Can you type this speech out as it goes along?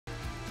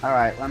All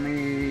right, let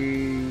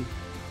me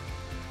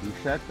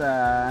reset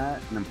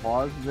that and then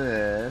pause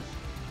this.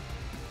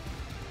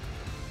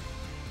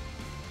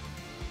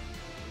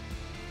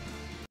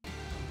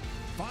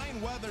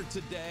 Fine weather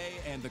today,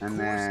 and the And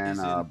course then is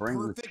in bring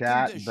the perfect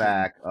chat condition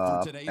back for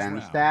up today's and the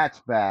round.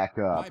 stats back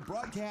up. My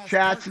broadcast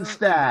Chats and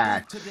partner in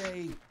the booth stats.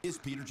 today is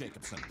Peter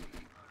Jacobson.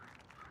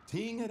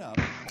 Teeing it up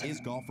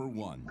is golfer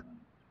 1.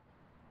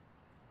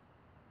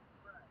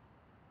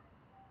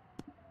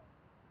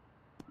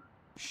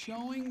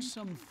 Showing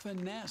some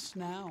finesse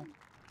now.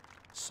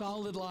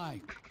 Solid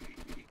lie.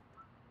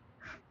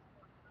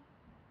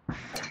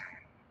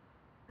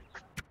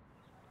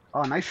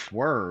 Oh, nice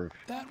swerve.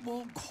 That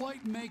won't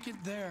quite make it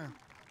there.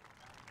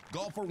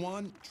 Golfer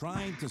 1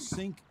 trying to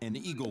sink an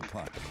eagle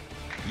putt.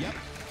 Yep,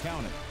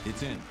 count it.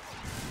 It's in.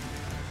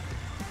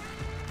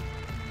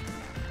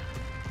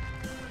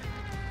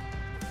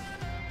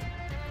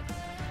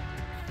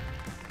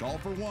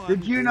 Golfer 1.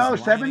 Did you is know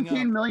lining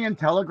 17 up. million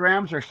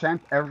telegrams are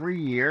sent every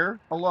year?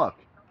 Oh, look.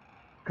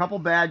 A couple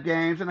bad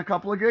games and a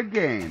couple of good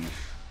games.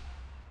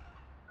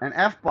 And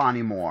F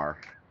Bonnie Moore.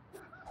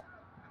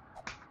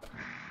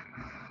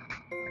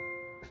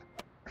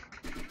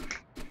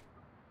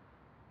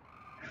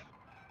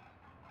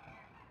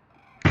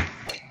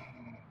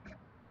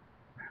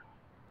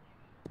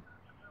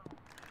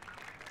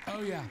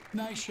 Oh, yeah.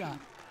 Nice shot.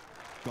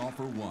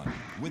 Golfer 1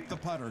 with the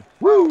putter.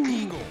 Woo!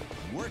 Eagle.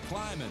 We're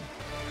climbing.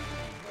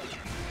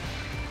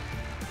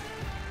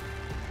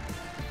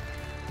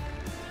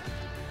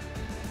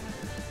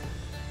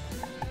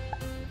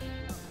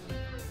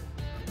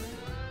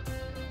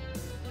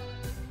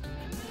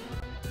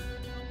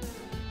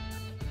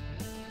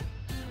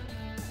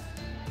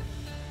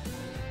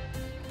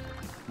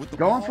 With the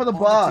Going ball for the on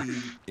Bucks.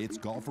 tee, it's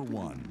golfer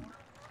 1.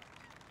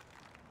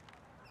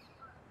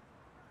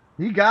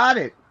 He got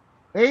it.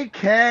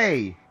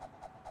 8K.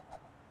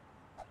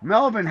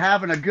 Melvin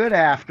having a good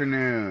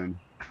afternoon.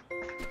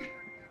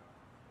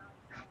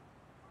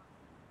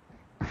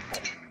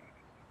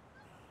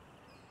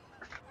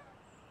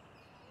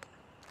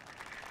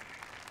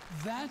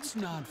 That's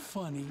not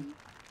funny.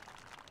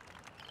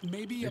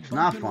 Maybe a It's bump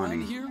not and funny.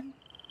 run here?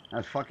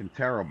 That's fucking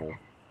terrible.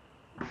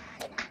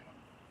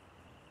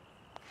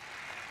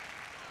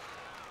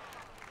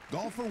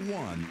 Golfer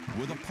 1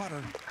 with a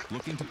putter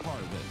looking to par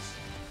this.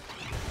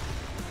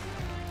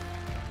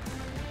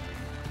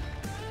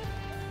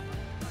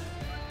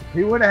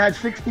 He would have had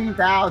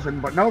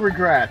 16,000, but no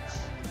regrets.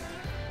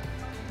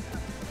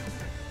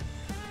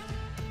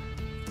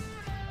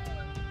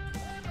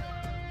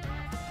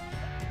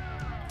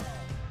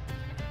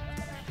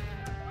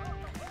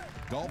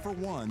 Golfer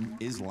 1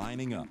 is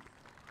lining up.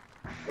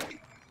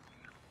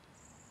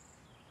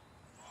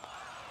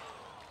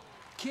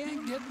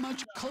 Can't get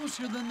much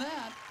closer than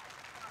that.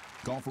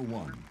 Golfer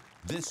 1,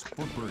 this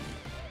for birdie.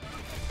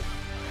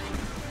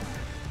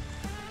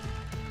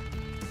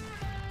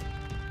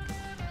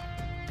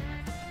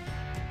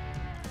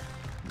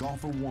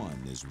 Golfer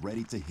 1 is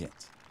ready to hit.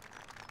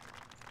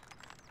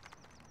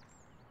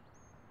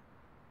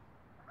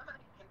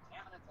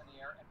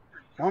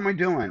 What am I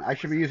doing? I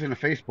should be using a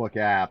Facebook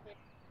app,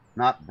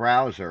 not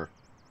browser.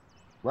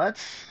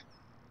 Let's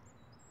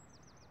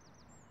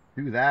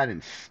do that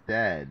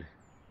instead.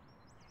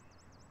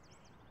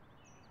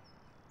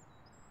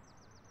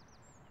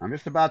 I'm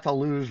just about to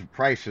lose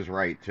Price is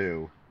Right,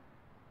 too.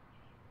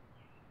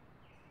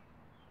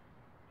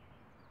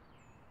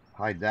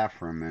 Hide that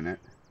for a minute.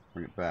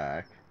 Bring it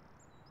back.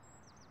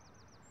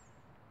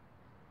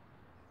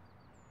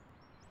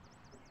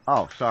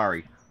 Oh,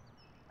 sorry.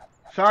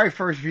 Sorry,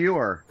 first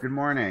viewer. Good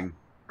morning.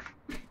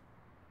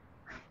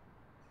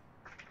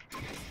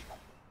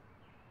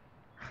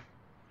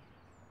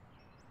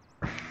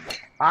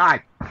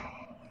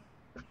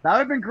 That would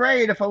have been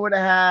great if I would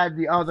have had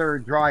the other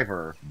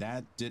driver.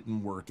 That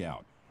didn't work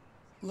out.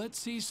 Let's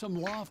see some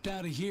loft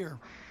out of here.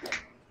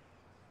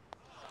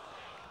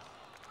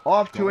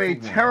 Off to Golfer a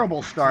 1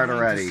 terrible start trying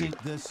to already.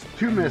 sink this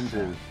 2 and move misses.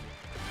 on.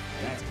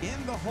 That's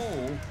in the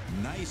hole.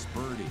 Nice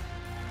birdie.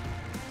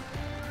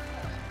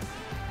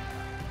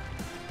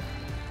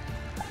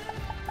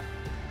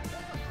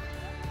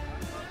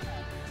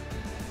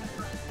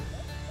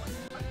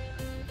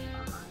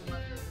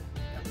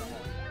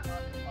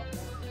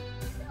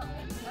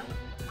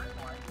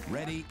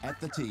 Ready at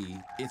the tee,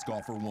 it's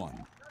golfer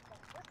 1.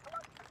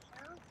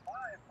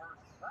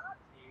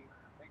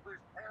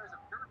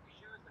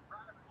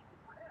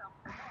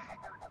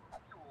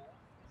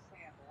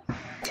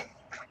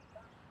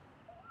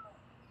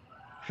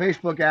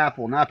 Facebook app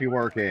will not be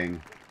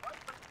working.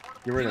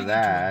 Get rid of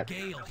that.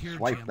 Here,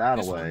 Swipe Jim. that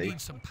This one away.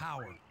 needs some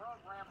power.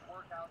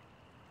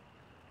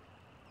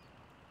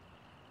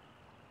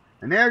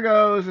 And there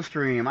goes the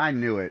stream. I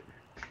knew it.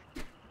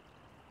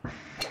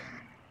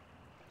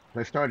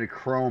 I started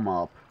Chrome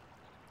up.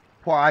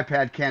 Poor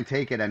iPad can't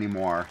take it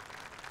anymore.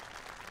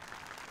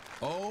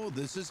 Oh,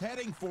 this is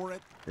heading for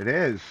it. It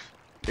is.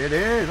 It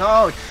is.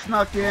 Oh, it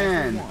snuck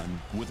in. Golfer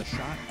 1 with a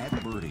shot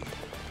at birdie.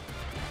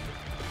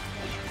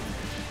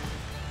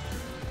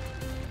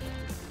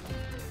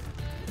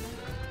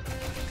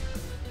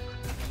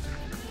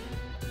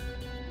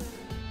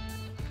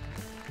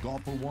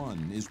 Golfer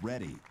 1 is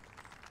ready.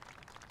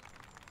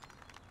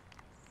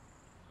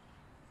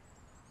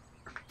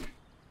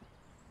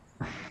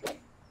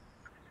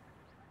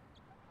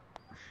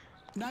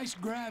 Nice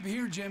grab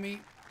here,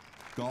 Jimmy.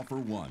 Golfer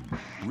 1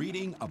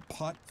 reading a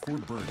putt for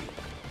birdie.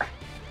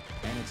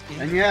 And it's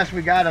in. And yes,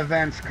 we got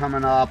events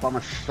coming up. I'm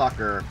a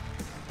sucker.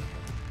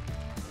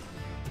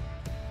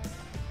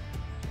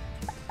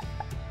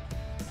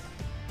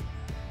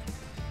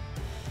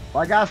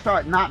 Well, I gotta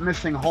start not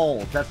missing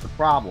holes. That's the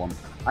problem.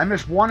 I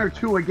miss 1 or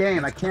 2 a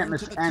game. I can't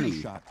miss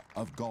any. Shot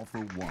of Golfer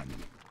 1.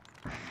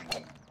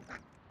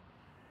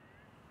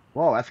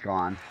 Whoa, that's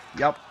gone.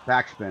 Yep,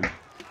 backspin.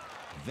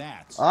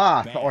 That's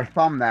or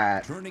thumb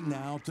that. Turning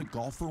now to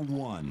Golfer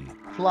 1.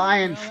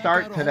 Flying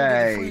start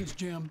today. Friends,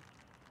 Jim.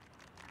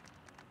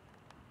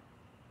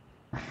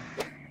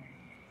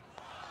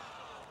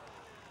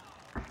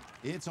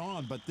 It's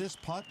on, but this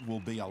putt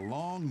will be a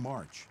long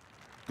march.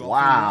 Golfer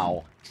Wow.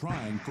 1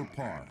 trying for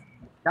par.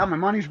 Got my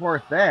money's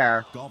worth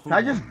there. Golfer Can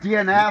I just 1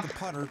 DNF, with the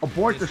putter,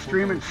 abort the is for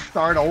stream, and birdie.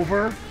 start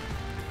over?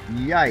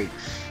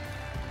 Yikes.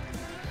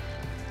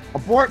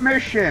 Abort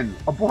mission!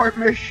 Abort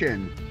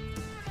mission!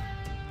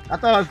 I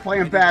thought I was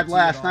playing Ready to bad tee it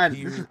last off night.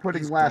 here This is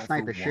putting is last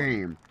night Golfer to 1.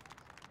 shame.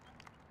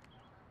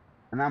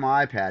 And now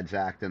my iPad's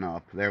acting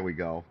up. There we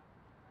go.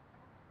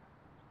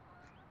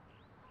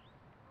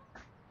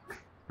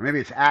 Or maybe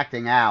it's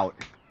acting out.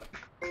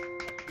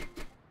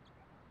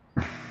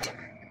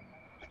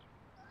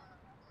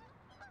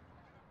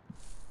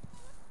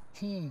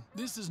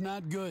 This is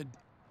not good.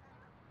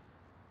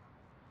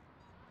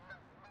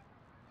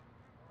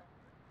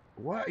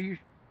 What are you...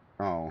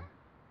 Oh.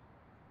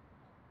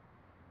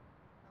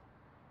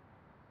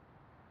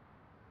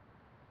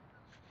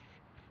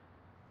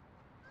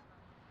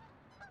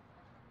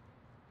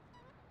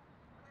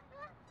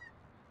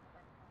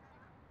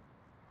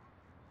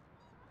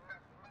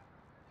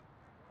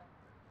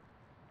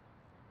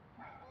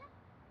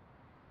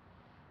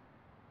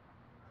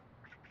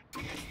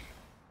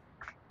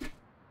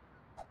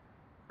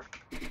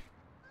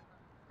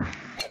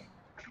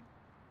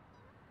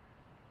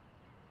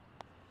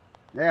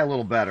 Yeah, a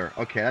little better.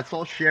 Okay, that's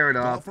all shared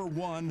up. Golfer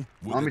 1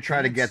 with Let a me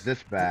try to chance get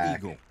this for back.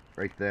 eagle.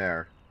 Right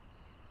there.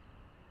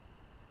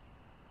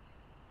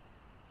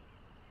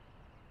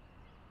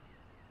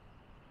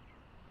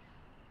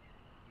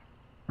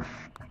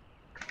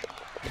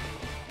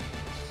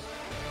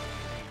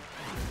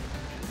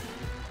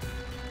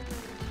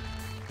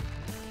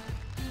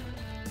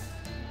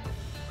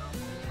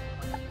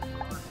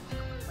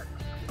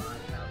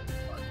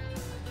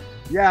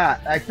 Yeah,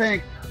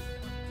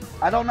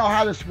 I don't know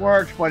how this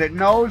works, but it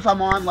knows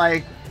I'm on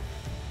like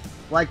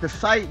the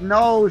site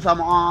knows I'm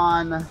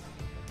on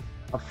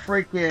a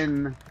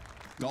freaking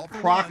Golfer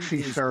 1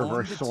 proxy is server,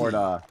 on the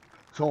sorta.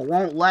 So it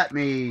won't let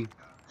me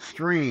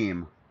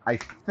stream, I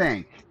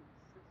think.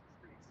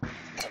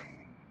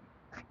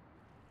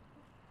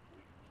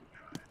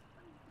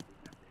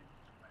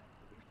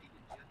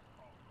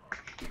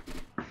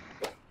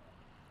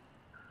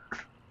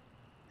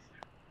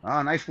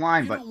 Oh, nice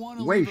line, You but don't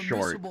wanna way leave a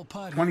short. missable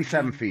putt here,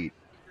 27 Jim. feet.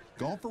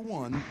 Golfer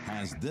 1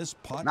 has this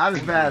putt. Not as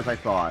for bad as birdie.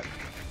 I thought.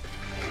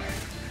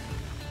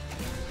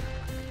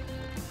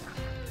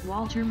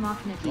 Walter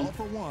Mocknicky.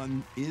 Golfer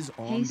 1 is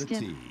on Hey the Skip.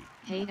 tee.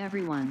 Hey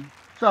everyone.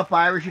 What's up,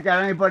 Irish? You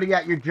got anybody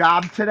at your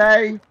job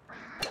today?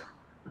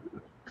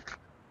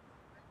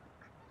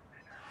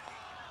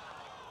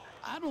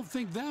 I don't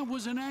think that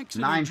was an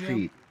accident, 9 Jim.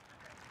 feet.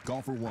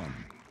 Golfer 1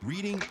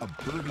 reading a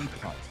birdie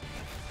putt.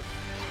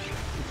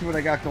 Let's see what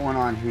I got going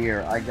on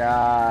here. I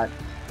got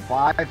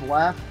 5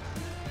 left.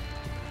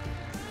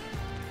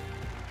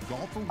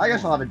 Golfer I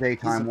guess I'll have a 1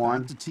 daytime is about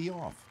one. to tee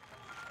off.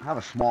 I have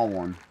a small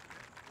one.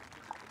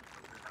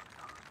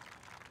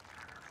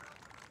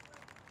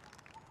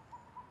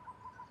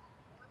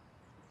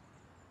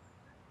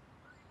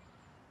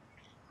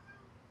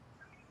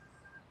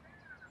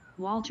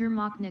 Walter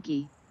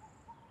Mocknicky.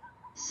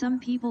 Some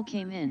people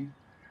came in.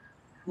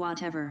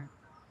 Whatever.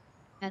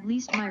 At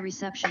least my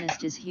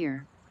receptionist is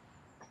here.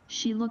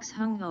 She looks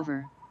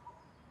hungover.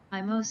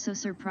 I'm oh so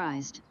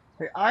surprised.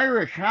 Hey,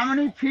 Irish, how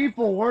many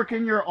people work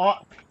in your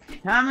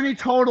how many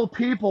total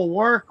people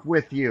work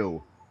with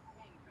you?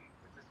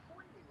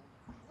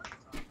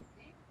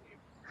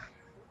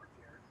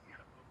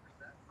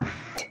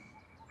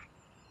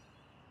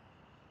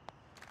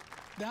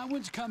 That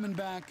one's coming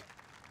back.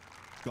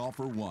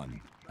 Golfer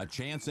 1, a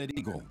chance at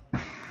eagle.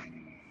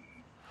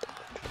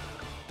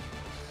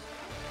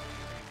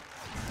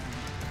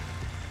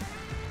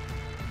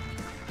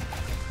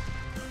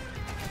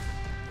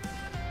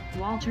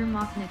 Walter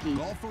Mocknicky.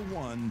 Golfer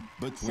 1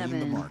 between the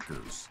 7.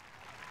 markers.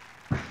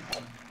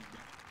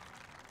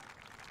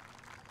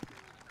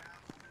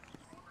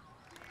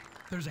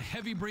 There's a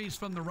heavy breeze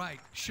from the right.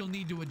 She'll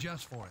need to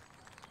adjust for it.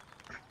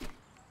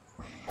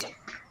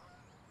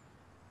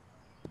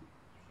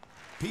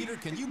 Peter,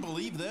 can you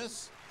believe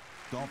this?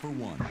 Golfer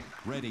 1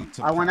 ready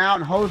to. I went out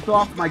and hosed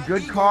off my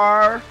good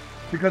car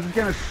because it's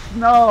gonna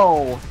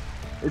snow.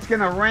 It's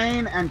gonna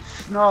rain and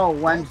snow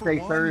Wednesday,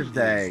 Golfer 1 is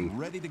Thursday.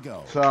 ready to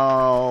go.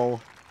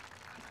 So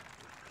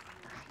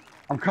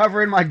I'm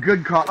covering my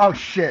good car. Oh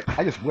shit!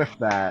 I just whiffed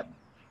that.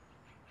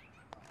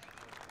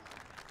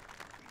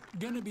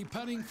 Gonna be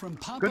putting from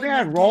Papua Good thing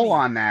I New had roll Guinea.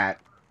 on that.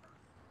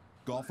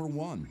 Golfer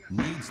 1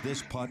 needs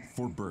this putt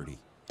for birdie.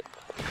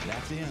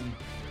 That's in.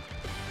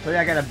 So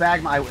yeah, I gotta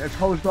bag my. It's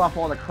hosed off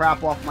all the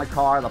crap off my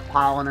car, the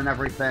pollen and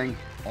everything.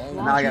 All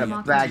Now I gotta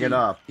Walter bag it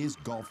up. is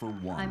golfer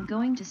 1. I'm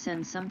going to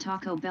send some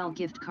Taco Bell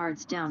gift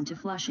cards down to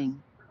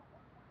Flushing.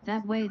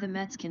 That way the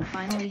Mets can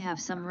finally have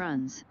some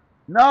runs.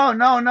 No,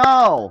 no,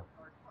 no.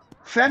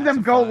 Send That's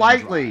them a go fine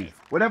lightly. drive.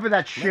 Whatever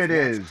that shit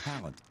Let's watch is.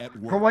 talent at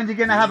work. For when you're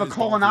gonna Here have a is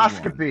golfer 1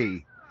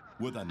 colonoscopy.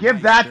 with a Give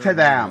nice that to fairway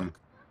them.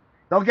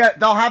 look.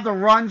 They'll have the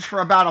runs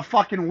for about a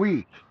fucking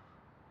week.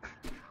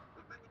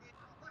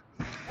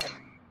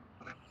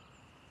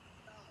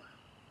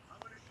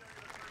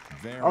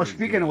 Very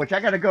Speaking good. of which, I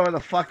gotta go to the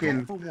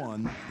fucking. Golfer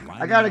 1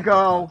 I gotta lining up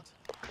go.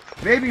 the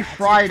putt. Maybe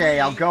Friday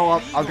I'll go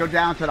up. I'll go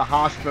down to the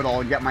hospital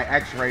and get my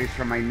X-rays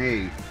for my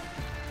knee.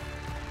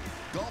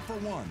 Golfer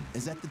 1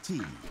 is at the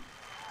tee.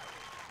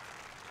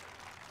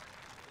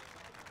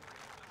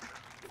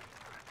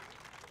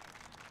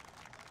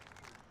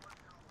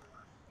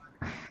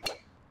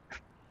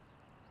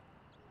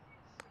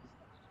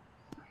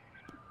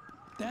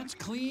 That's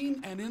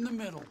clean and in the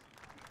middle.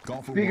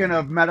 Golfer Speaking 1.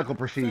 of medical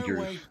procedures,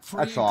 Fairway, free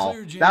that's and all.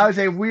 clear, Jim. That was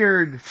a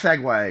weird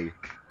segue.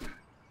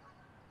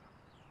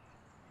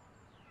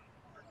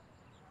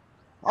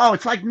 Oh,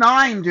 it's like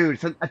 9, dude.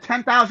 It's a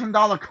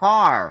 $10,000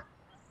 car.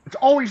 It's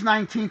always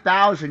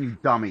 19,000, you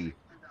dummy.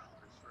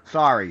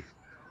 Sorry.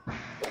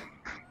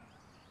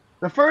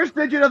 The first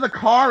digit of the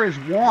car is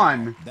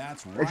 1.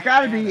 That's right. It's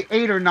got to be at it.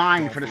 8 or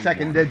 9 for Golfer the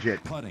second 1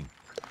 digit. putting.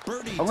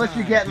 Birdie Unless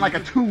you time, get in like a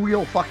Peter.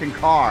 2-wheel fucking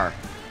car.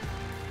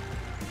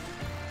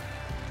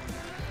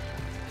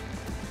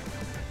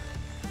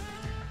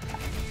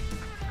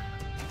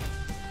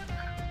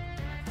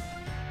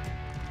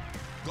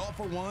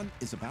 Golfer 1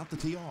 is about to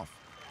tee off.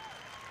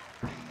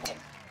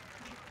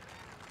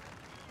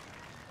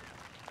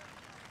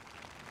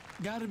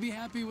 Gotta be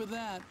happy with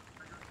that.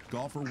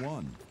 Golfer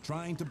 1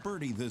 trying to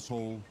birdie this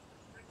hole.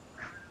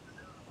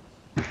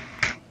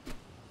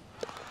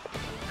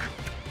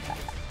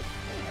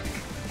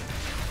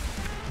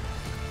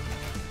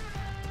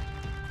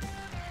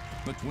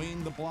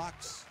 Between the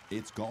blocks,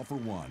 it's golfer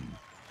 1.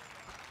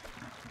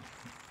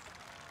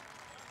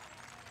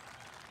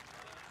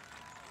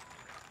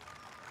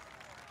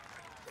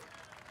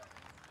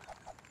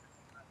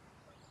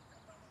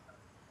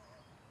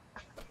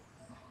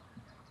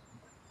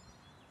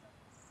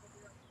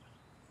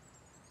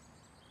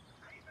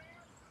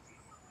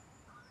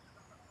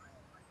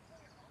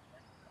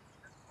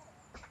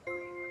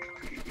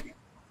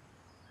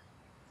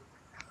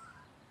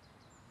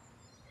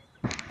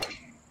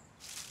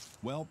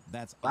 Well,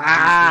 that's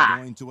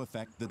obviously going to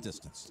affect the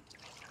distance.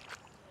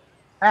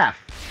 F.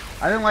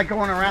 I didn't like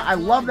going around. I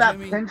love that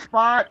Jimmy. pin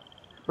spot,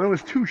 but it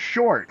was too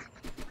short.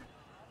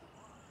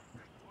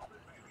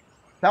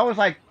 That was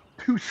like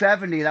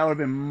 270. That would have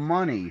been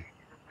money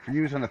for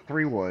using a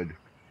 3-wood.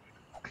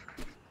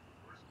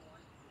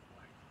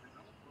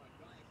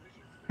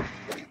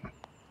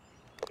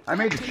 I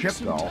made the Take chip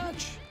some though.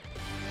 touch.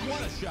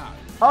 What a shot.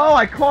 Oh,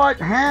 I caught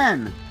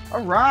Hen.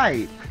 All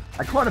right.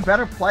 I caught a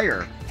better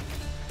player.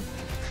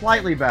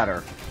 Slightly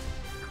better.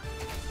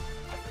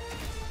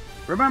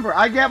 Remember,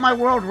 I get my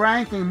world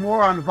ranking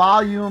more on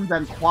volume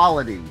than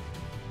quality.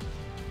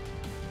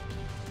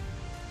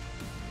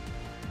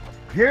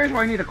 Here's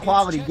where I need a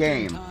quality It's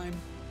check-in game. time.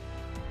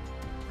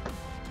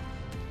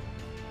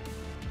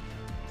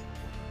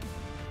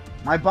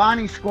 My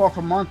Bonnie score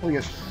for monthly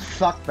is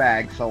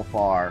suckbag so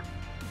far.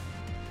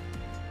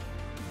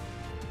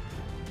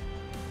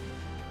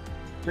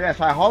 So yes,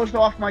 I hosed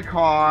off my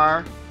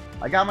car.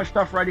 I got my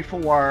stuff ready for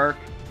work.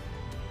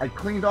 I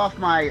cleaned off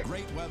my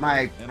Great weather my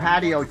and a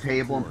patio wonderful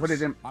table and put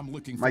course. it in I'm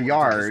looking my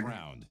forward to this yard.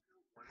 round.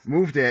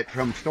 Moved it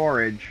from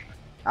storage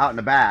out in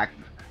the back.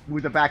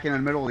 Moved it back in the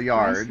middle of the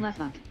Bryce yard.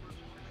 Lefuck.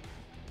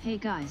 Hey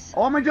guys.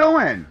 Oh, what am I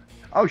doing?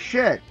 Oh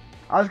shit!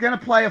 I was gonna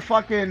play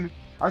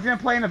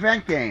an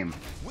event game.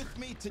 With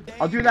me today,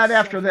 I'll do that with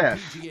after 7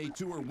 this. PGA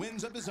Tour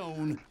wins of his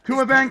own. 2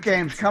 is event Peter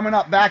games Johnson. coming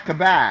up back to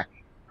back.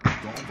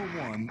 Golfer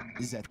 1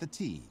 is at the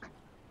tee.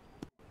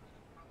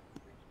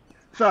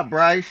 What's up,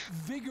 Bryce?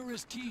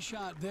 Vigorous tee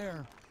shot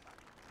there.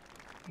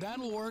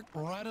 That'll work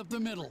right up the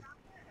middle.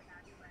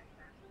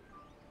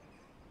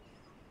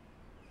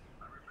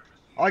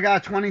 Oh, I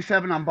got a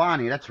 27 on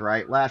Bonnie. That's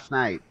right. Last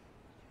night.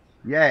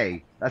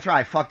 Yay. That's right.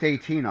 I fucked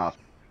 18 up.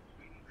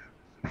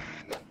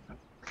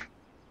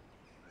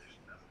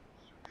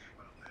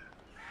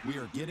 We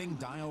are getting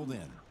dialed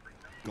in.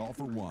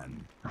 Golfer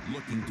 1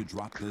 looking to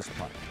drop this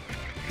putt.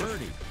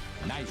 Birdie.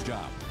 Nice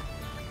job.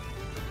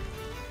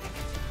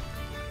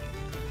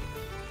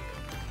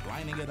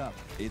 Lining it up.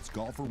 It's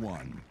golfer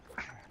 1.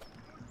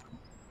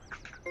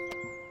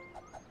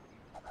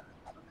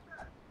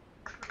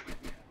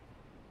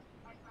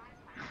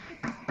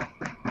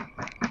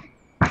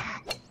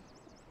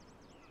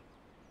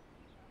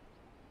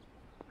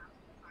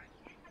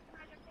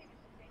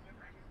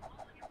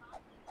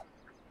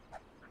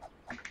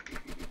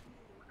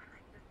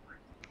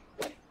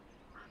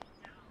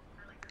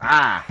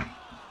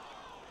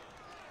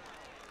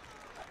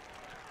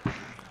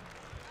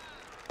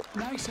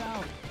 Nice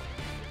out.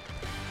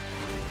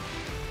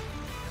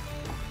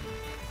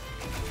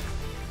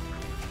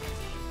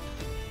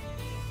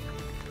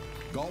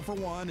 Golfer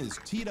one is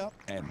teed up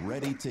and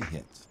ready to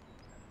hit.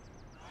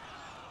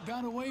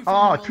 Got away from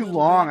Oh, him a too little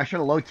long. bit. I should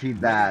have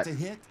low-teed that. Ready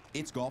to hit.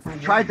 It's golfer one.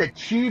 Tried to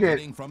cheat it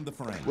Hitting from the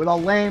frame. with a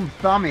lame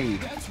thummy.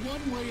 That's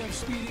one way of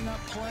speeding up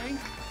play.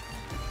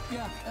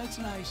 Yeah, that's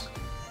nice.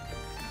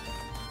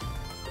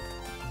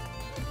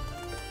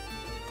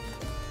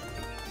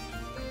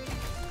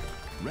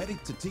 Ready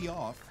to tee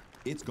off.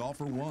 It's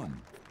golfer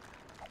one.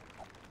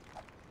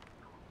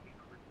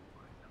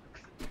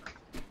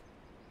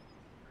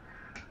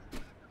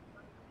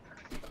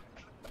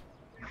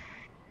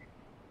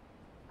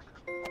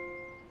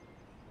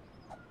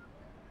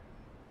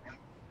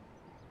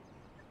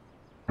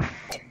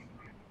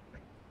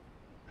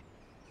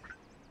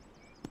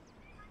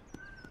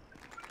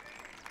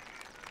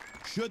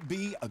 Should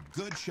be a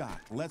good shot.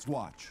 Let's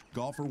watch.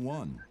 Golfer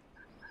one.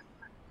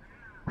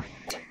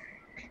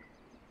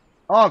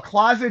 Oh,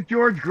 Closet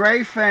George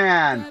Gray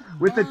fan That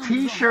with the bomb's a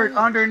T-shirt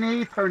hole.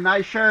 underneath her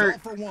nice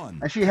shirt, Golfer one.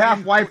 and she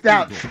half wiped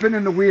out, Eagle.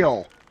 spinning the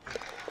wheel.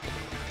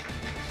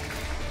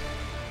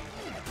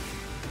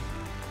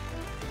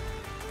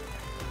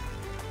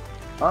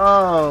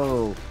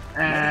 Oh,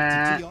 Ready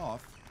to tee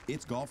off.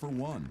 It's golfer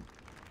one.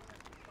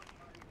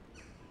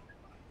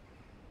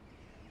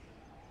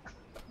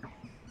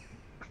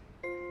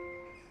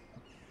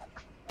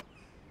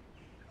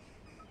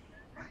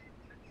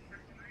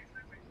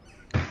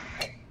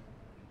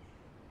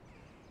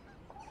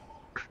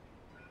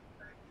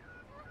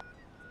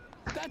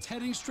 That's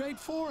heading straight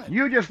for it.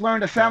 you just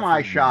learned a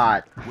semi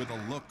shot. With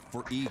a look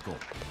for eagle.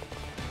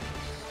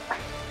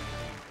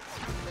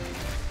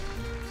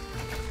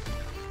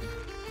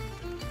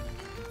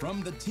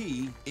 From the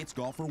tee, it's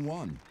golfer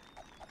one.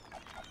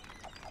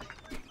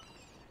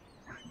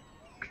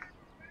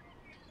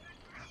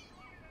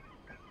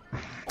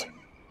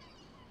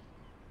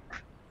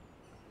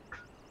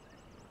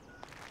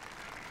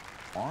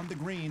 On the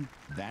green,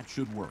 that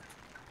should work.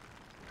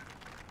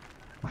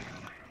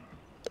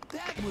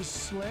 That was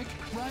slick.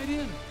 Right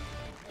in.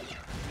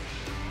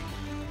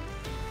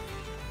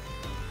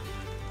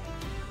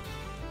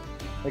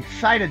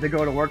 Excited to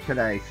go to work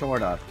today,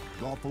 sorta.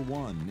 Golfer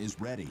one is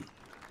ready.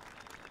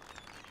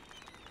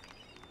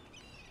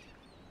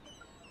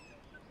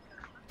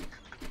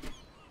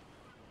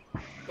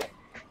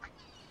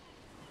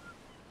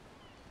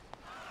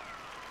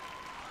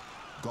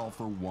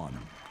 Golfer one,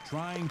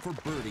 trying for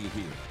birdie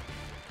here.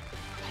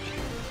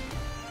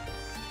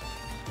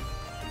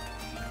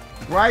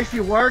 Bryce,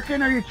 you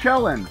working or you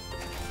chilling?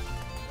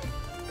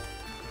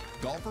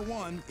 Golfer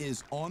one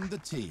is on the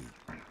tee.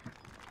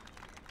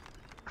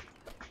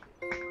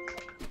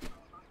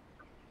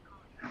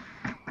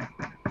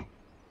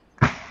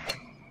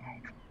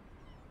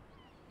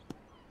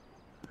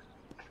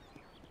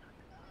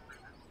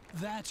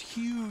 That's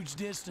huge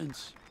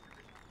distance.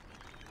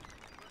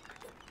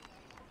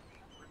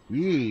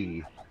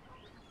 Yee.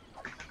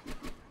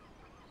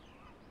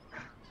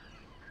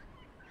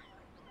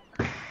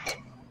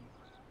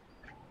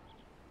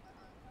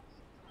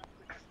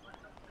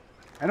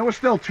 And it was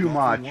still too Golfer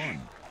much.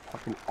 one.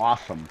 Fucking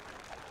awesome.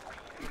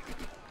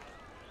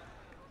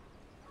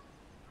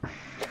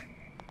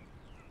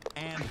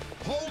 And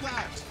hold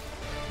out.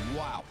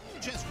 Wow,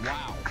 just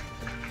wow.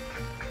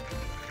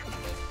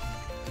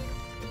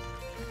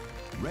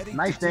 Ready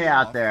Nice to tee day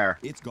out off. there.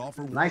 It's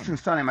golfer one. Nice and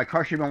sunny. My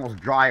car should be almost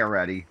dry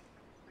already.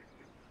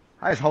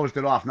 I just hosed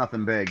it off,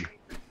 nothing big.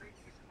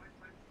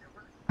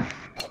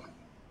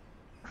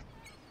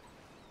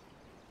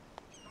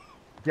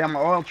 Yeah,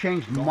 my oil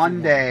changed Golfer one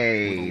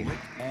Monday. with a look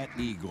at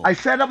eagle. I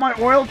set up my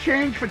oil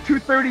change for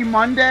 2:30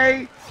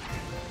 Monday.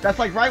 That's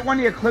like right when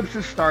the eclipse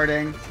is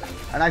starting.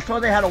 And I saw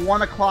they had a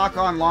 1 o'clock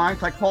online,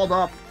 so I called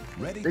up.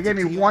 Ready They gave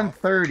to me tee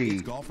off. 1:30.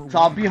 It's golfer So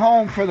I'll one. be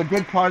home for the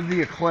good part of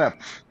the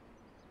eclipse.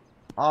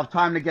 I'll have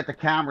time to get the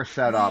camera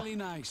set up. Really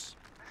nice.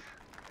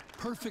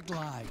 Perfect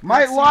live. Might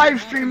Let's see what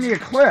live stream the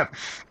happens.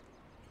 eclipse.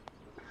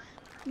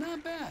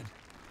 Not bad.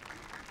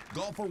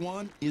 Golfer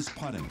one is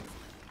putting.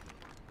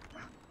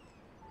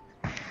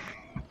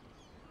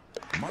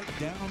 Mark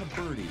down a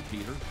birdie,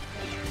 Peter.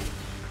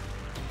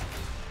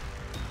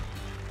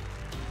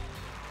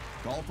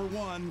 Golfer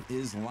one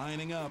is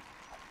lining up.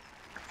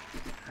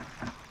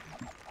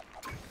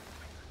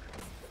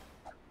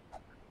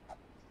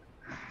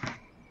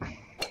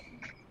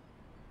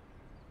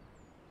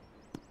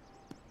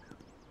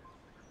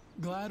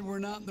 Glad we're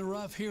not in the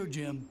rough here,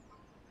 Jim.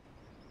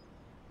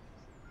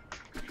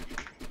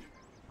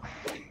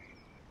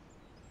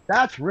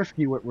 That's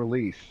risky with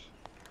release.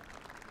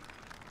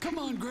 Come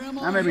on,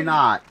 Grandma. Now maybe hit it.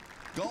 not.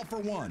 Golfer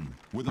one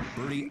with a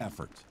birdie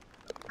effort.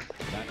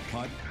 That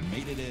putt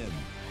made it in.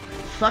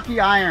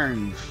 Sucky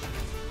irons.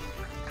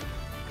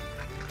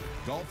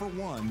 Golfer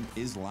one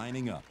is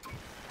lining up.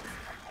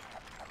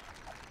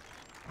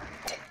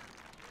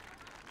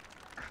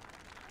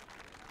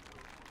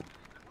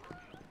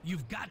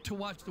 You've got to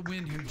watch the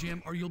wind here,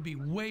 Jim, or you'll be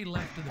way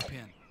left of the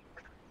pin.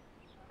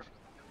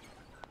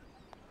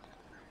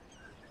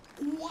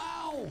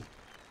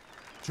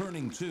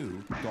 Turning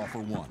to golfer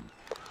 1.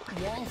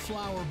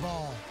 Wallflower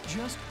ball,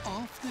 just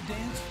off the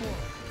dance floor.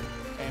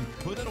 And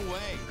put it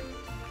away.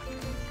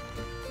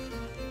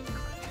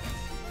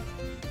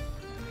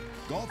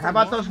 Golfer How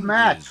about those 1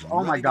 Mets? is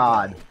Oh my ready to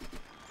God. go.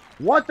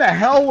 What the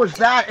hell was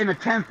that in the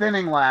 10th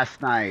inning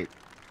last night?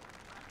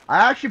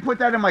 I actually put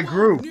that in my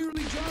group.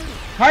 Nearly got it.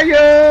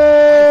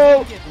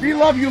 Hi-yo! We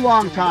love you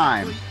long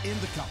time. Directly in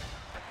the cup.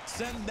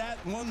 Send that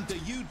one to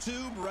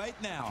YouTube right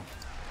now.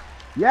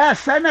 Yeah,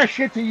 send that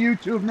shit to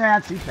YouTube,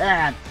 Nancy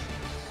Pants.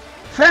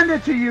 Send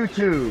it to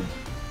YouTube.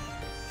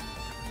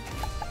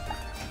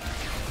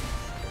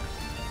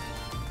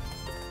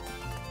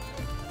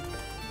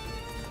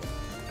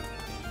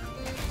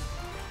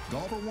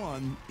 Golfer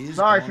 1 is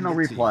Sorry on for no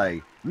the tee.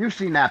 replay. You've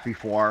seen that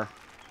before.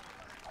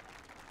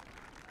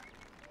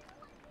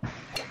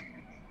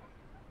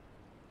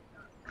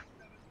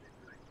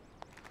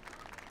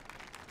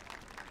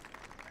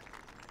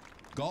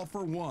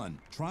 Golfer 1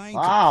 trying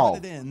Wow.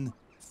 to put it in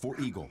for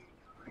eagle.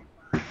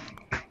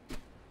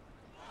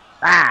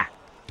 Ah!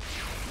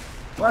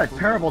 What a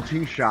terrible tee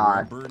For a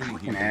shot. birdie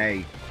Fucking here.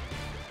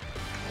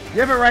 A.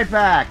 Give it right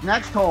back.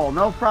 Next hole.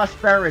 No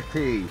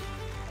prosperity.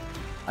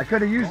 I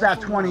could have used that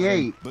Golfer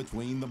 28. 1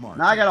 between the markers.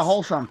 Now I gotta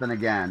hole something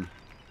again.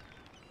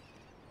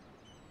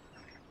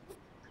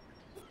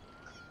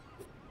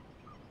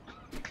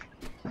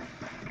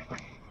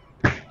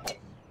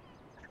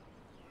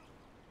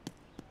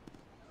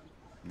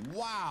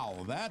 Wow,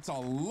 that's a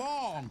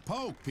long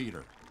poke,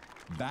 Peter.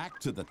 Back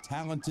to the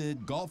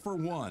talented golfer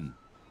 1,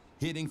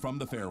 hitting from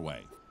the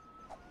fairway.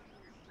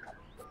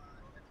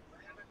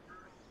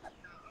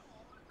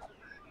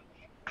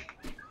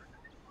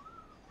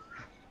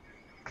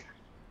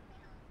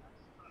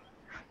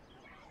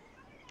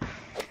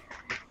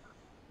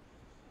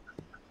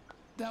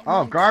 That Oh,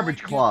 won't garbage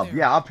quite get club. there.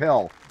 Yeah,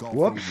 uphill. Golfer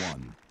Whoops.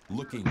 1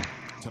 looking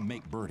to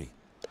make birdie.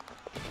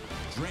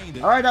 Drained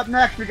it. All right, up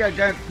next we got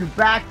to do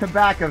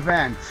back-to-back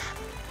events.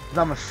 'Cause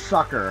I'm a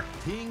sucker.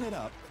 Teeing it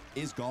up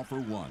is golfer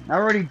 1. I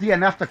already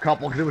DNF'd a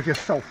couple because it was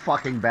just so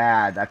fucking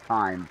bad at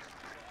times.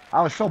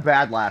 I was so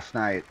bad last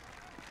night.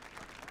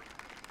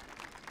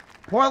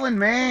 Portland,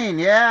 Maine.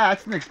 Yeah,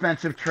 that's an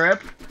expensive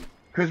trip.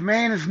 Because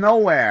Maine is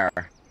nowhere.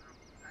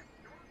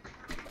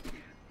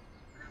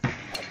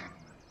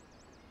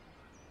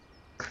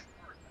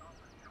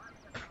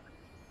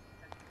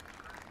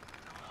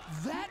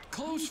 That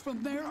close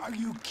from there? Are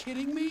you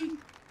kidding me?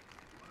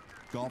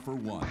 Golfer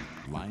 1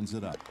 lines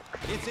it up.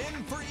 It's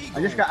in for eagle.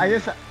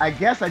 I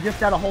guess I just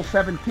got a hole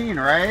 17,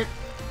 right?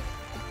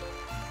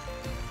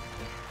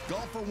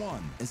 Golfer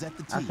 1 is at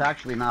the tee. That's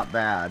actually not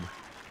bad.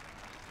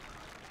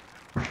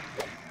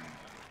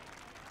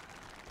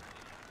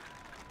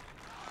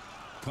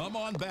 Come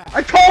on back.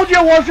 I told you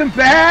it wasn't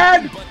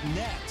bad! But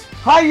net.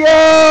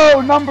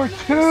 Hi-yo! Number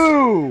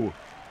 2!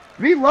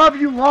 We love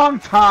you long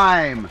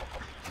time!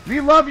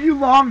 We love you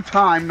long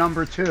time,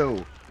 number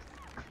 2.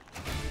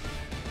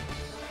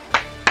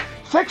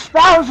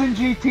 6,000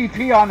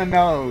 GTP on the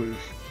nose.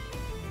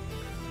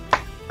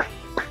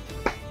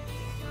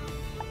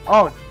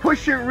 Oh,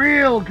 push it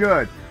real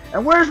good.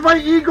 And where's my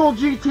Eagle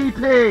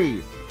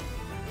GTP?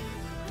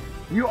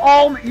 You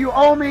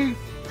owe me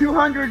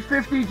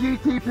 250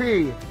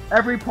 GTP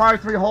every par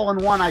 3 hole in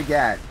one I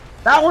get.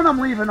 That one I'm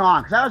leaving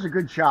on because that was a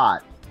good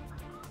shot.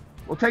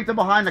 We'll take the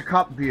behind the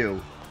cup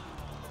view.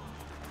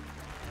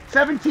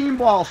 17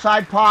 ball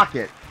side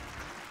pocket.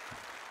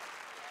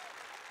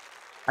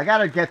 I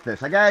gotta get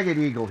this. I gotta get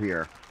Eagle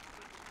here.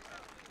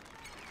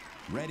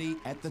 Ready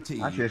at the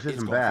tee. Actually, this is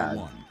isn't golfer bad.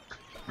 1.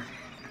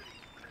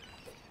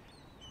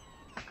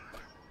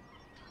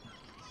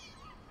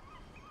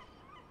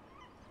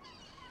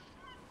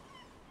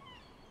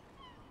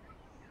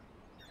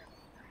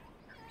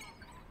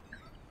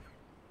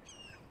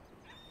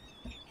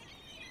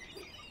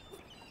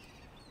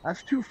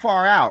 That's too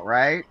far out,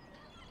 right?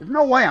 There's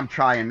no way I'm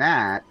trying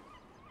that.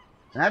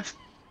 That's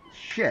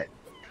shit.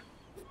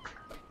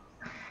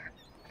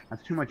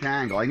 That's too much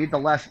angle. I need the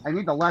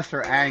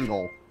lesser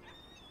angle.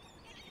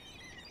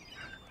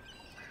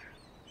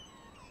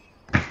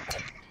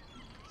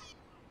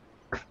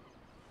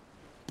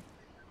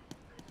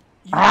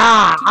 You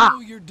have to know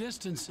your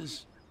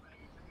distances.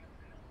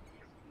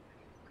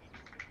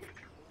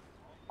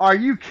 Are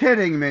you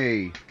kidding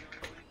me?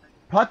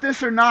 Putt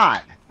this or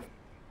not?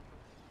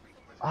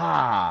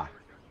 Ah.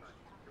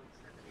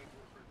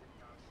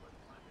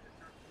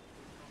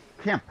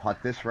 Can't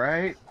putt this,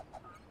 right?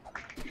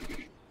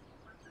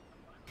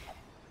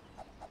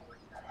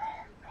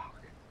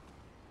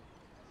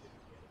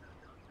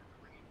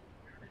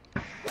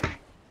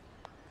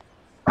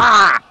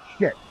 Ah,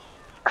 shit.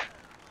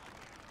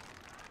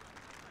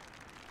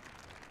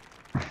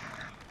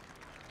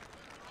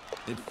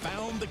 It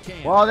found the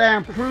can. Well, that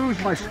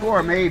improves my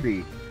score,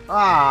 maybe.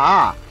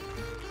 Ah.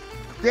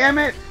 Damn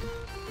it.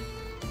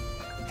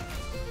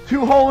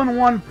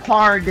 2-hole-in-1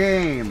 par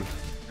game.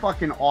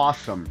 Fucking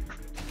awesome.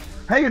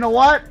 Hey, you know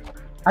what?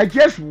 I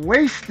just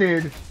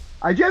wasted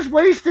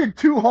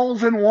 2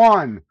 holes in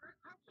 1.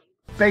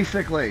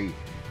 Basically.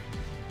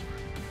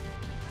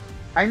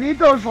 I need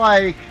those,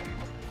 like,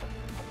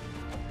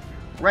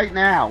 Right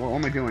now. What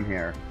am I doing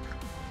here?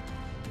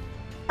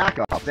 Back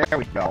up. There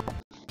we go.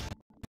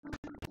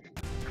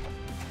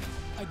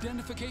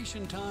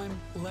 Identification time.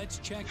 Let's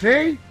check.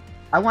 See?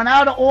 I went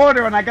out of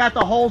order and I got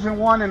the holes in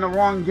one in the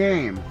wrong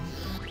game.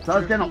 So I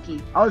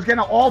was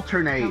gonna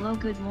alternate. Hello,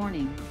 good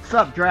morning. What's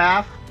up,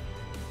 Draft?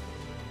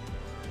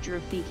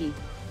 Drafiki.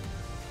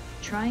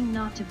 Trying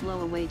not to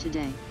blow away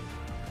today.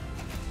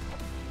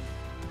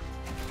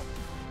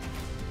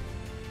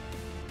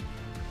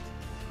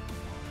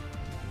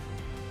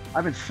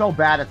 I've been so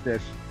bad at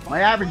this. My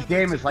average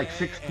game is like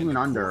 16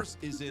 under.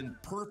 Is in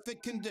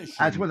perfect condition.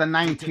 That's with a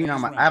 19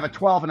 on my. I have a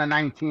 12 and a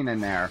 19 in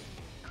there.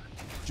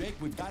 Jake,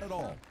 we've got it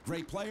all.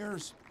 Great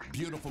players,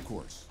 beautiful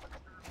course.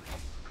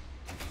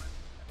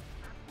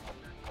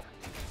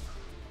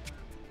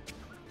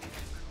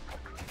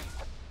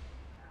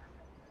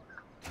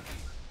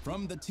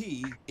 From the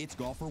tee, it's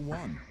golfer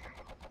 1.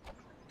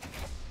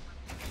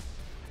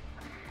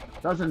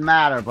 Doesn't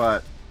matter,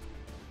 but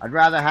I'd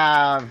rather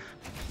have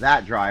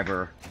that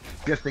driver,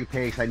 just in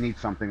case I need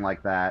something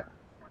like that.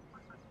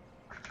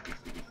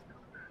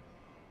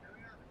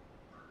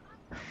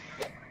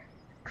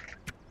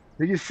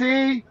 Did you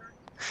see?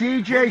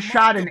 CJ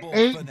shot an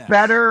 8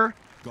 better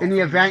in the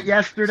event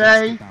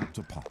yesterday.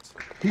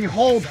 He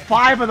holed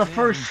 5 of the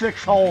first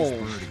 6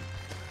 holes.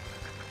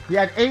 He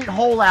had 8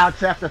 hole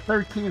outs after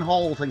 13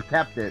 holes and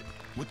kept it.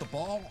 With the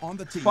ball on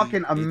the tee,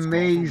 fucking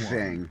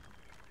amazing.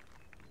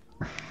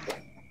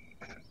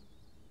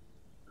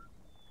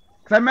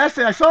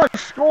 I saw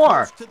his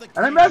score,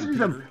 and I messaged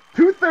him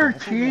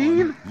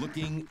 213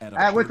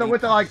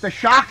 with the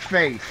shock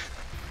face,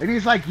 and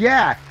he's like,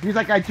 yeah, he's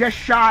like, I just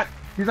shot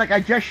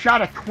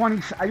a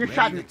 20, I just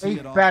shot an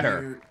 8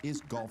 better.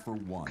 Is golfer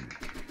 1.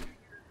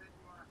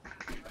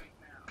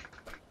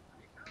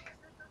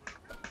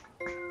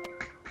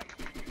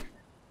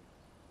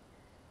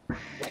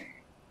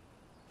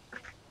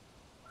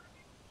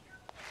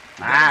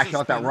 Ah,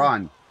 shot that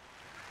run.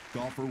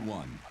 Golfer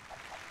 1.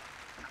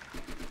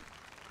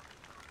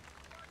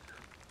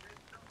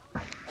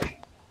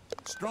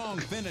 Strong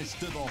finish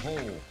to the hole.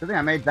 I think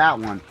I made that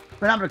one.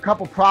 Been having a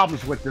couple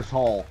problems with this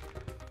hole.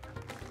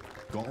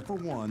 Golfer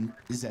 1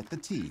 is at the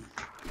tee.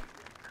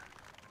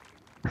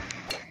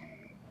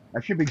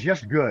 That should be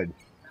just good.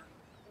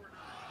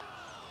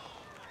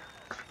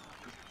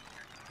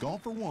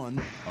 Golfer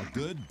 1, a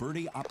good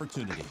birdie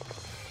opportunity.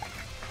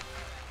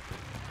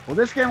 Well,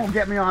 this game will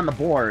get me on the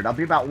board. I'll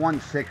be about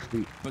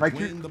 160. If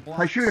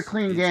I shoot a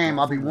clean game,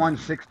 I'll be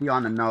 160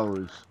 on the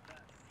nose.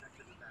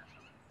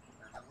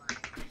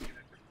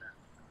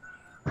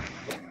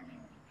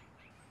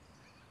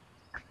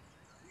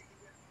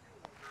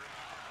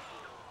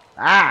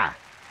 Ah!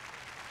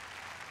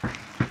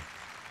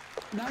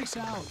 Nice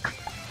out.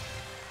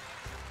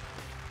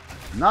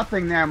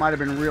 Nothing there might have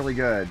been really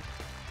good.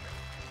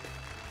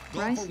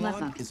 Bryce Golfer 1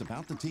 Leffuck. is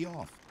about to tee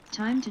off.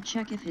 Time to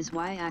check if his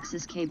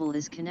Y-axis cable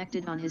is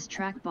connected on his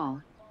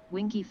trackball.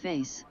 Winky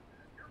face.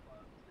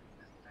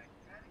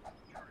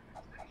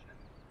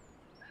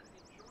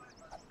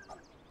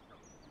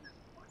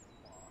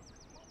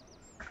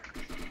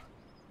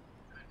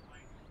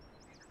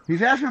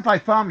 He's asking if I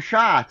thumb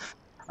shots.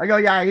 I go,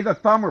 yeah, either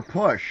thumb or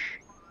push.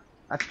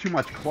 That's too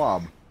much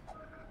club.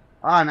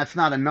 Ah, and that's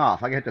not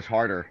enough. I can hit this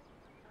harder.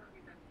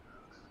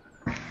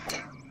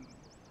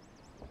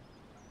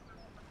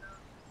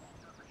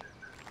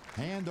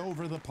 Hand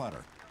over the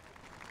putter.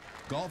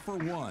 Golfer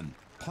 1,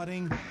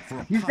 putting for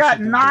a He's got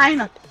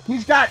possible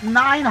He's got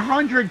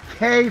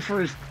 900K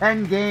for his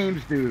 10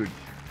 games, dude.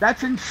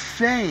 That's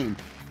insane.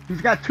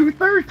 He's got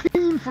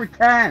 213 for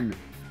 10.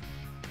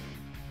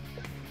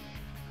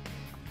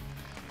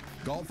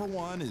 Golfer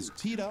 1 is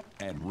teed up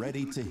and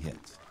ready to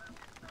hit.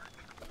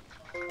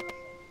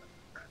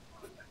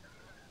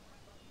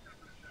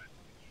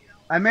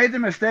 I made the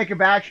mistake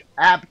of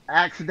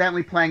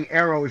accidentally playing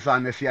arrows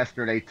on this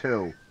yesterday,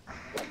 too.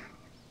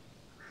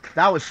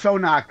 That was so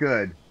not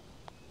good.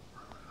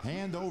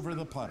 Hand over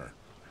the putter.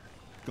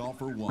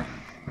 Golfer 1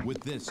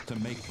 with this to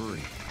make birdie.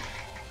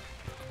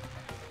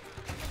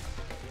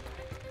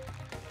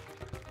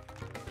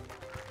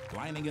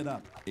 Lining it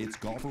up, it's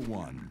golfer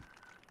 1.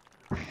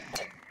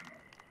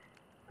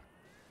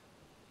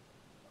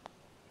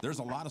 There's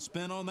a lot of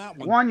spin on that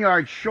one. 1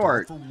 yard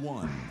short. Golfer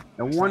 1.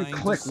 And 1 trying to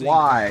click sink a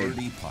wide.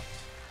 birdie putt.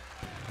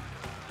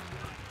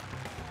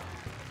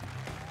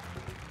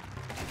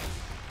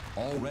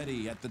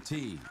 Already at the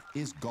tee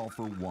is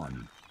golfer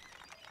 1.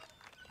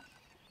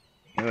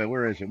 Wait,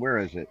 where is it? Where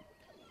is it?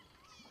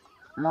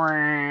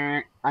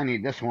 I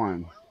need this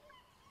one.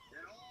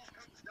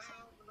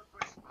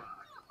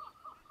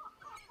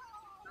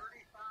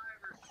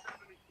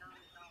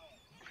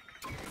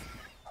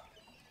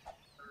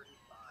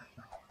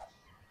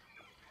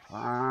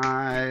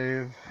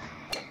 Five.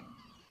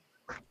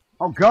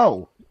 Oh,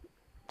 go.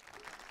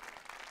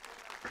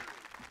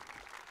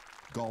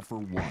 Golfer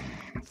 1.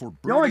 For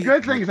The only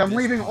good thing with is I'm this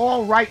leaving putt.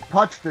 all right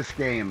putts this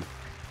game.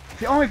 It's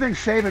the only thing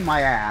saving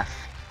my ass.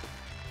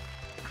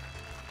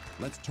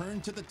 Let's turn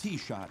to the tee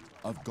shot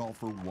of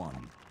golfer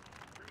 1.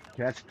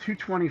 Okay, that's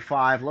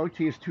 225. Low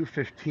tee is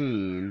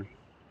 215.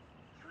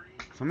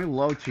 So let me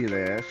low tee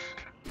this.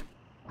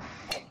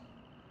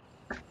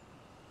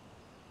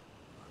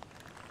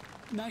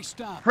 Nice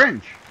stop.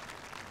 Fringe.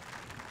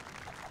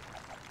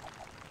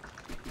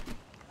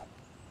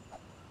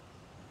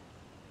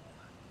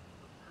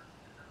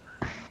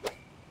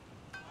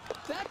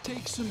 That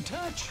takes some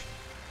touch.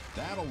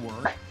 That'll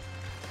work.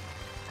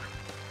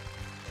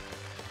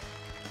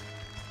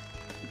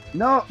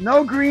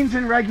 No greens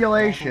in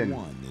regulation.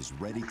 Golfer 1 is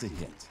ready to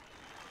hit.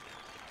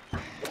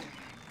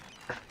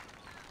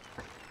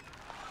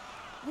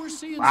 We're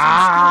seeing some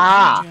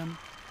Ah! skill here, Jim.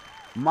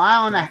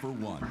 Mile and Golfer a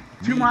 1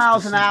 2 needs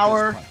miles to an sink this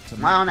hour, putt to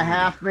mile and a make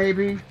half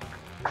maybe.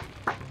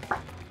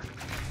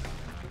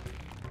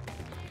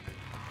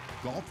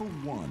 Golfer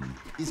 1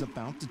 is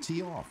about to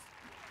tee off.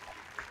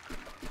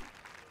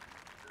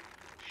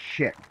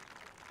 Shit.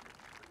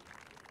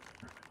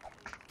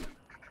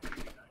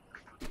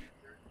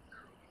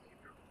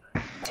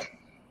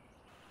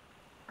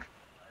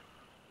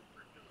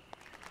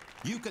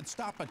 You could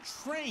stop a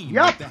train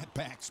Yup. with that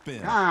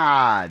backspin.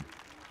 God.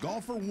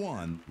 Golfer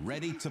 1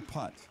 ready to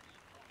putt.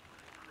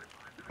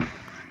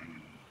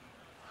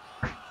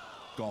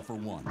 Golfer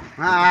 1.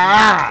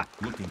 Ah!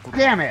 Looking for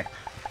Damn it.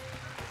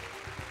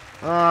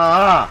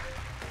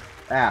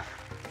 F.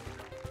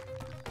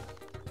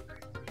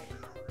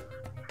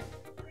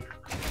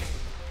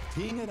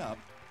 Teeing it up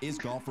is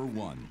Golfer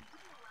 1.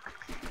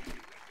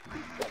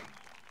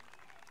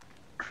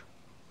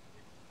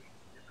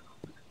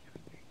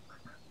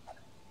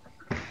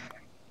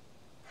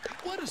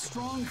 What a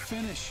strong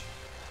finish.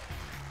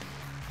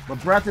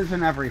 But breath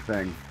isn't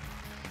everything.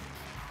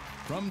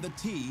 From the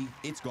tee,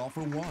 it's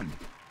Golfer 1.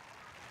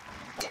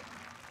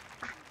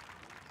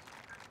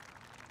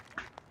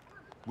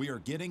 We are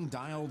getting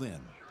dialed in.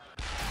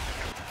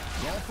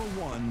 Golfer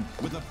 1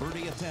 with a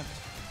birdie attempt.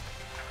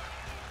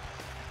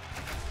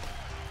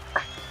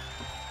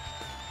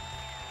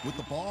 With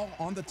the ball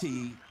on the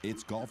tee,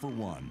 it's Golfer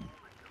 1.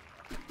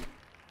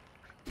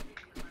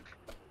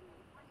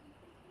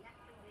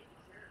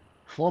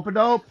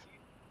 Slope-a-dope.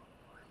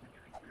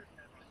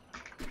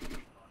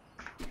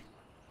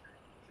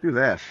 Do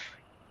this.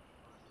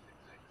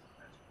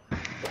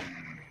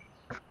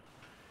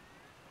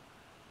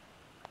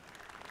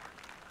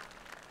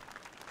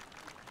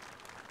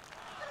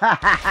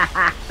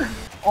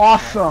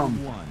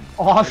 Awesome. Golfer 1.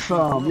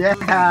 Awesome.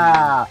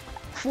 Yeah.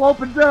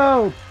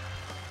 Slope-a-dope.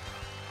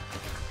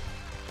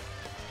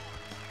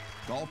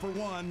 Golfer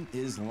 1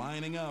 is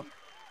lining up.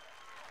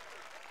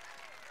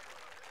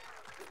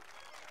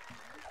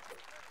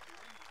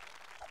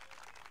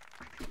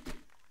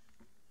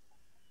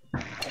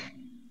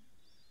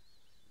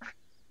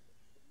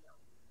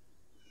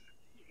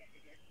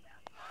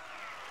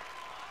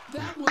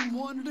 That one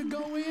wanted to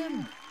go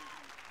in.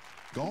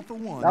 Golfer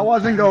 1. That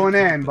wasn't going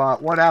in,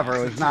 but whatever.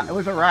 It was not. It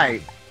was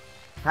alright.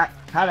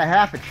 Had a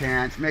half a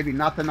chance. Maybe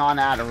nothing on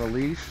that. A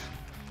release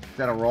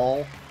instead of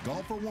roll.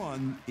 Golfer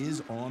 1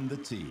 is on the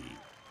tee.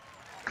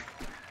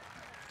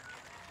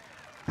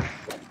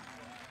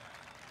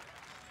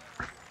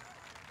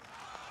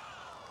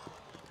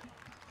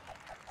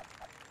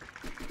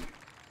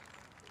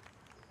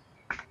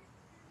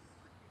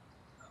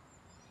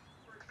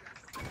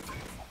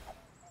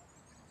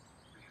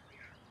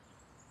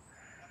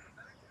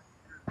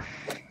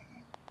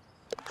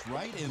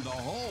 Right in the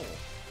hole.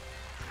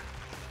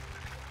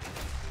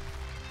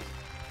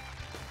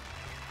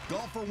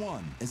 Golfer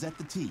 1 is at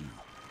the tee.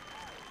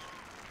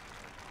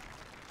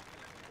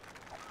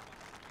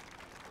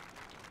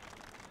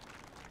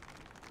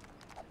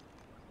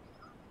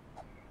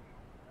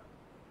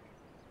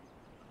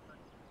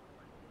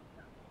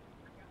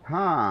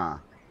 Huh.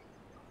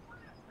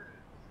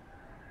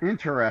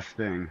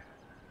 Interesting.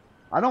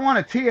 I don't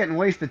want to tee it and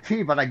waste the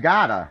tee, but I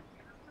gotta.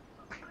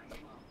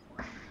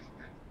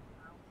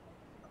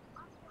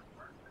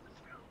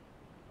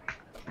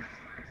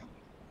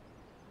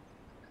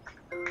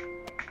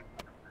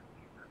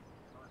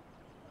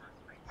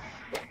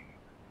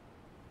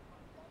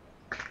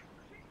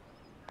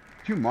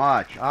 Too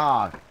much.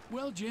 Ah,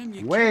 Well, Jim,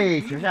 you way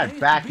can't too. beat Had it at the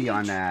backy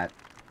on beach. that.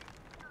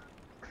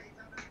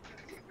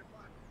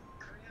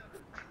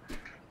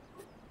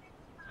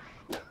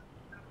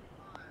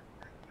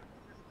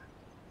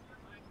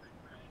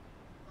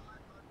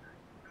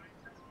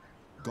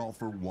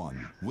 Golfer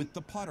 1 with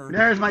the putter.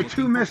 There's my looking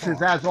two for misses,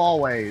 par. as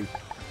always.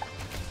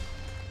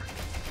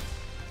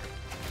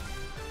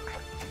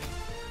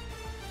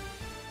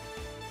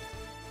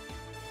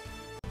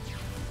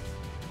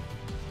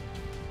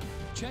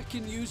 Check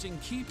in using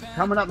keypad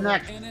Coming up or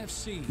next.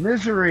 NFC.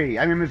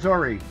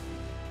 Missouri.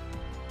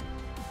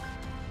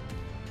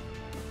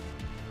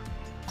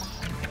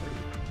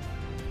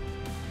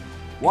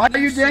 Why are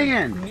you NFC,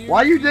 dinging? near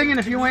Why are you field dinging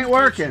if you ain't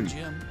communication, working?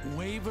 Jim.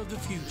 Wave of the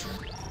future.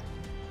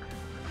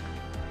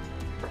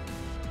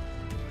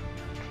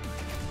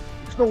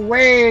 It's the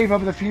wave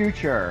of the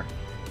future.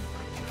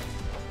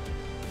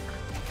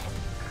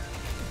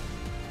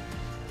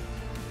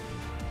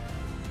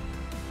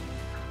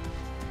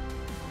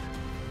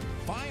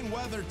 Fine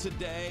weather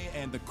today,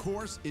 and the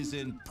course is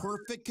in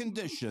perfect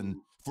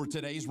condition for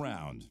today's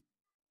round.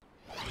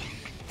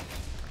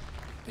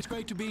 It's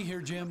great to be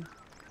here, Jim.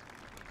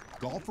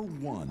 Golfer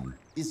 1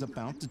 is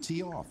about to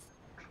tee off.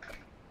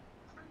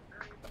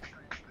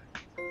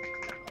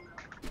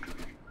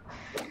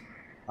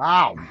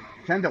 Wow,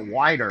 send it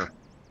wider.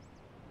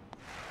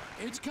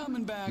 It's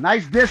coming back.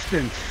 Nice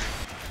distance.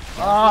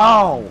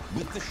 Oh,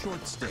 With the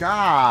short stick.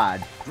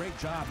 God. Great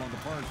job on the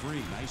par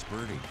 3. Nice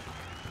birdie.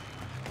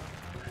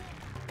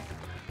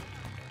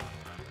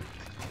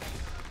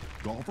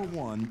 Golfer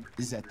 1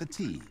 is at the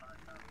tee.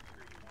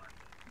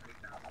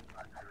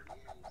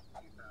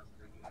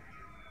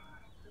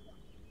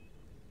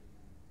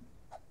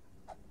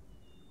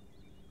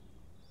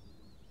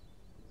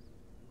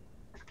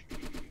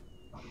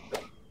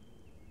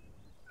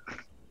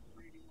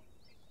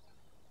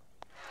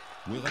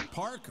 Will it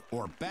park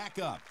or back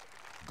up?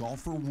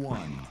 Golfer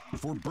 1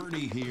 for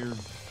birdie here.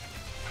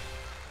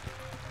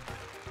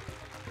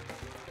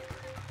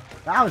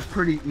 That was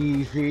pretty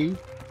easy.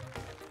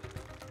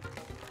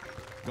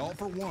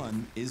 Golfer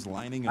 1 is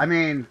lining up. I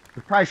mean,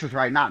 the price was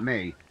right, not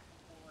me.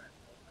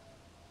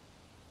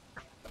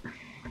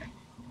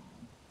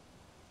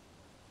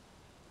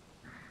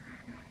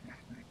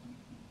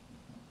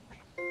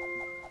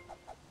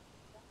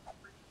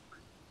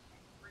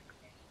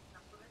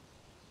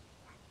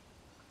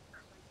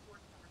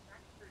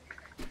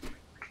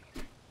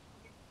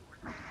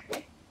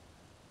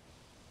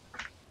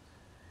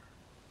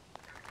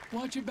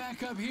 Watch it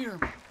back up here.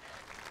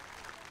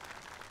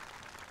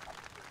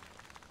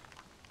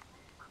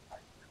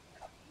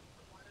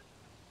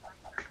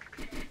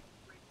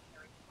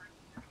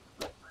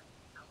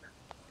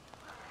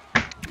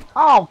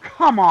 Oh,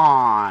 come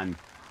on.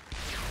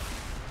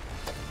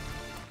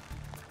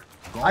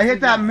 I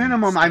hit that Golfer 1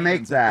 minimum, I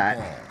make stands at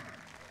the that. ball.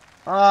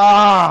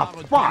 Ah,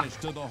 Solid fuck. finish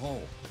to the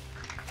hole.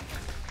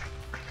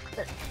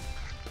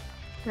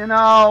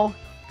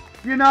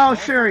 You know,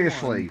 Golfer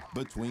seriously.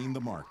 1 between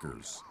the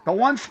markers. The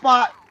one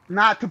spot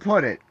not to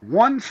put it.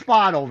 One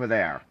spot over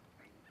there.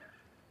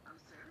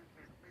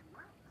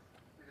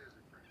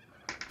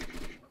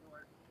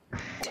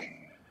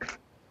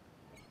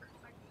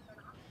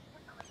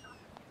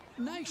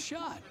 Nice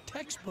shot.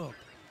 Textbook.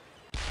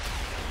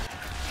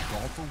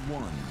 Golfer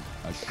 1,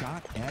 a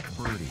shot at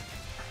birdie.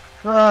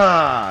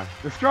 The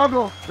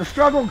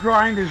struggle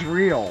grind is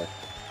real.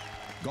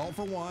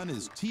 Golfer 1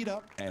 is teed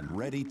up and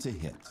ready to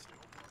hit.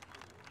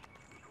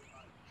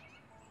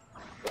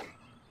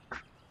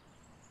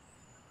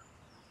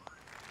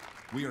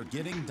 We are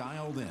getting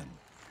dialed in.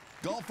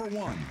 Golfer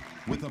 1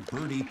 with a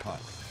birdie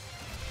putt.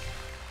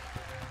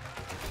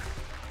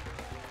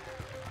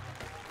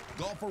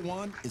 Golfer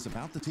 1 is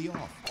about to tee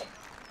off.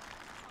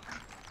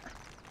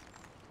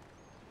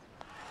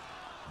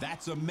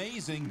 That's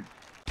amazing.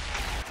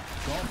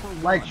 Golfer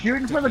 1 Like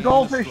shooting to for the gain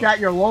goldfish stroke. at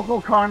your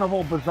local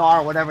carnival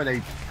bazaar,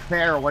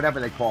 fair, or whatever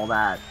they call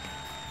that.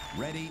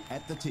 Ready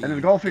at the tee. And then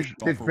the goldfish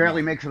Golfer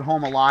barely 1. makes it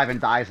home alive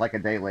and dies like a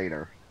day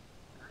later.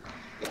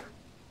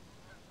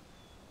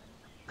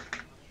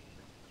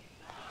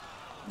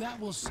 That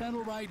will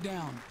settle right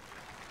down.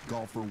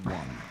 Golfer 1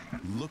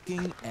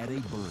 looking at a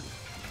birdie.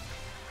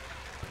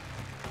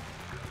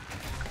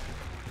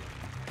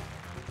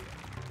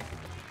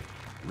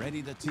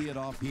 Ready to tee it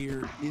off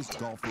here is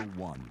Golfer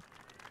 1.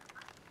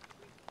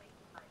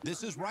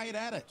 This is right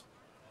at it.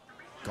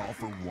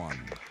 Golfer 1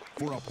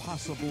 for a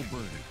possible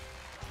birdie.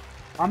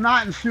 I'm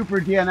not in super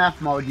DNF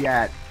mode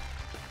yet.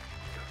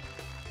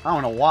 I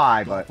don't know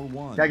why, but Golfer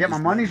 1 gotta get my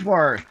is money's ready.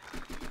 worth.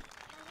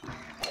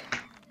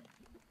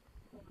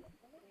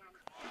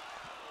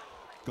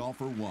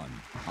 Golfer 1,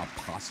 a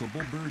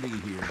possible birdie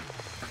here.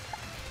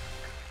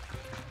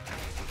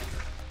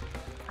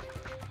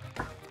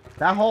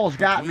 That hole's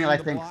got me, Between I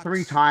the think, blocks,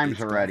 3 times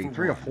it's already. Golfer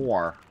 3 or 1.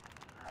 4.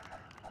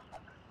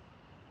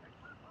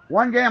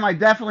 One game I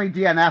definitely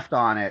DNF'd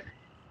on it.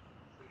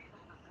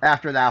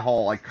 After that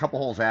hole, like a couple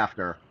holes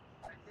after.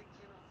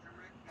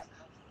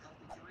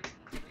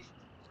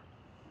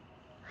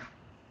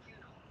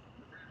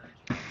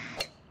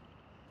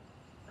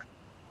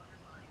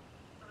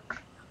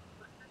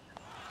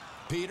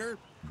 Peter,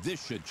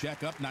 this should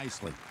check up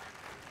nicely.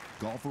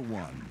 Golfer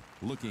 1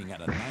 looking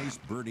at a nice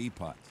birdie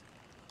putt.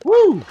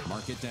 Woo!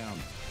 Mark it down.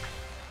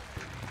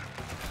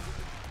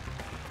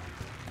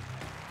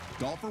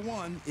 Golfer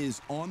 1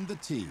 is on the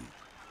tee.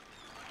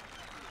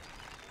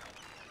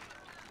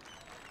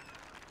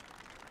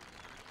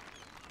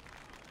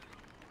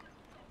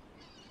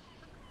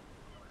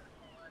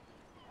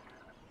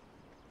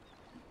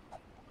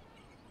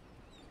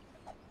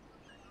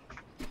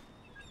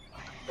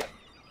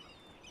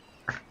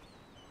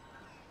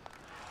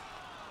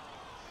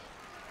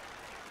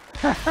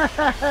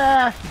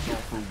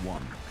 Golfer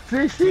 1. See,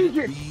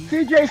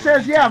 CJ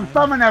says, yeah, I'm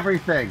thumbing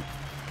everything.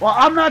 Well,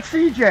 I'm not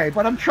CJ,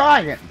 but I'm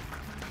trying.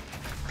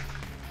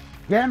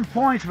 Getting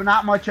points, but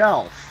not much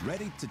else.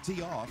 Ready to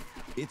tee off,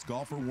 it's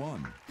Golfer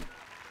 1.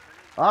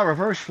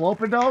 Reverse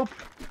slope-a-dope?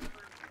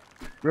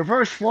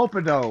 Reverse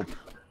slope-a-dope.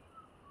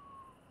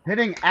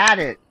 Hitting at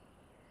it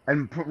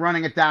and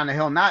running it down the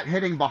hill, not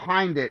hitting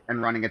behind it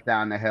and running it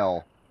down the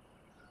hill.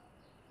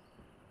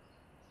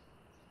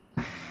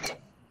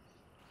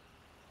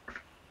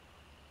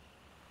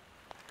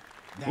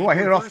 Oh, I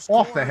hit it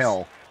off the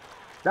hill.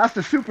 That's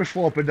the super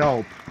slope of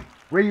dope,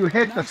 where you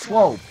hit the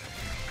slope.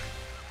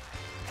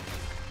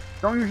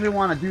 Don't usually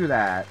want to do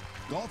that.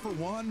 Golfer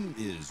 1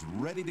 is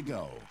ready to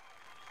go.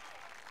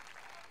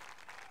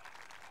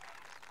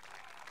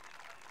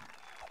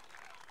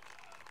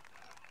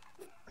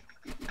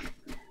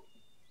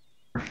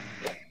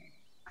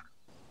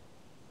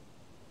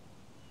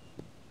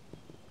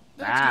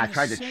 I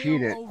tried to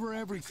cheat it. Over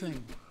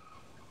everything.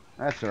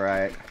 That's all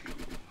right.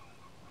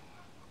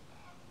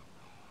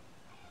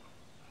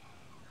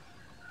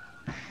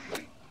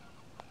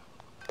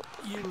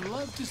 You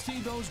love to see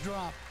those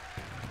drop.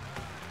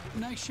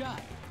 Nice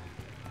shot.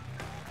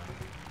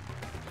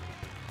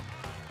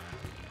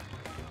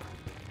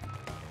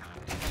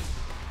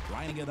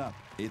 Lining it up,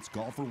 it's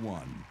golfer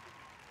 1.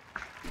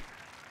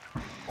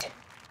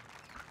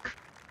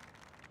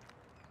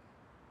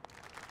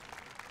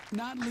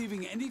 Not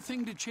leaving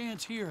anything to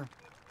chance here.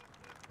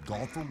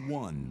 Golfer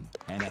 1,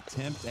 an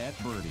attempt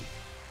at birdie.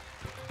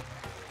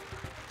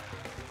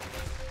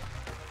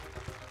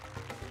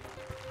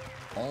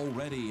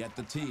 Already at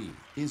the tee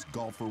is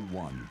golfer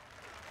 1.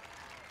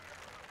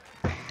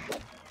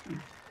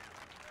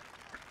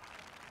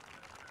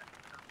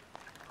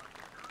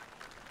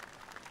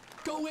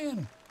 Go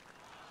in.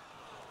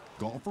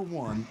 Golfer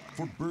 1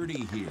 for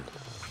birdie here.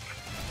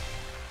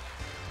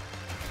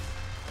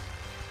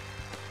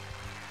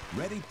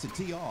 Ready to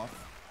tee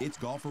off, it's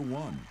golfer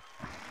 1.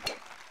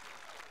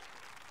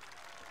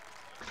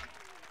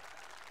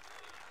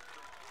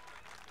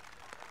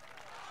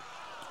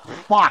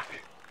 Fuck.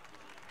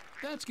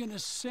 That's gonna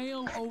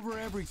sail over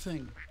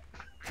everything.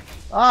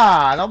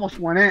 Ah, it almost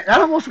went in.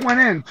 That almost went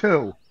in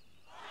too.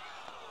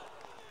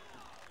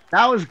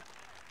 That was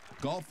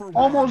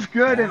almost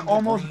good and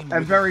almost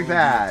very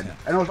bad.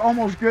 And it was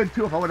almost good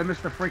too if I would have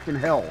missed the freaking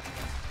hill.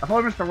 If I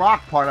would have missed the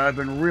rock part, I'd have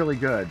been really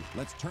good.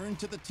 Let's turn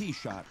to the tee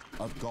shot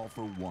of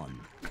golfer 1.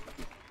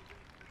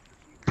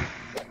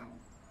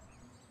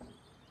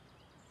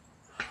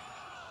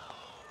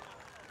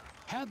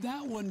 Had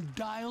that one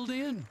dialed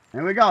in.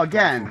 Here we go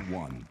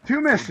again. 2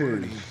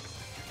 misses.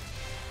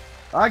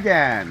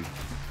 Again.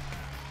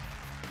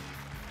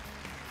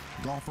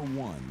 Golfer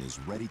 1 is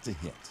ready to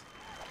hit.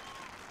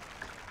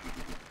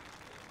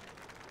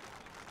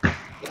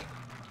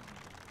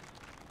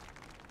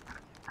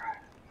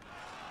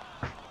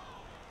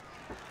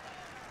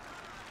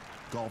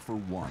 Golfer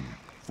 1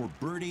 for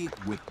birdie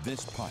with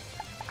this putt.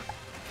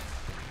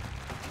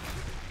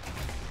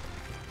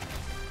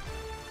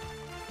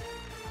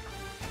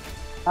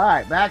 All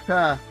right, back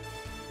to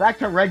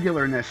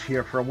regularness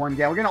here for one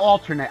game. We're gonna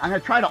alternate. I'm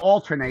gonna try to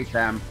alternate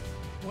them.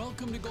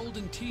 Welcome to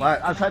Golden Tee.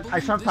 But I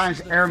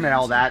sometimes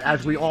airmail that,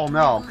 as we all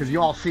know, because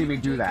you all see me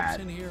do that.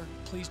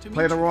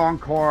 Play the wrong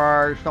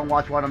course, don't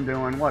watch what I'm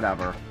doing,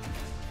 whatever.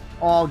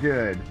 All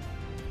good.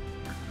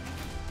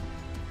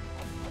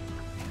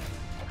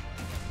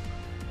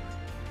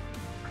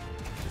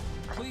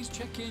 Please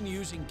check in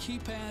using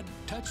keypad,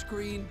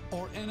 touchscreen,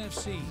 or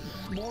NFC.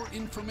 More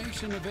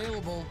information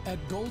available at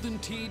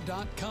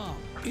goldentee.com.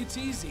 It's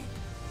easy.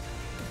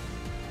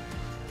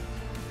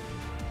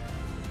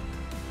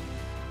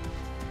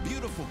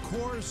 Beautiful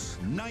course,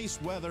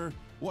 nice weather.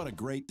 What a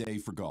great day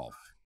for golf.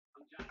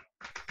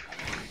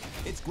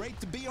 It's great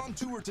to be on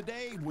tour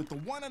today with the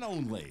one and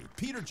only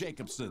Peter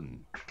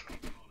Jacobsen.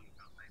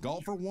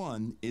 Golfer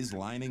 1 is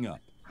lining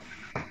up.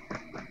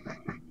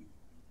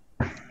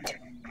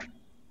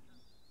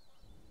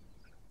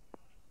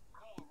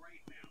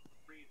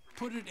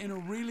 Put it in a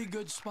really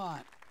good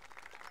spot.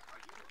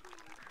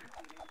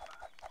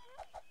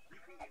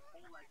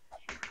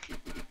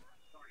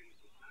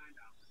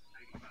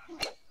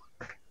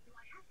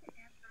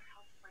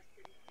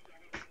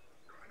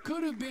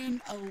 Could have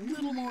been a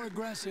little more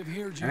aggressive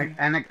here, Jim.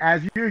 And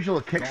as usual,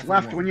 it kicks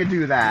left when you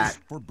do that.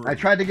 I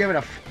tried to give it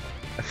a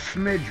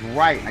smidge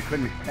right, and I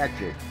couldn't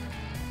catch it.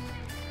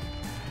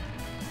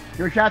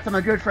 Your shout to my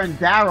good friend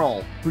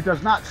Daryl, who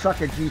does not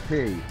suck at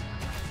GP.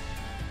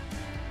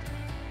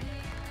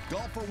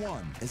 Golfer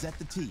 1 is at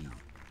the tee.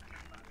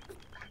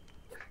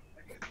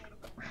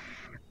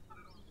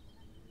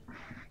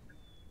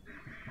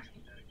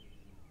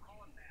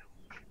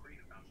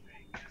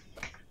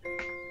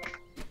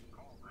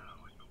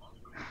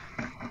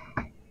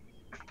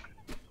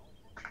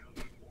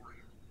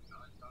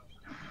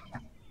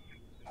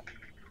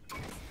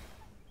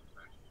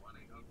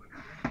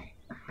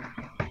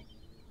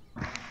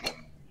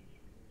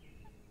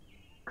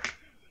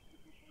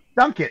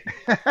 Dunk it.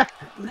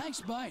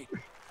 Nice bite.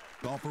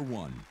 Golfer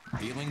 1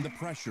 feeling the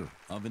pressure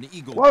of an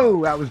eagle.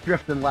 Whoa, that was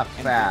drifting left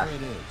fast. There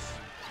it is.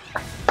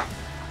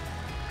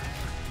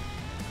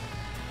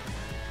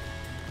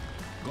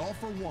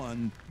 Golfer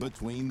 1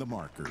 between the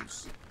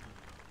markers.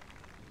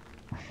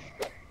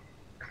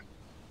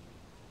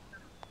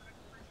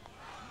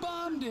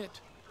 Bombed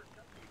it.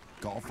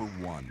 Golfer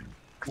 1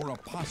 for a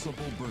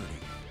possible birdie.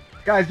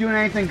 Guys doing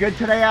anything good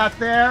today out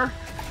there?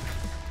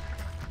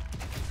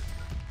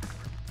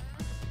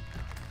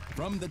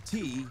 From the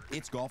tee,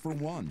 it's golfer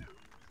 1.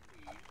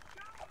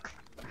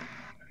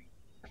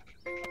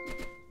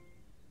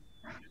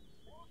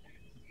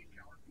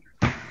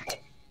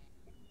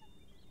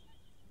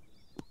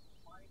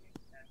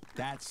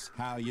 That's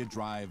how you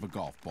drive a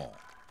golf ball.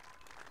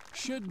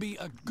 Should be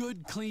a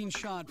good clean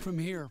shot from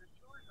here.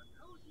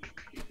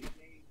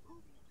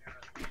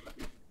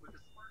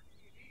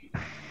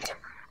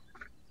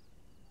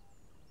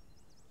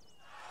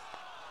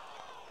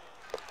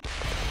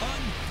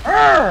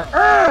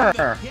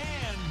 Again,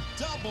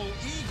 double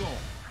eagle.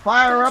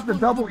 Fire up the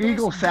double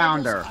eagle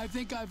sounder. I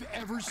think I've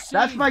ever seen.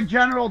 That's my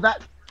general,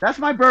 that's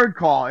my bird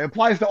call. It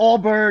applies to all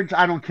birds.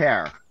 I don't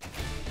care.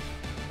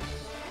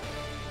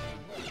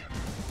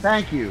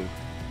 Thank you.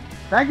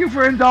 Thank you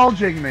for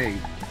indulging me.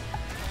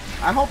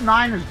 I hope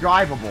 9 is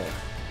drivable.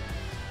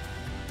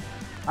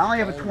 I only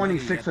have a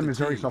 26 in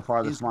Missouri so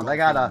far this month. I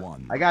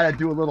gotta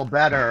do a little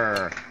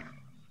better.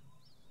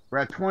 We're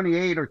at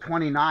 28 or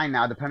 29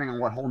 now, depending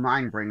on what hole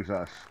 9 brings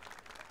us.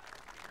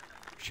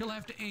 She'll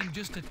have to aim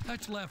just a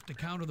touch left to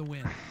counter the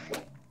wind.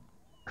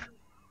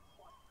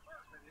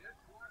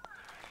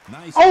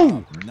 Nice.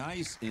 Oh!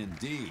 Nice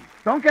indeed.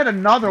 Don't get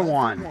another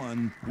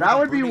one. That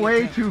would be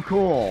way too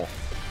cool.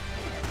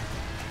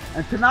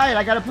 And tonight,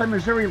 I got to play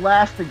Missouri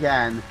last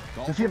again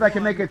to see if I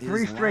can make it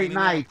 3 straight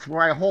nights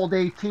where I hold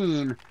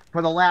 18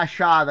 for the last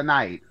shot of the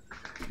night.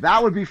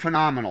 That would be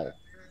phenomenal.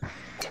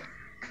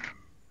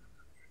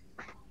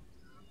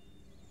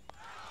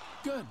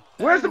 Good.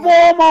 Where's the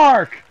ball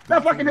mark?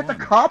 That fucking hit the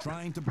cup?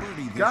 Trying to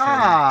birdie this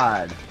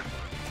God.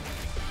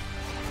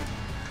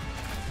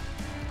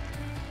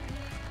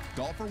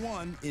 Golfer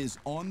 1 is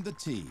on the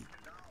tee.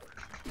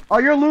 Oh,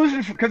 you're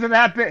losing because of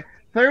that bit.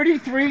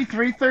 33,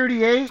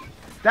 338?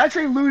 That's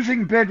a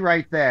losing bid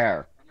right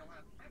there.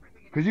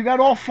 Because you got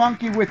all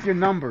funky with your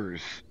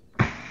numbers.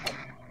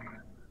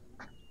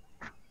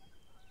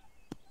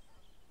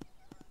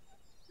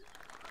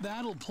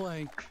 That'll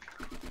play.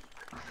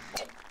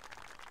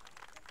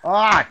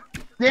 Ah,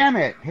 damn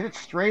it. Hit it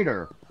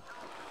straighter.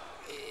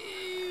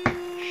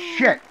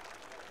 Shit.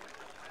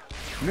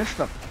 Missed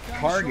the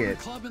target.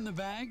 Club in the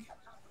bag.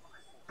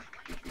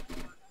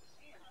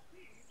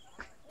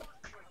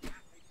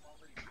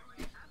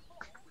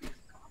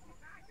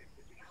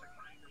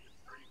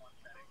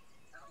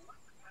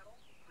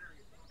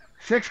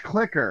 Six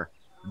clicker.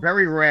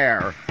 Very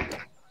rare.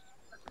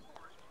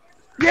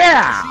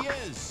 Yeah!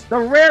 The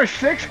rare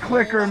 6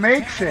 clicker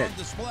makes it.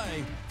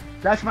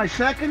 That's my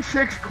second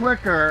 6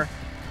 clicker,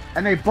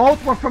 and they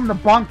both were from the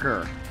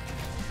bunker.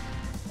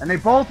 And they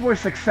both were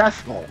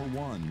successful. Golfer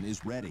 1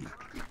 is ready.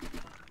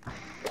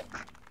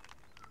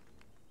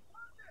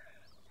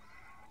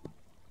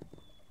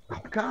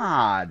 Oh,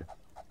 God.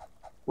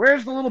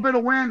 Where's the little bit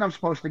of wind I'm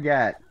supposed to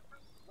get?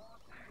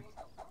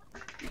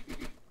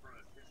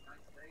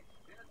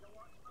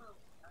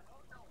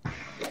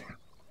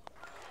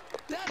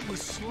 That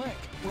was slick.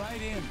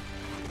 Right in.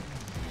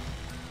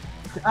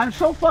 I'm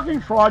so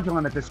fucking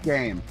fraudulent at this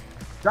game.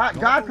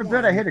 God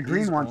forbid I hit a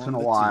green once in a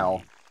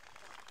while.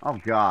 Oh,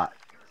 God.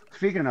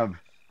 Speaking of,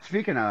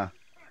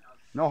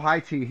 no high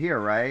tee here,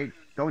 right?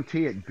 Don't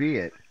tee it, be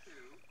it.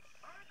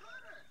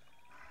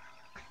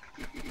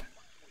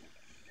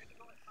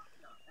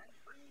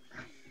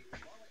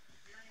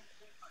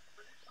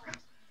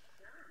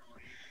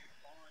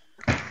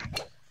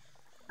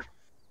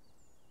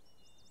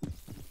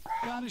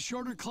 Got a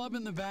shorter club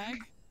in the bag.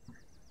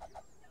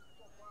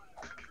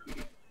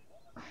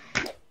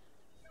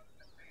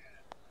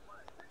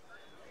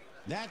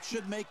 That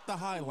should make the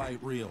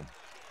highlight reel.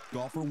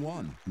 Golfer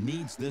 1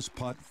 needs this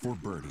putt for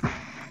birdie.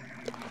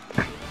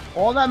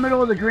 All that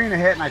middle of the green I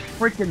hit, and I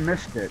freaking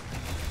missed it.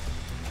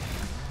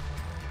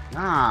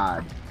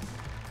 God.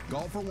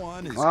 Golfer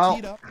 1 is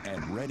teed up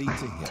and ready to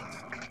hit.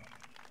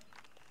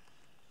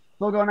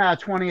 Still going out at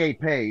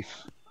 28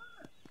 pace.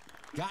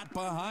 Got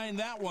behind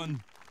that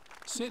one.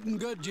 Sitting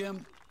good,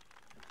 Jim.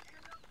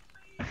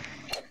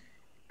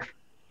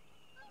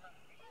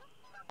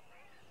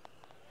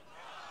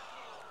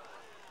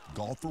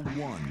 Golfer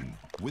 1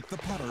 with the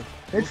putter.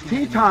 It's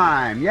tea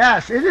time.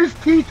 Yes, it is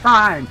tea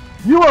time.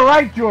 You are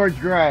right, George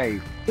Gray.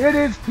 It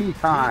is tea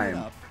time.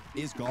 Up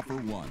is golfer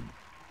 1.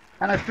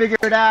 And I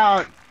figured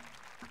out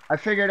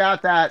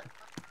that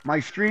my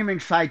streaming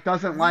site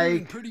doesn't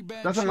like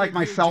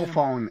my cell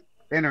phone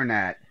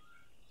internet.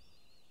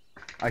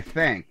 I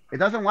think it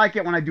doesn't like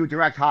it when I do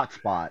direct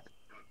hotspot.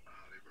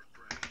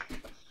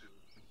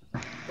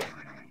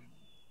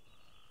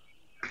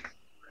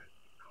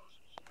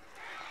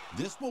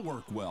 This will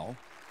work well.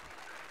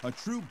 A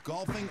true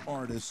golfing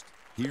artist.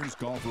 Here's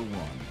golfer 1.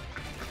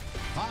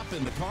 Hop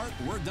in the cart.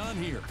 We're done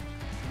here.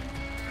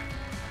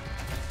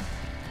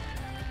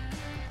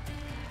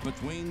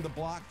 Between the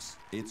blocks,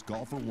 it's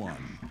golfer 1.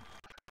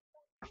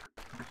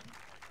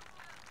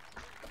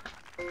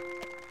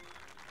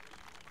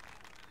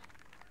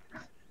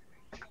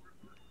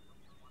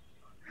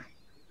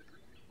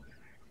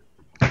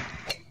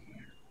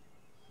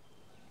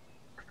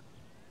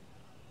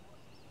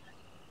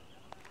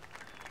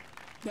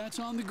 That's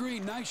on the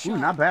green. Nice shot. Ooh,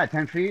 not bad.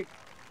 10 feet.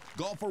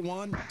 Golfer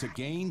 1 to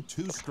gain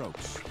 2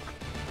 strokes.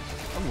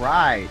 All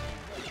right.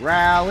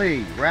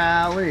 Rally,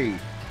 rally.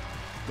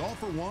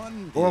 Golfer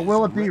 1 or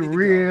will it be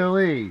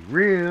really,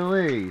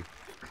 really?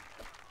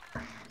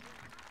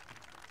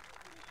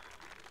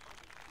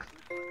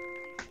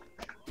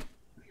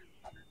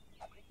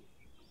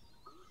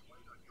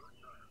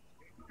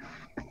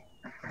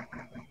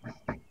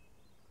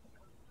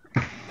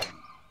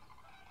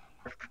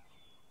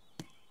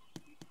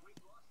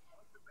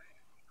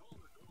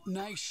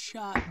 Nice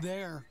shot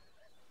there.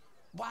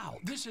 Wow,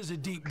 this is a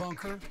deep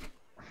bunker.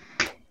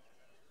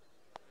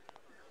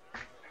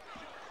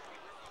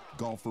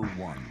 Golfer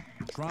 1,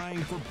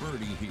 trying for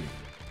birdie here.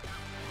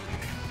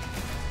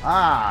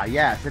 Ah,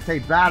 yes, it's a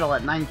battle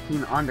at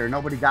 19 under.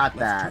 Nobody got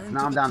that.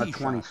 Now I'm down to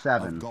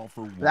 27.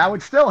 That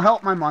would still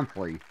help my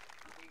monthly.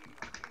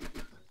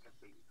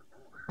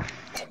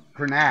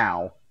 For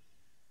now.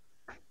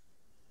 I'm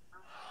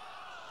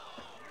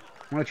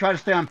going to try to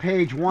stay on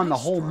page 1 the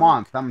whole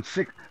month. I'm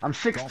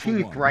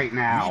 16th right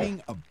now.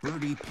 Needing a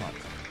birdie putt.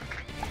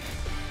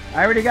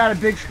 I already got a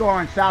big score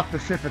on South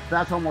Pacific. So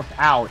that's almost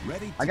out.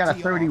 I got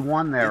a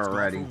 31 there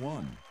already.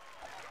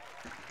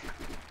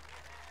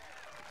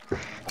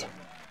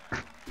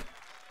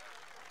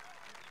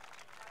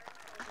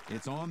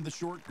 It's on the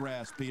short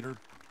grass, Peter.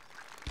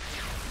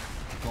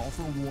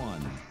 Golfer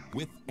 1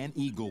 with an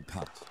eagle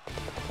putt.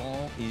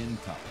 Ball in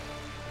cup.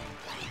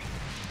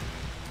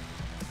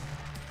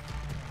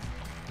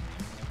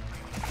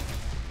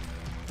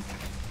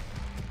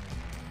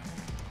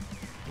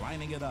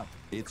 Lining it up,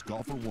 it's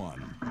golfer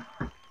 1.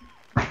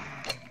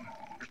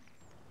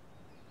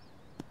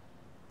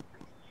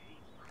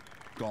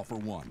 Golfer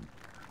 1.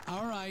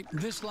 All right,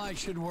 this lie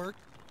should work.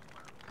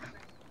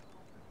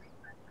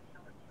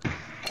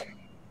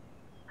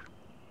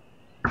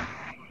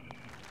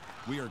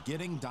 We are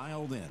getting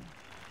dialed in.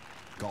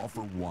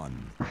 Golfer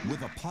 1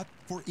 with a putt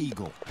for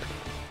eagle.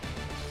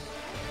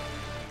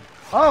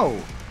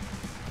 Oh!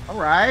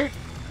 Alright.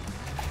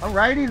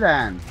 Alrighty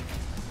then.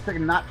 I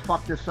can not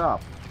fuck this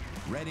up.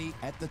 Ready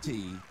at the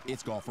tee,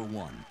 it's golfer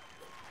 1.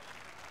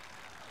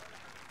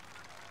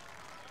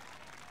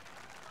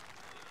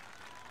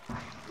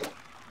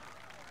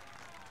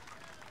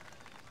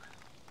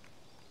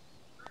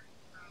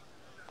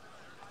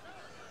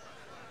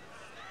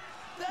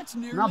 That's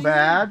nearly Not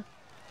bad.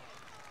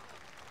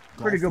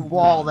 Pretty good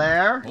ball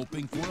there.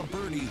 Hoping for a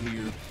birdie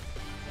here.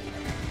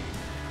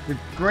 It's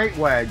a great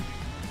wedge.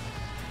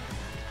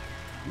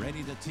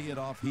 Ready to tee it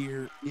off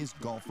here is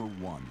golfer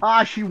 1.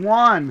 Ah, she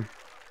won.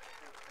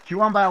 She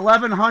won by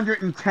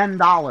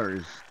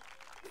 $1,110.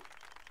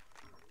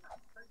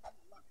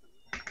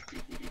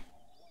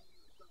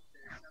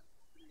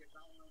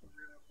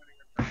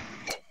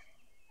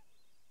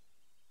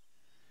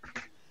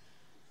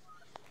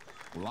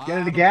 Get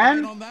it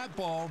again? On that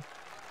ball.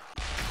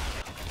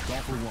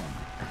 Golfer 1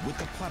 with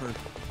the putter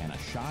and a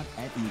shot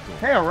at eagle.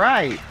 Hey, all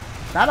right.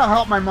 That'll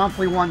help my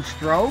monthly 1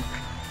 stroke.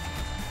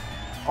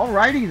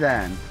 Alrighty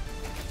then.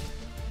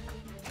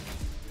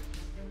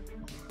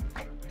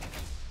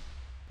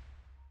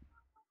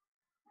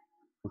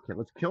 Okay,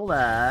 let's kill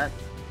that.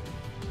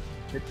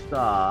 Hit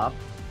stop.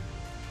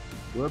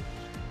 Whoops.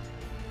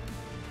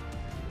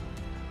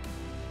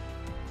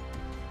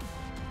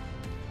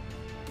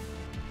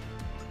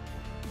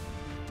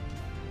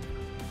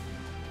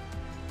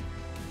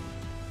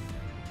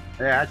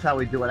 Yeah, that's how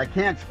we do it. I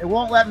can't, it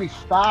won't let me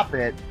stop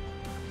it.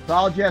 So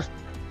I'll just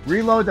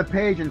reload the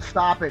page and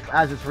stop it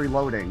as it's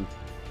reloading.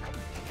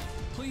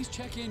 Please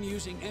check in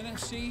using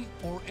NFC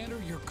or enter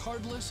your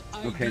cardless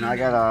ID. Okay, now I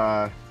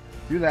gotta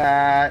do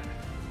that.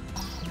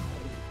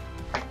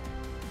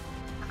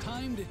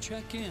 Time to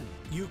check in.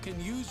 You can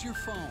use your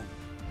phone.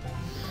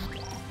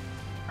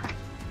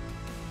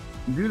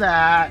 Do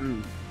that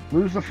and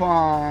lose the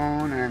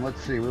phone, and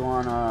let's see, we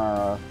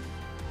wanna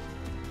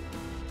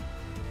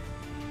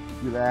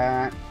do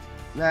that.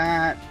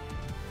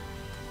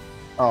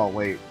 Oh,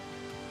 wait.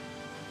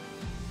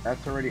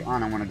 That's already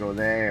on. I want to go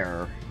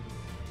there.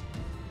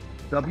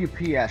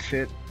 WPS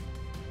it.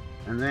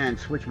 And then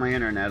switch my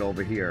internet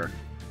over here.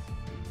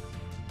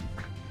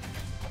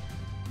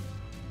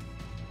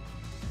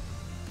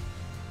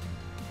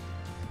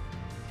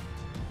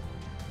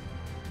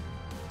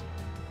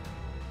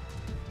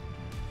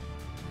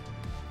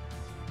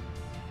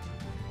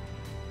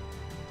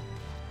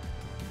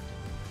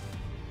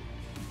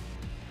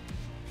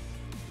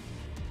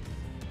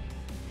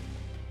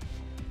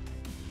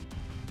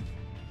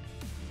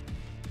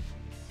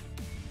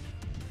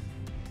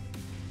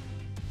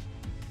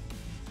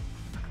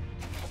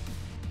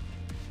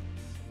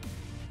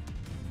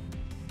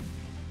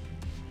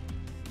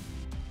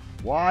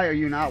 Why are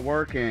you not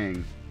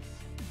working?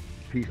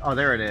 Oh,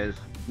 there it is.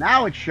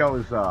 Now it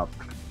shows up.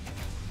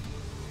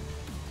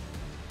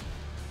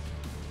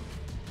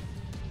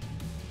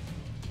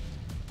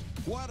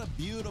 What a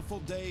beautiful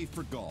day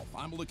for golf.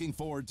 I'm looking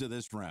forward to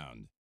this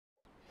round.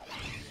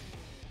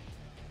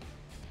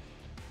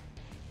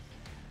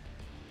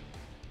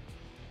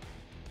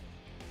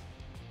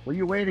 What are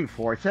you waiting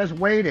for? It says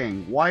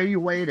waiting. Why are you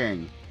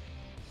waiting?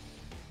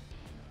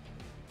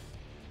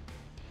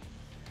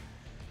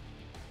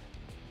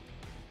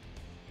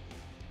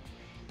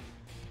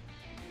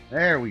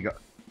 There we go.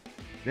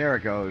 There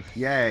it goes.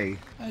 Yay.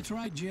 That's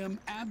right, Jim.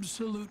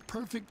 Absolute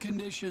perfect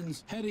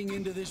conditions heading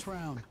into this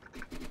round.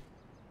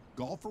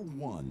 Golfer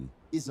 1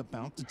 is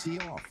about to tee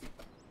off.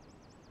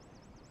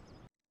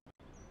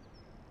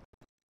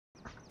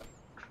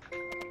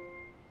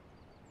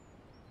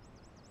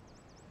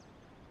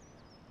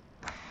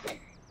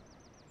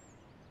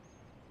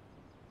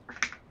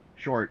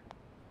 Short.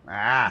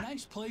 Ah.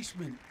 Nice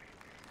placement.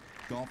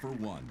 Golfer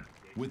 1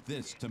 with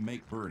this to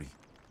make birdie.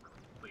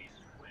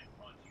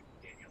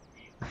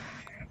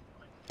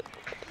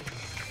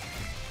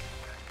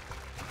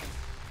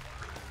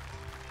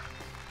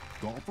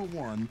 Golfer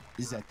 1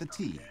 is at the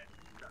tee.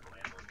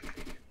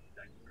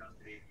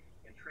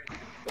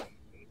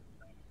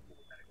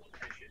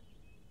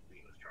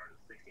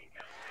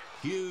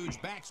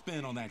 Huge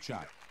backspin on that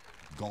shot.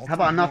 Golfer How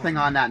about nothing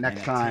 1 on that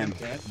next an time?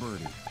 attempt at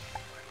birdie.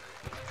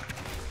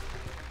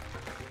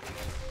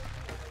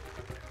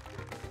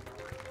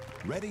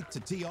 Ready to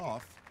tee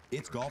off,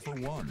 it's golfer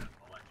 1.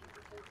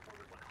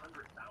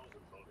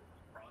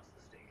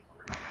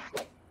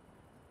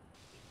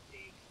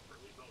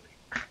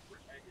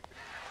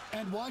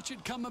 And watch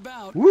it come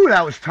about. Woo,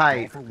 that was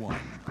tight. Golfer 1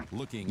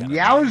 looking at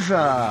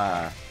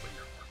Yowza.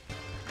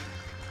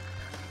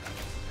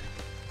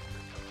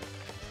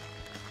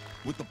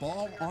 with the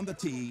ball on the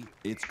tee,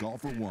 it's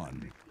golfer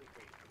 1.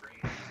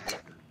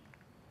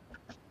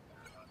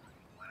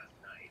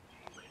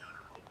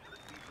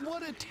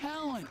 What a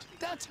talent.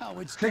 That's how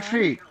it's 6 done.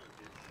 feet.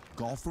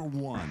 Golfer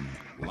 1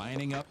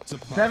 lining up to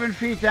putt. 7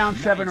 feet down,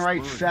 7 Nice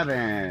right, birdie.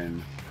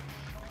 7.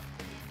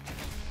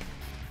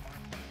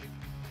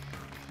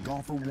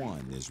 Golfer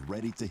 1 is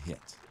ready to hit.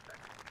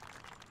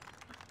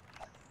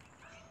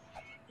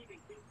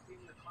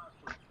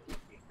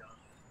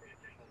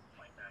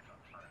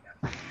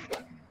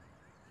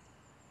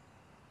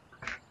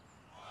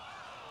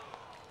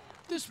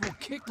 This will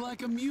kick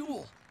like a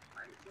mule.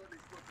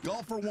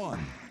 Golfer 1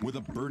 with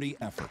a birdie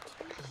effort.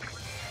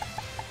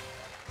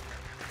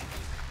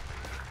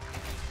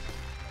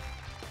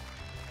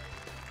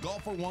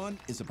 Golfer 1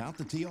 is about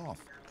to tee off.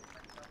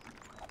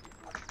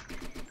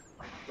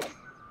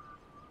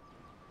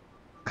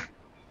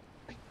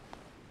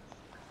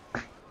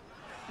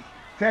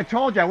 See, I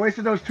told you, I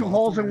wasted those 2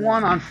 holes in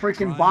one on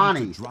freaking Trying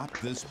Bonnie. to drop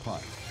this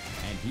putt.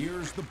 And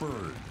here's the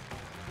bird.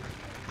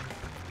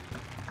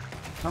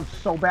 I'm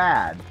so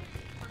bad.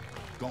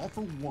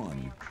 Golfer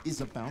 1 is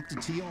about to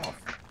tee off.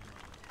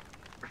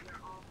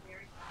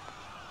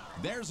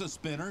 There's a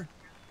spinner.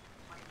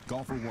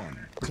 Golfer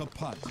 1 to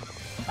putt.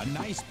 A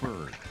nice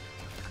bird.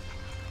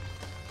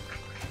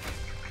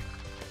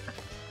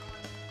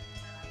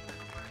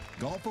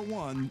 Golfer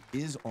 1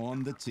 is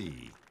on the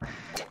tee.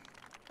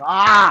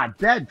 Ah,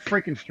 dead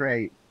freaking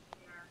straight.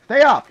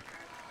 Stay up.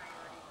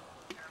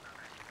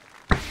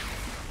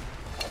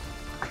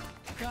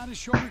 Got a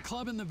shorter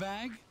club in the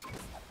bag.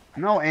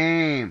 No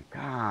aim.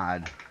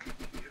 God.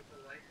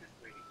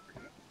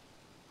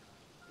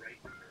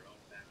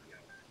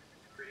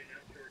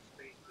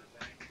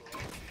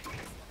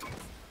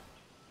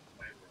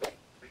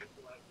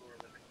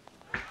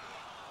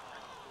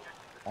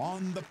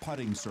 On the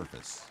putting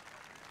surface,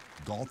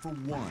 golfer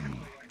 1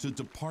 to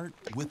depart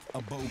with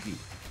a bogey.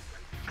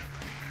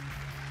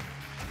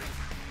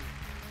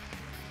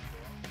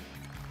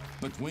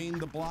 Between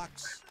the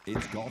blocks,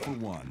 it's golfer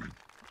 1.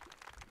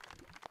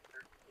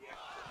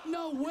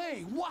 No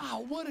way.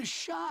 Wow, what a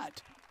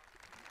shot.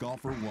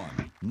 Golfer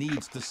 1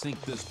 needs to sink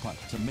this putt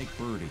to make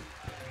birdie.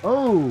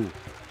 Oh.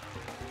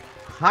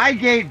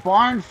 Highgate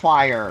barn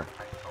fire.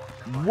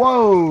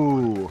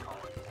 Whoa.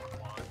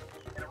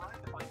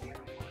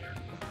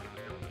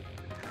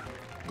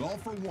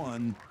 Golfer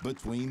 1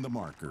 between the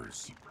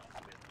markers.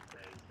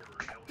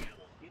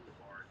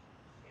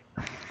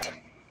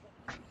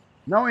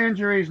 No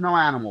injuries, no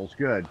animals.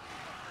 Good.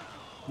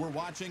 We're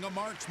watching a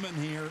marksman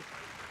here.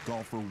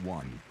 Golfer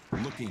 1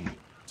 looking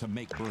to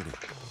make birdie.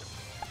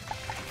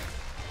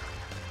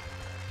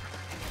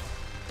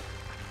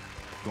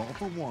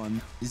 Golfer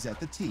 1 is at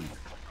the tee.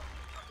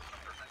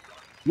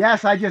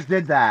 Yes, I just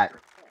did that.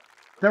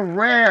 The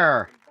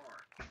rare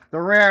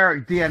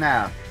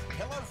DNF.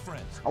 Hello,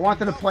 friends. I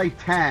wanted to play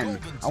 10.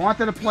 I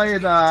wanted to play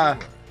the,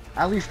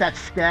 at least that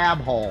scab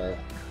hole.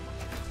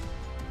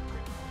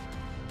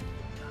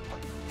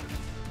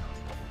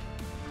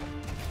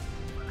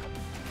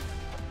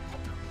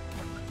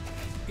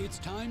 It's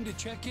time to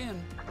check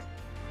in.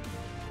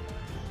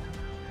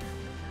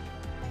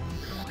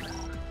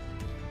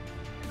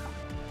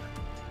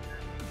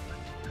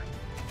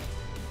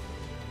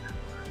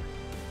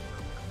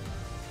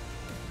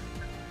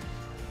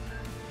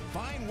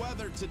 Fine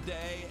weather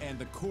today, and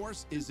the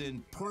course is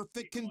in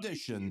perfect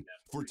condition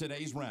for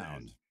today's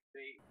round.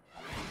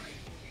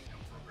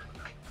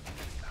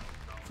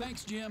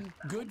 Thanks, Jim.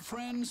 Good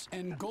friends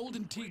and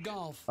Golden Tee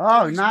Golf. Oh,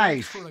 always nice.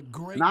 makes for a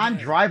great day.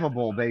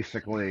 Non-drivable,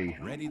 basically.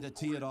 Ready to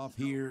tee it off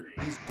here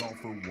is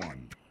golfer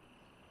 1.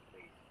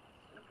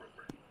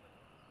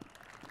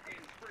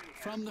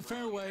 From the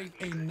fairway,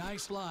 a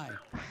nice lie.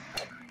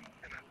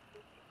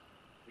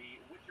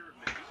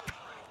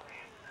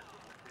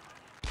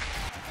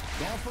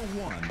 Golfer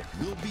 1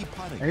 will be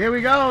putting. And here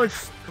we go.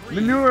 It's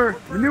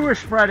manure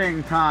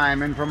spreading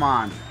time in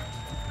Vermont.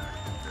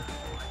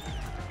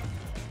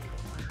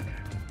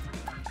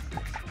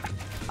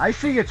 I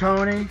see you,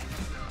 Tony.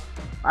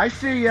 I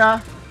see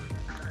ya.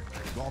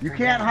 Golfer You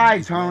can't 1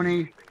 hide, is ready.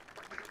 Tony.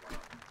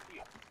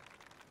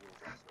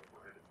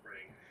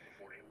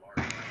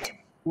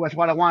 That's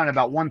what I wanted,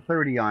 about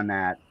 130 on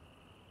that.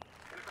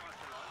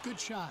 Good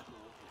shot.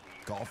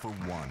 Golfer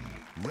 1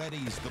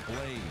 readies the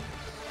blade.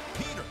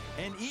 Peter,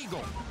 an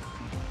eagle.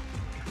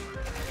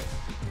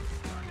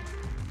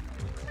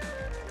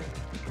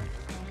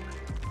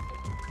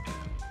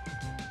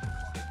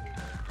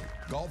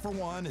 Golfer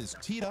 1 is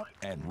teed up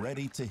and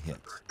ready to hit.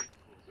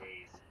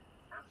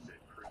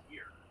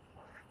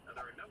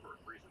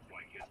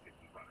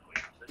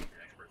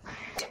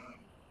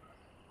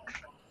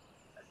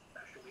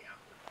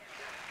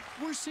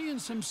 We're seeing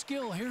some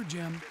skill here,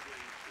 Jim.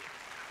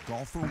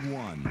 Golfer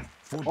 1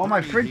 for Oh, my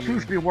birdie fridge here.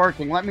 seems to be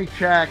working. Let me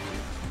check.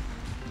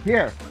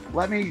 Here,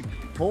 let me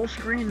full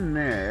screen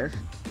this.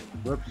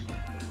 Whoops.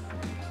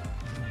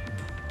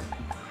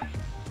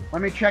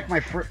 Let me check my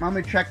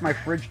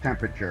fridge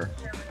temperature.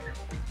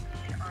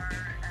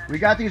 We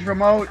got these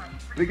remote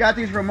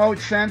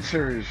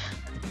sensors.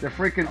 They're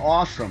freaking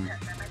awesome.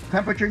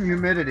 Temperature and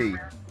humidity.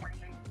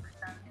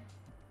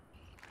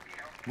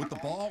 With the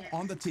ball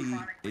on the tee,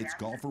 it's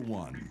golfer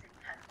 1.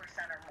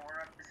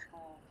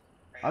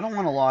 I don't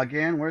want to log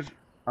in.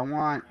 I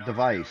want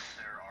device.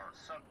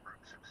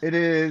 It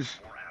is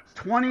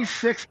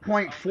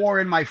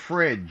 26.4 in my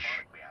fridge.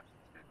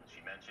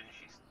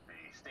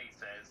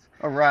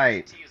 All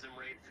right.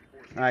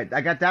 All right,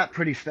 I got that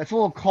that's a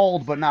little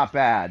cold, but not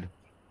bad.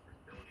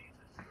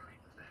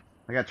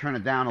 I got to turn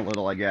it down a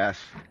little, I guess.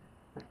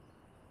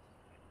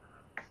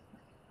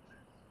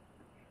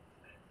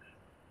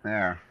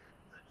 There.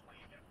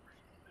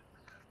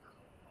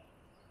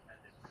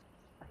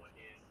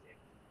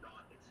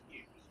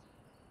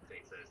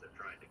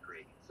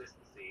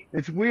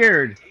 It's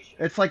weird.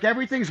 It's like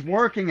everything's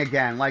working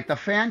again. Like the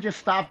fan just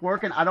stopped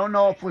working. I don't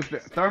know if it was the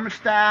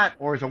thermostat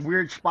or it's a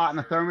weird spot in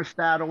the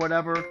thermostat or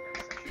whatever.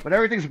 But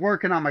everything's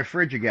working on my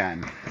fridge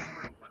again.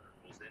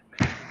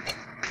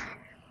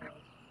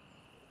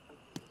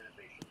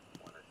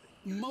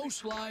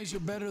 Most lies are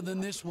better than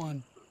this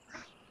one.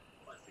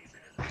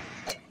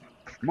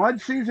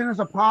 Mud season is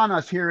upon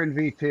us here in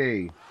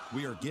VT.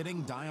 We are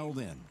getting dialed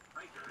in.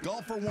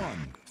 Golfer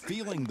 1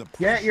 feeling the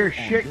pressure. Get your on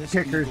shit this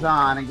kickers eagle.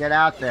 on and get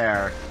out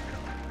there.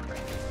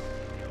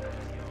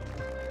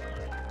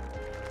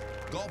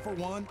 Golfer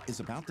 1 is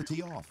about to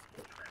tee off.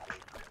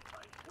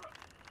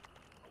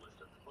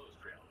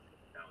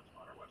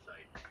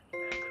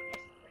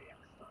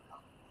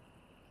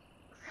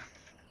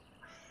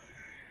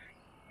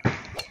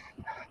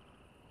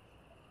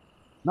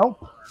 Nope.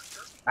 Jim,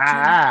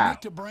 Ah.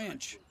 look to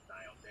branch.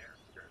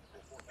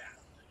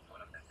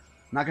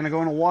 Not going to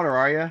go in the water,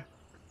 are you?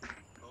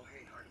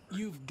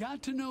 You've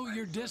got to know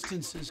your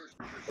distances.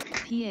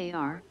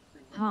 PAR,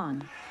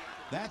 Han.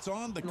 That's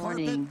on the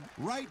Morning. carpet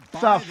right by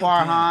What's up, the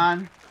Farhan?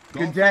 pin. Good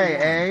Golfer day,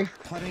 1 eh?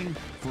 Putting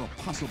for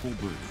a possible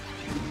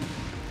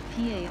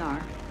birdie.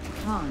 PAR,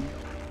 Han.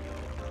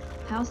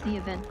 How's the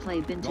event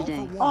play been Golfer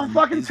today? 1 Oh,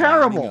 fucking is lining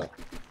terrible. up.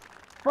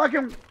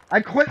 Fucking,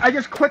 I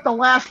just quit the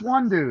last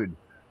one, dude.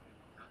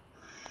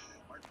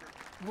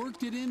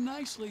 Worked it in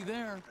nicely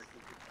there.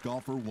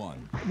 Golfer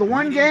 1. The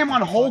one waiting game to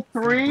on hole putt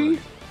for 3,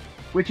 birdie.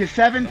 which is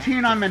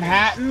 17 on The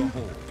Manhattan,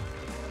 hole.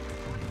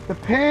 the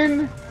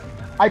pin,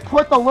 I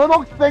put the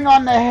little thing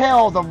on the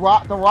hill, the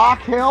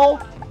rock hill,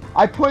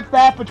 I put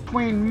that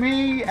between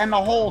me and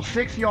the hole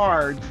 6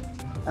 yards,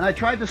 and I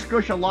tried to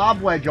squish a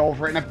lob wedge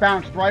over it, and it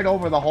bounced right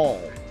over the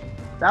hole.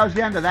 That was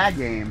the end of that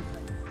game.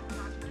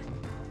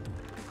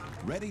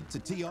 Ready to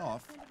tee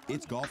off,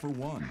 it's golfer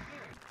 1.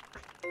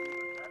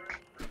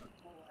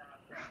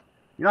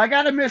 You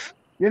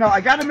know,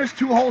 I gotta miss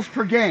 2 holes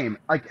per game,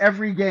 like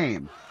every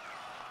game.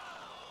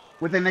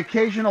 With an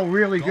occasional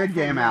really good Golfer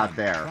game 1 out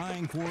there.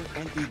 Trying for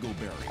an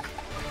eagleberry.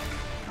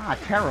 Ah,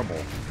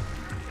 terrible.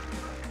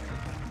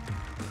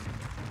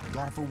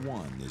 Golfer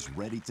 1 is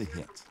ready to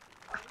hit.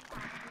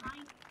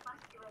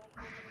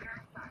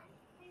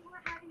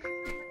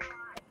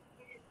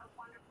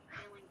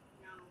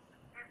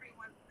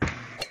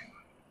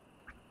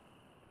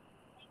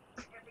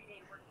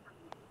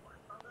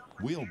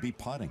 We'll be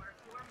putting.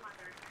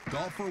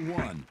 Golfer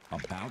 1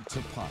 about to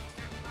putt.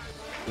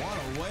 What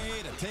a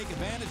way to take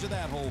advantage of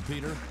that hole,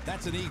 Peter.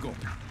 That's an eagle.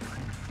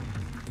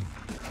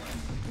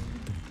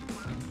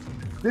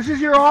 This is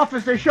your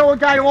office. They show a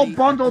guy all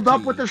bundled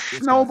up with the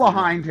snow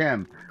behind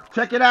him.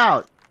 Check it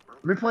out.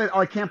 Let me play. Oh,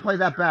 I can't play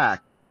that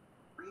back.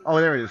 Oh,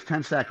 there it is.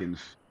 10 seconds.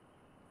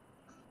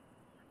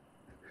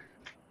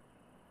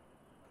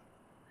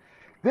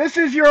 This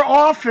is your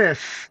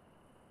office.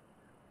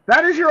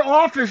 That is your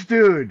office,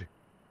 dude.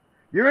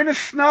 You're in the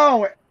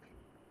snow.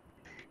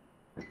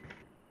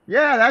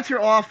 Yeah, that's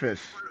your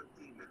office.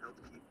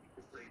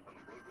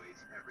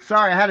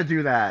 Sorry, I had to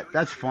do that.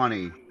 That's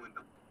funny.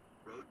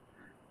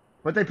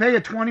 But they pay you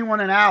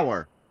 $21 an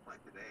hour.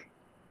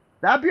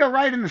 That'd be all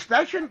right in the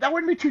station. That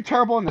wouldn't be too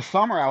terrible in the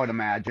summer, I would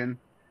imagine.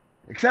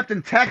 Except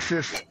in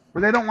Texas,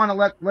 where they don't want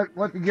to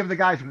let give the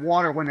guys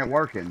water when they're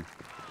working.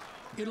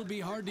 It'll be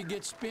hard to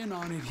get spin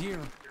on it here.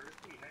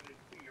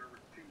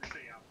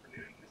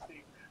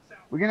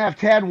 We're gonna have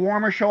Tad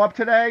Warmer show up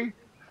today.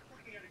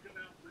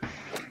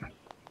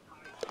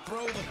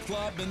 Throw the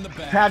club in the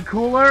bag. Tad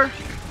Cooler.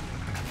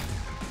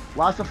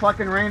 Lots of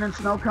fucking rain and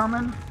snow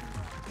coming?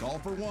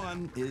 Golfer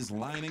 1 is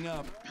lining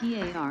up.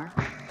 PAR,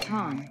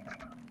 Tom.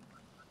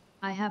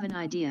 I have an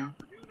idea.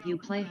 You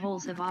play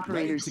holes of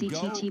operator Ready to go.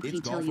 CTTP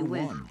It's till you Golfer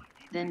whiff. 1.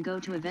 Then go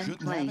to event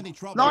Shouldn't play. have any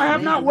trouble. No, I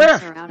have That way not the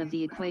whiffs whiffed. are out of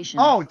the equation.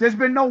 Oh, there's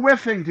been no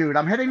whiffing, dude.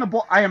 I'm hitting the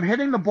ball. I am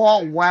hitting the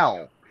ball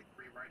well.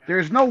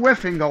 There's no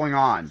whiffing going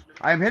on.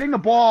 I am hitting the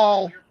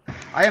ball.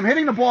 I am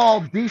hitting the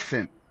ball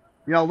decent.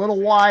 You know, a little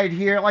wide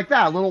here, like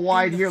that. A little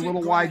wide here, a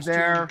little wide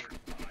there.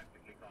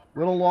 A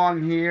little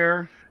long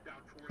here.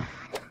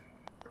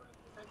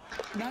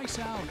 Nice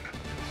out.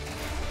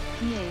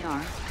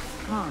 PAR,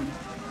 Tom.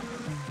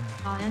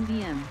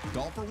 NVM.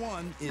 Golfer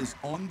 1 is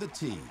on the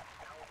tee.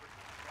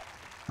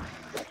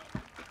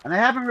 And I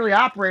haven't really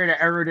operator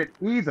errored it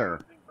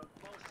either.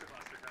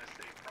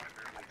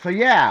 So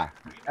yeah,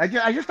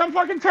 I'm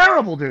fucking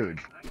terrible, dude.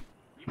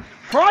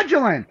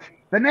 Fraudulent.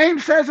 The name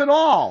says it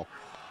all.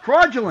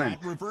 Fraudulent.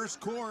 That reverse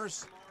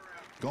course.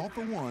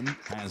 Golfer 1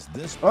 has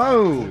this.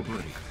 Oh,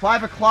 birdie.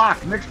 5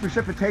 o'clock, mixed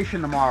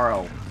precipitation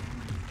tomorrow.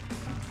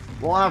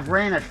 We'll have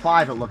rain at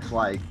 5, it looks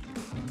like.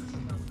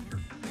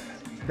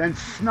 Then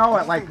snow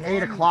at like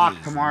 8 o'clock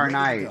tomorrow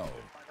night.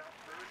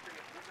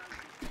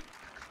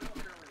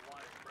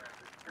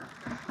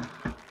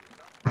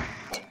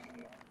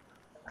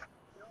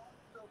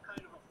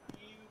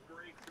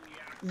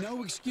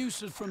 No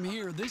excuses from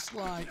here. This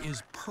lie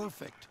is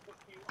perfect.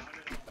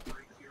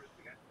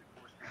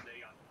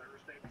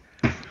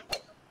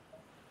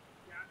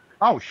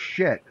 Oh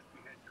shit.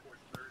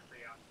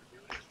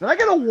 Did I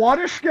get a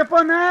water skip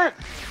on that?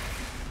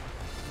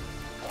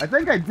 I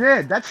think I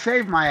did. That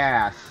saved my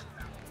ass.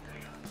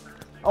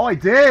 Oh, I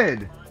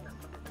did.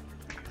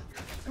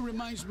 It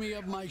reminds me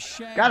of my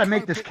shag Gotta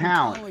make this carpet in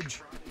count.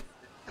 college.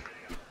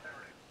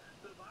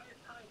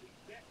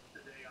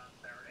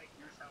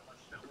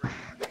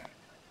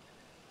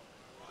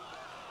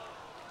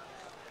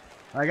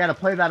 I gotta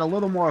play that a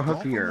little more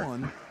Golfer hookier.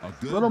 1, a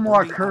good Little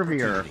more birdie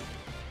curvier.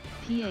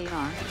 opportunity.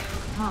 PAR,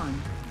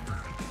 Tom.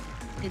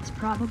 It's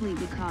probably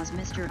because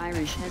Mr.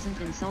 Irish hasn't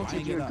insulted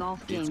Lining your it up.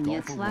 golf It's game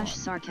yet Golfer / 1.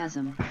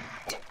 sarcasm.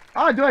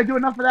 Oh, do I do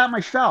enough of that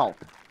myself?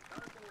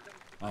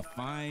 A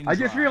fine I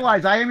just drive.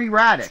 realized I am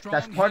erratic. Strong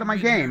That's part of my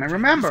head game. And mid-range.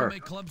 remember, This will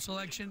make club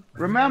selection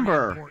very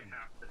remember, important.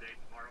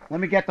 let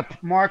me get the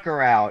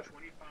marker out.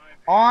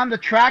 On the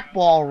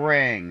trackball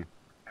ring.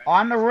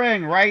 On the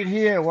ring right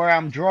here where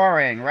I'm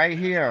drawing. Right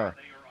here.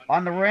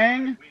 On the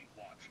ring.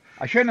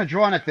 I shouldn't have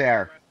drawn it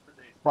there.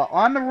 But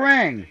on the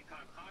ring,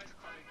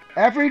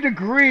 every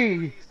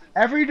degree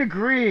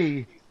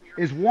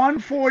is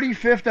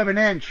 1/45th of an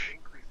inch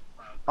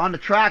on the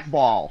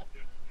trackball.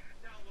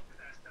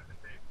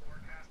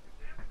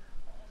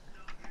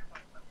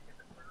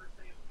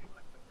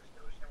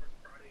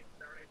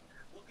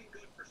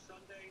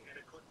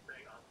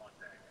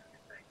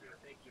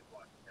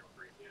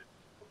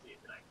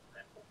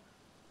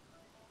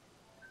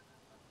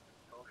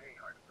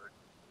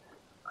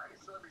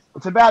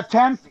 It's about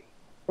 10.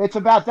 It's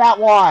about that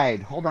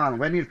wide. Hold on,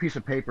 I need a piece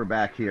of paper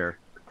back here.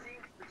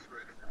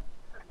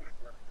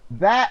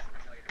 That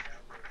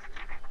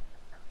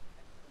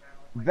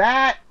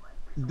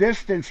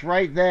distance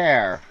right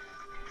there,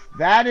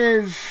 that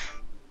is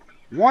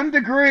 1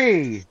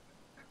 degree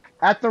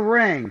at the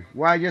ring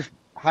where I just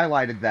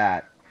highlighted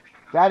that.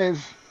 That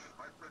is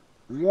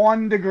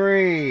 1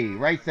 degree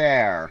right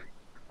there.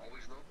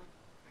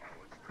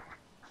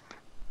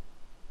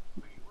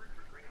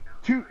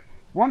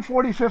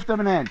 1/45th of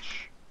an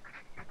inch.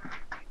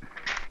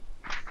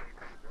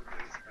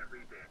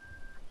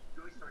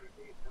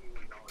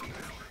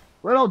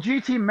 Little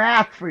GT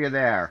math for you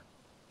there.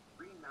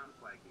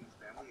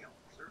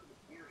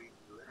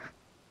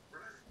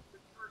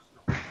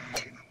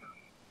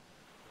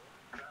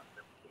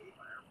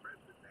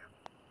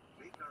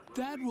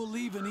 That will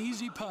leave an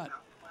easy putt.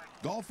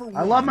 Golfer 1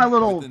 I love my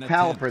little with an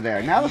attempt caliper there.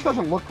 at Now this eagle.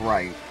 doesn't look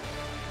right.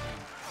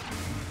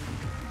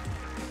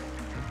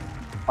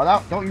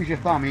 Oh, don't use your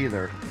thumb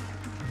either.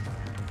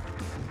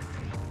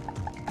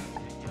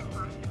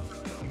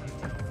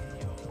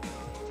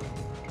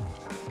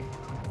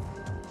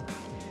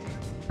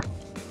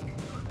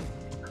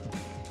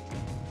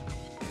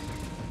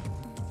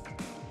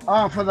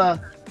 Oh, for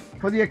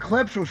the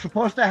eclipse, we're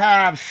supposed to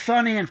have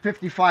sunny and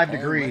 55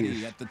 Already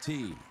degrees. at the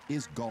tee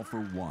is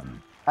Golfer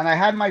 1. And I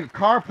had my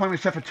car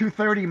appointment set for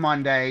 2:30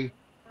 Monday,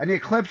 and the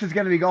eclipse is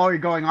going to be already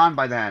going on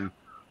by then.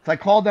 So I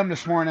called them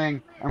this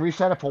morning and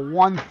reset it for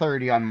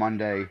 1:30 on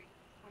Monday.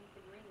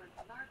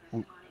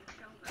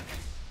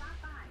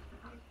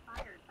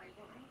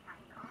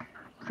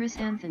 Chris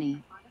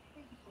Anthony.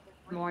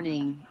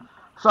 Morning.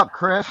 What's up,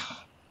 Chris?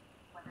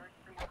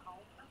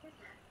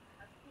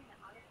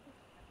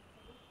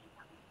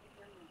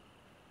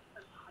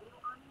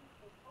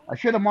 I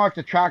should have marked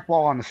the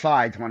trackball on the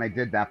sides when I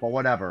did that, but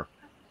whatever.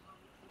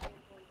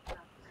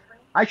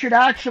 I should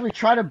actually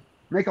try to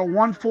make a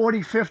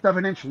 1/45th of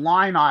an inch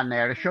line on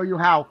there to show you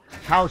how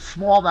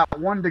small that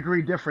 1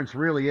 degree difference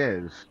really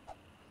is.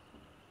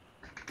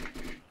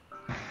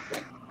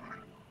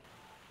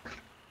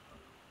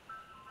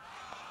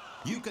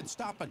 You could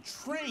stop a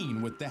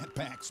train with that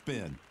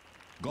backspin.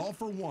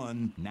 Golfer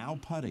 1 now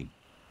putting.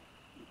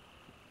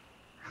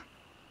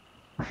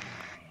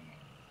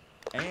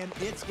 And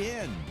it's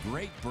in.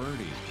 Great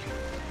birdie.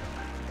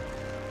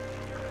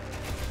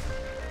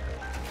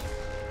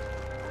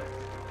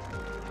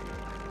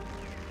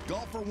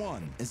 Golfer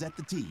 1 is at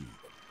the tee.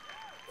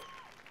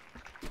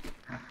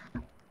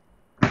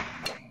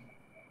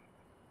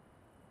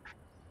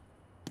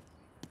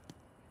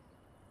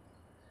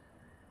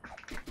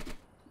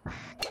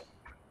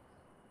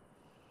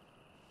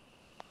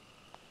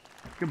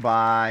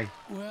 Goodbye.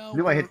 Well,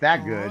 Knew I hit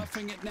that good.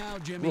 roughing it now, A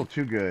Jimmy. little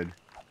too good.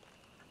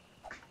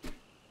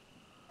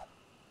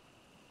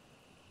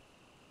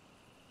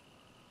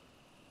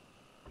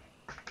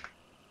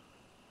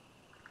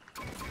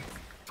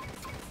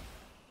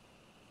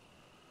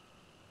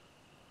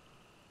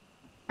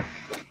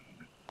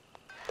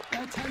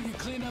 That's how you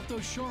clean up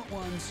those short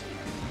ones.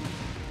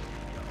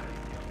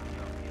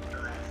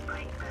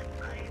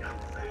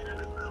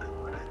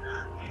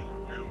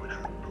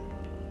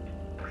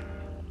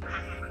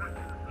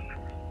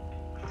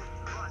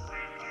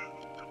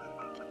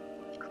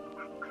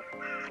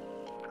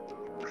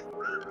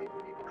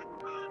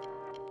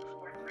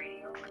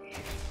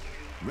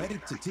 Ready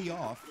to tee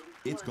off,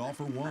 it's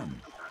Golfer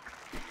 1.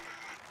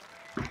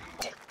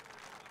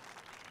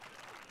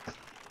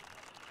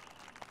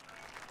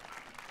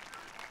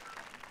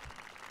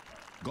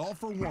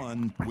 Golfer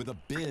 1 with a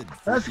bid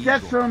for Let's get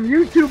eagle. some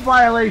YouTube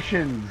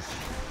violations.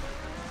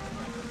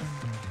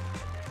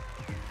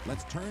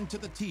 Let's turn to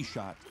the tee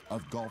shot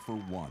of Golfer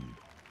 1.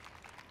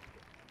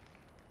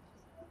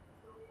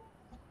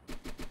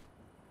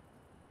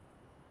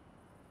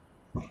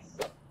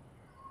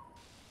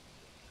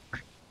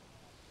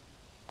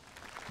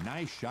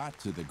 Nice shot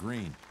to the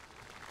green.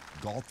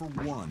 Golfer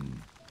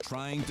 1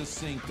 trying to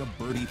sink a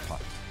birdie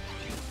putt.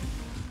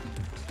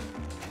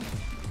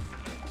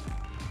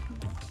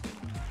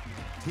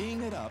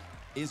 Teeing it up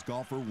is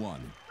Golfer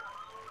 1.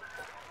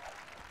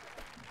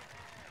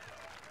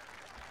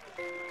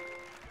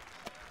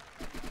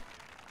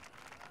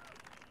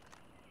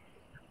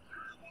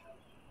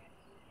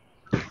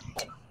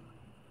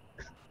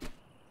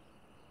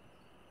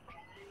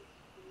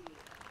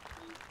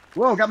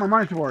 Whoa, got my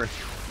money's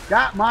worth.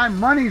 Got my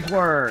money's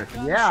worth.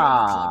 Got a Yeah.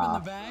 short club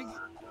in the bag.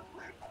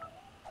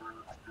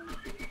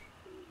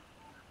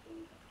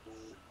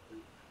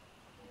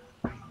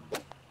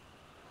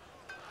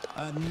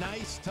 A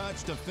nice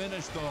touch to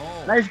finish the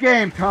hole. Nice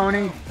game,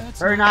 Tony. That's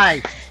Very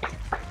nice.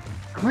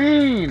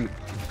 Clean.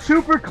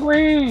 Super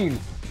clean.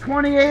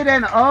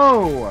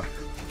 28-0.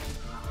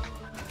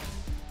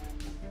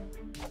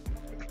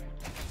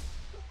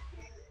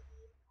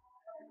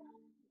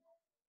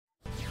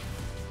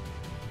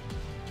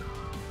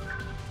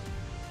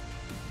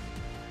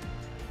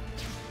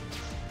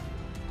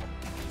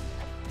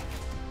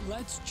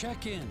 Let's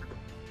check in.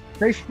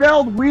 They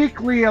spelled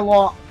weekly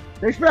along.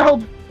 They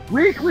spelled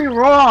weekly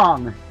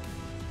wrong.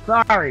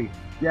 Sorry.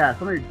 Yeah,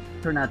 somebody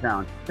turn that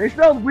down. They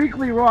spelled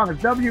weekly wrong.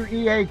 It's W-E-A-K-L-Y.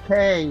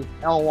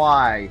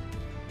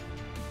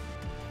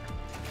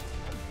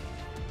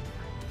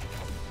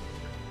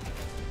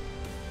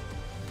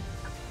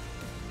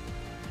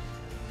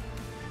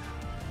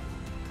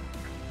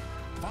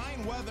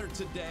 Fine weather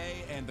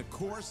today, and the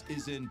course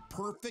is in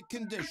perfect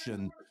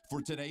condition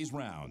for today's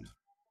round.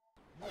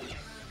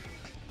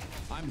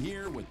 I'm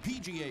here with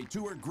PGA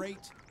Tour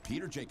great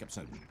Peter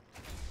Jacobsen.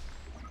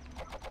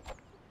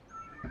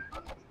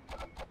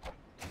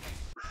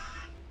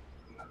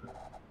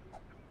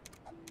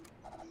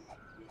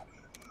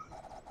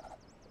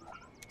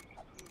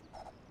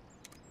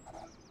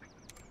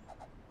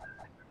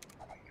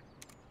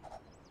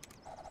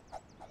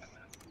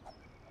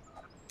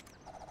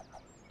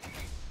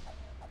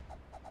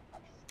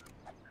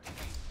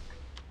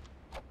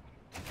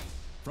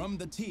 From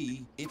the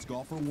tee, it's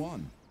Golfer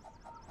 1.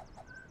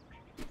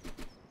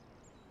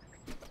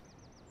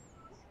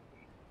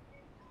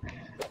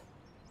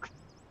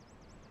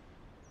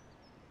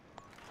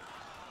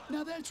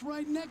 Now that's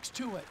right next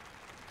to it.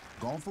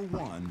 Golfer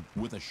 1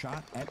 with a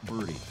shot at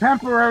birdie.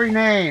 Temporary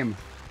name.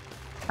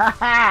 Ha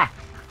ha.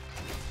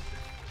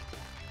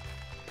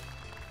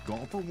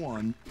 Golfer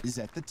 1 is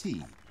at the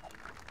tee.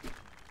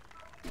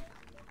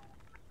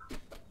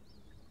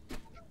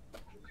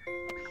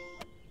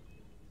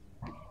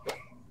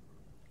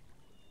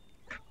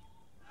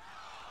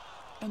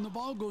 And the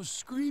ball goes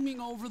screaming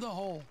over the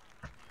hole.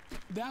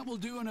 That will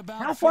do in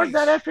about How far does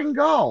that effing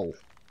go?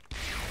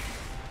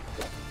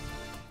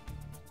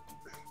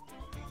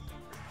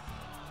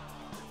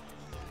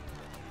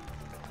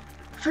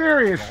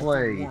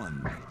 Seriously. Golfer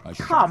 1, a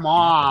shot Come at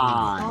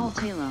on. Paul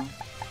Taylor.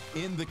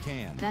 birdie. In the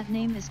can. That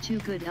name is too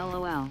good,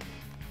 lol.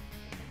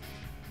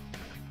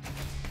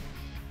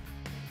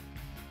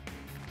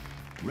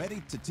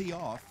 Ready to tee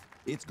off,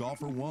 it's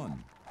Golfer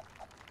 1.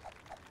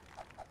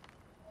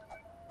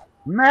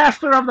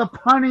 Master of the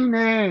punny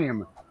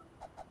name.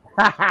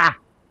 Ha ha.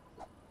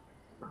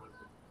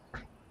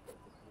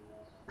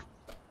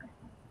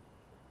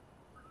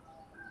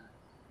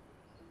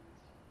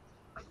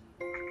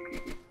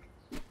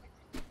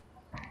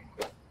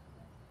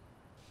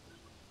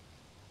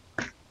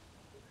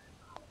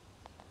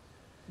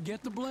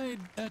 Get the blade.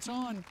 That's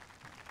on.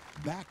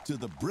 Back to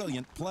the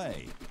brilliant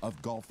play of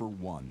golfer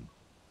 1.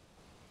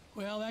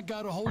 Well, that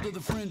got a hold of the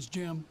fringe,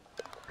 Jim.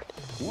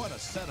 What a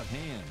set of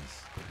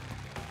hands.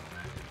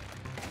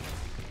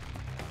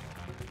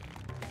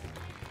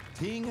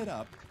 Teeing it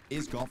up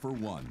is golfer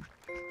 1.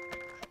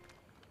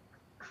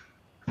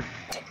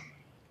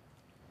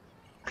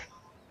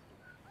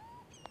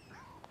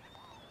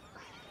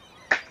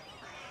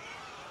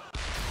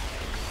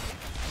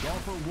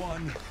 Golfer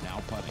 1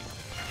 now putting.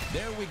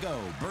 There we go,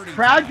 birdie.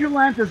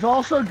 Fraudulent is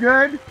also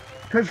good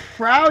because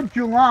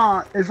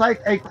fraudulent is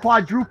like a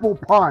quadruple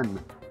pun.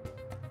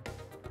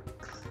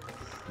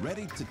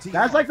 Ready to tee.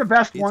 That's like the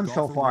best It's one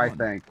so golfer far, 1. I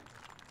think.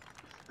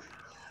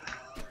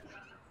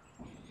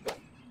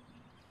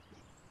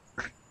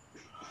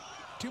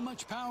 Too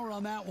much power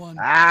on that one.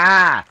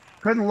 Ah,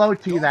 couldn't low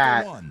tee Golfer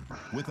that. 1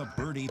 with a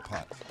birdie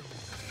putt.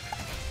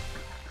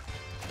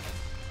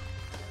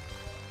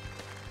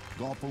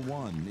 Golfer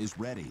 1 is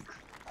ready.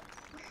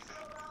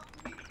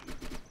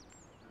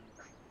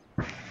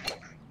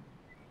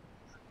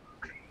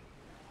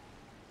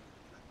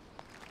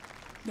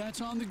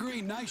 That's on the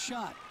green. Nice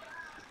shot.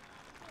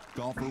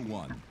 Golfer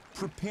 1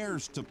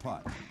 prepares to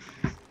putt.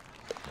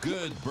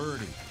 Good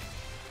birdie.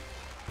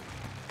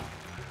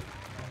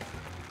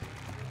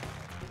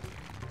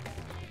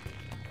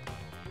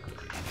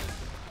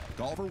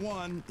 Golfer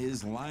 1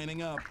 is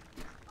lining up.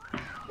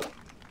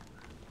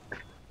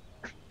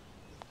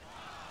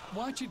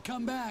 Watch it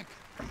come back.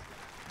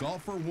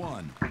 Golfer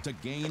 1 to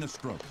gain a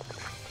stroke.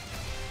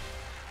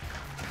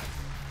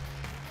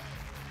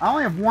 I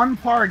only have one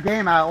par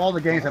game out of all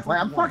the games I play.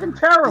 I'm Golfer fucking 1 is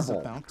terrible.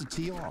 about to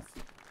tee off.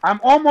 I'm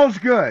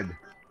almost good.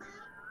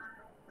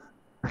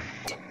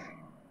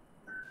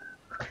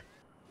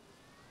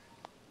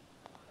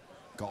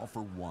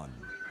 Golfer 1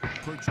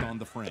 perched on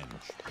the fringe.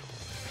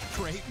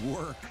 Great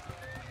work.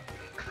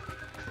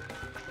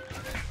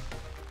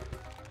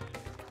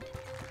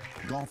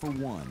 Golfer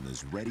 1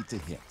 is ready to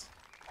hit.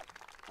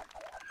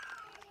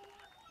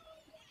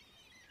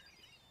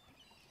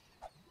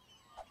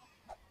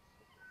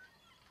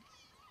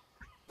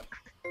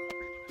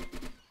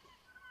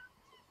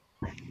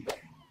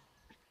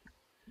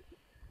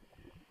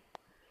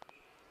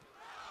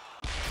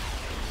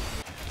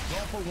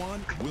 Golfer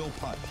 1 will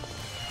putt.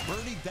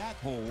 Birdied that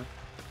hole.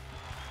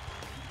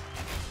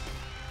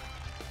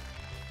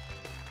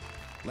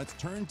 Let's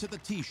turn to the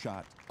tee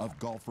shot of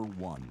golfer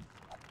 1.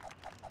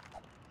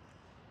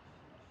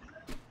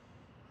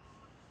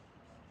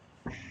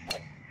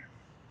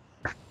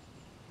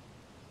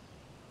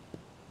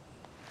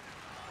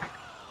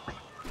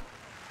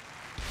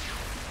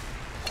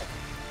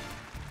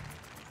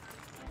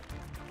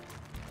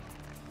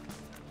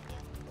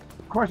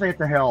 Of course I hit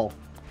the hill.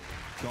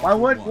 Golfer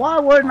 1 Why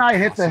wouldn't I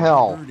hit the awesome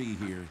hill? birdie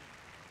here.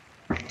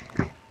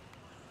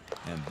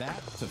 And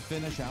that to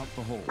finish out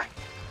the hole.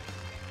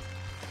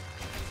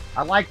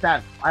 I like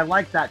that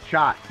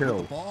shot With the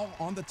too. ball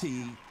on the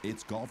tee,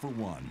 it's golfer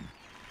 1.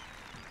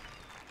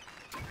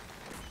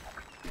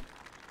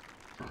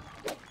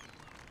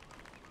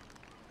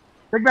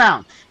 Big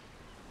bounce.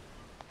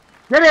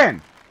 Get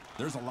in.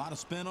 There's a lot of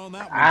spin on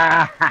that one.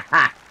 Ah, ha,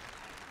 ha.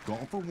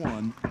 Golfer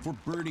 1 for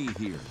birdie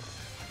here.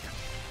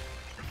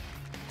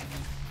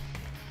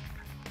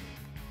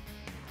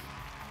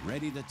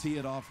 Ready to tee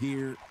it off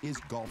here is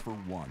golfer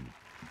 1.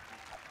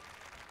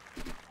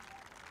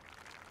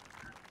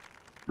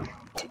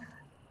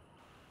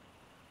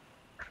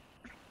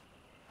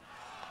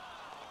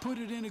 Put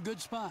it in a good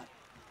spot.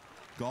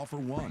 Golfer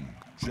 1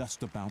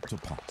 just about to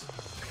putt.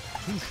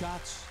 2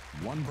 shots,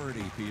 1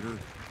 birdie, Peter.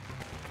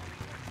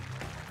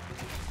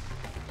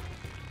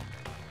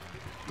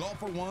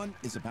 Golfer 1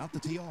 is about to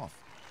tee off.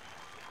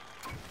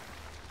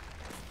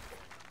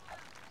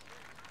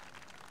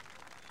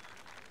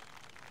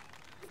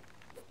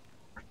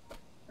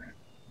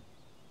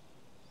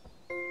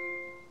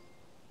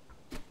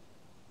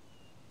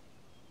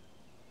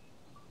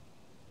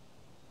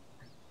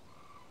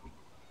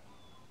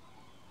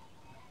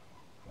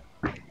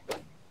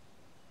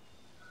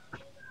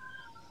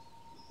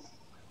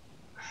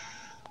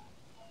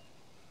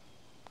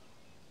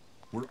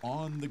 We're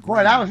on the green.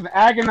 Boy, that was an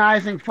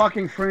agonizing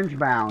fucking fringe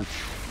bounce.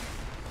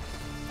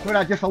 Put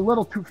out just a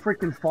little too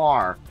freaking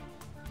far.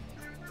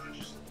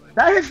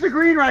 That hits the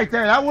green right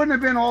there. That wouldn't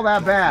have been all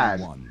that bad.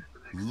 One,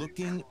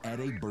 looking at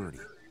a birdie.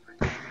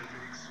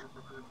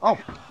 Oh,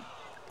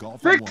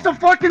 Golfer fix the 1,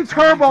 fucking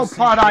trying turbo to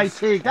putt,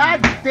 sink IT. this God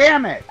in the ball.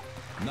 damn it.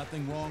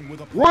 Nothing wrong with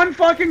a putt. One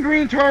fucking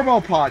green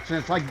turbo putts, and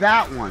it's like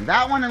that one.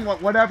 That one and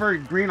whatever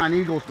green on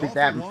Eagles Peak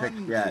they Golfer haven't fixed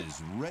 1 yet.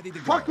 is ready to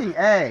go. Fucking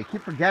A.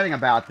 Keep forgetting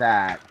about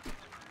that.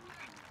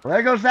 Well,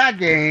 there goes that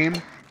game.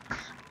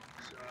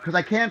 Because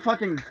I can't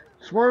fucking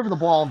swerve the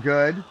ball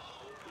good.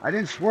 I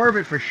didn't swerve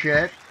it for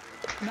shit.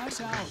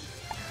 Nice out.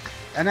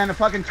 And then a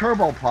fucking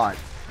turbo putt.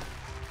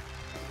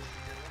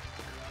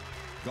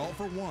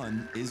 Golfer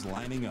 1 is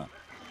lining up.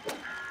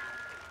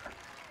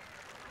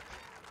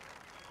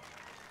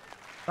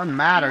 Doesn't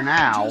matter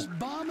now. Just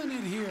bombing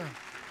it here.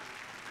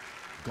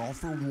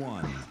 Golfer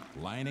 1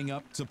 lining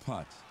up to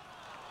putt.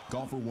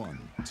 Golfer 1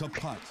 to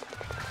putt.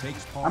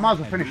 Takes par. I might as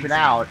well and finish it moves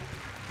out.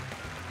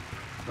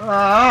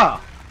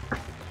 on.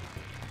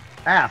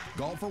 F.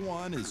 Golfer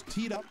 1 is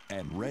teed up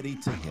and ready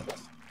to hit.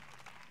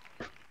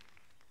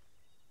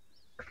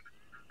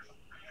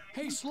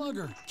 Hey,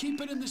 Slugger,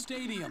 keep it in the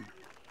stadium.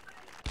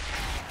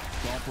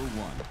 Golfer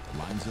 1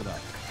 lines it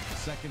up.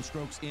 Second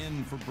stroke's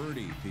in for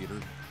birdie, Peter.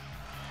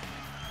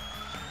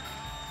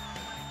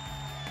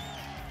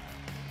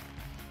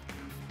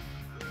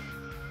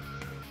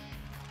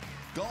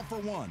 Golfer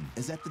 1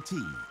 is at the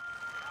tee.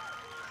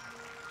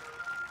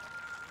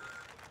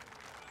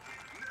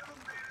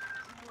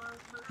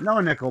 No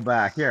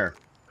Nickelback here.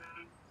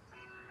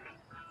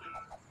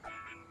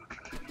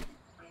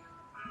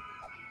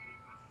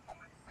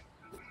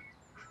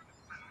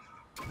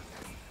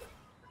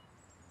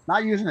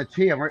 Not using the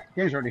tee.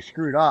 Game's already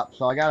screwed up,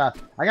 so I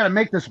gotta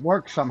make this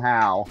work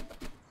somehow.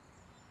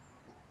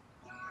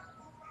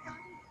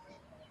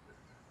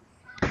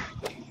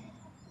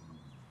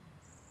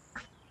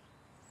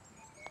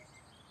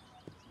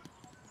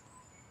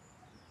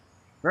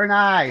 Very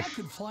nice. That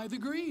could fly the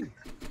green.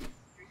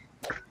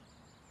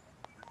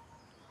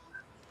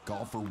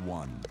 Golfer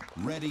 1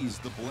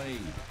 readies the blade.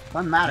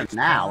 Doesn't matter Takes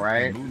now, par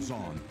right? and moves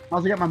on. Might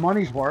as well get my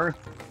money's worth.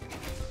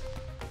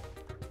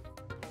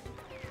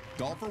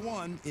 Golfer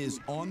 1 is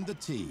on the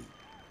tee.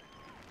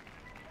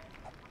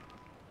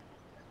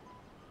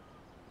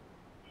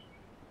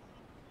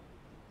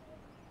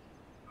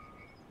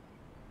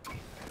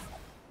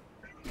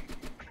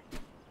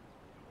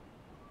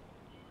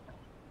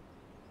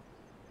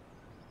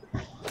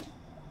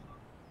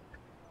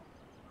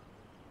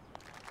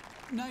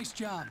 Nice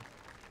job.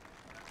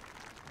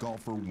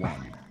 Golfer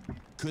 1.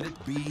 Could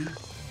it be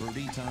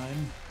birdie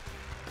time?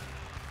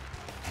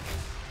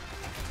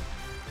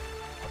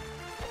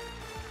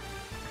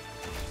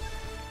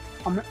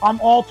 I'm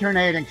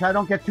alternating so I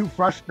don't get too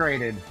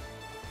frustrated.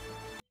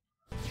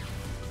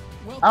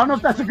 Welcome I don't know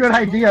if that's a good to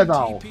idea,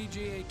 though.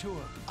 PGA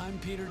Tour. I'm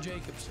Peter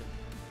Jacobson.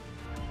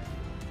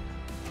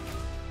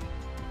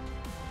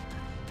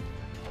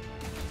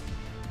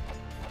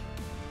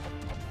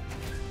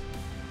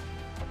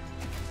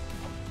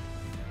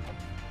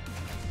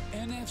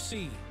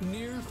 NFC,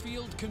 Near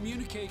Field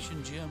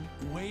Communication Gym,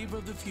 Wave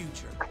of the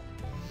Future.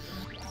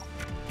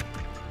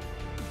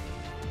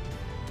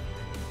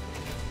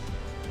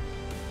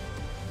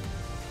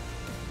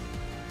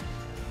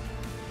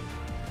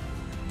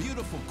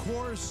 Beautiful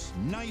course,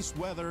 nice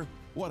weather.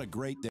 What a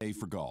great day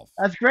for golf.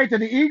 That's great that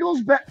the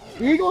Eagles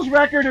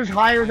record is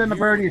higher than the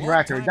Birdies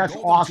record. That's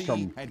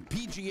awesome. And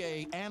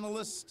PGA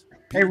analyst.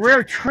 A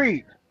rare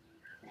treat.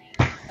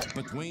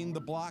 Between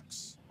the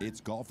blocks, it's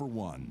Golfer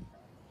 1.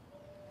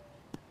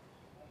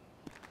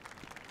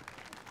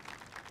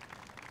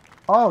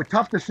 Oh,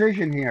 tough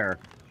decision here.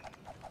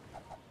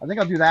 I think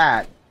I'll do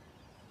that.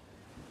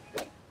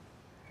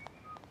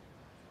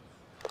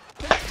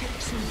 That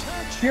takes some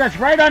touch. See, that's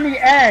right on the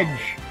edge.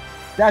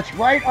 That's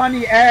right on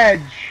the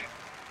edge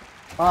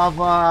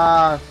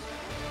of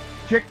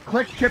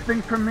click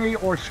chipping from me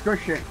or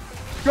scushing.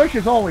 Scush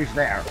is always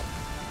there.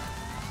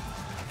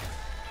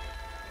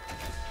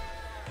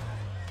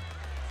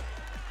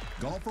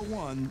 Golfer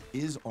 1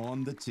 is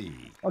on the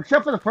tee.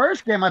 Except for the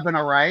first game, I've been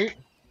all right.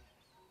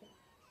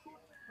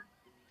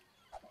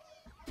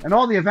 And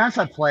all the events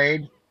I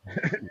played.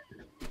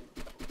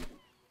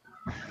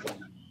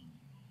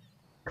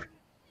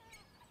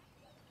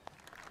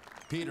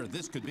 Peter,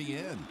 this could be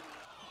in.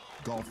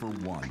 Golfer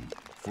 1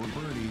 for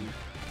birdie.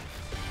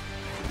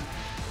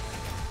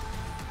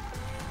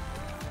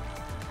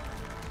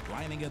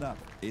 Lining it up,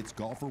 it's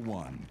Golfer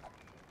 1.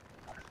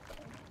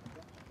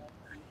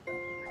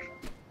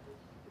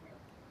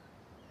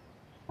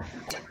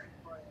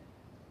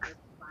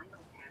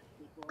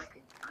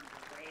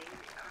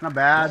 Not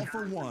bad.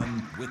 Golfer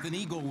 1 with an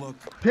eagle look.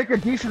 Pick a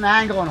decent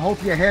angle and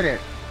hope you hit it.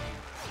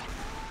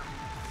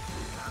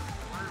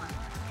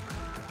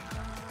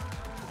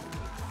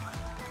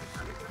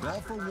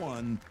 Golfer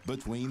 1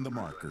 between the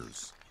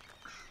markers.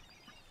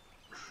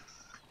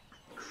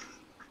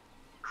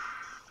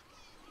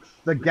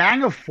 The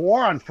gang of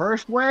 4 on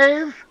first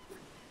wave?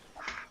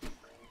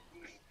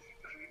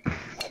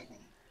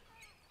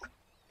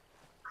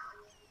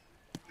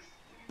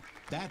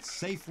 That's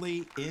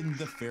safely in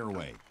the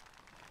fairway.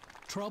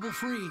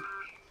 Trouble-free.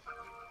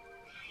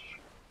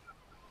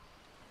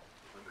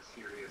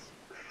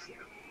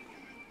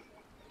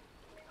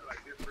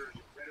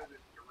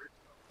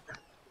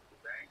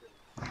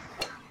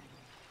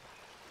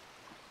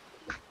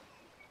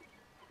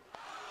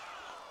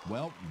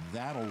 Well,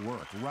 that'll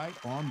work right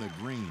on the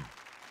green.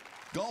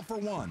 Golfer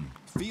 1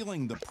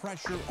 feeling the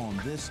pressure on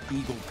this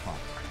eagle putt.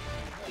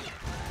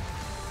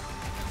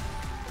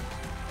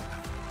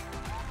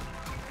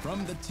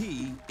 From the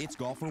tee, it's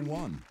Golfer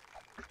 1.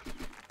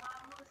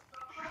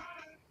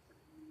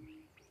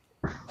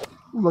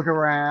 Look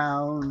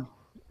around.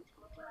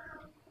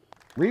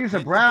 Leaves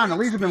are brown. The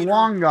leaves have been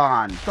long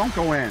gone. Don't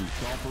go in.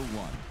 Golfer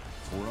 1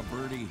 for a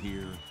birdie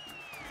here.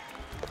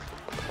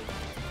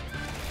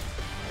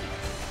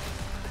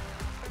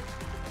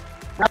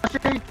 Now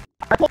see,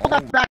 I pulled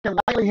that back and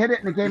lightly hit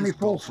it, and it gave me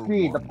full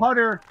speed.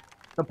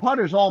 The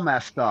putter's all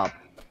messed up.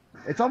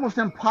 It's almost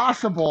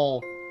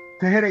impossible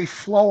to hit a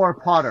slower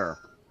putter.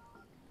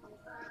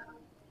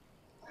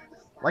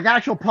 Like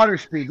actual putter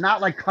speed, not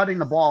like cutting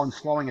the ball and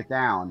slowing it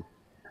down.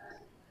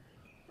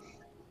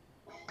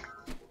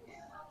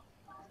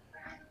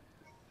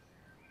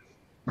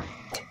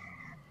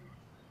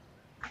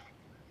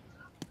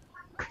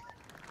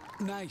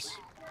 Nice.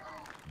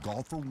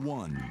 Golfer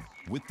 1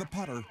 with the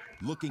putter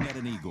looking at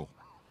an eagle.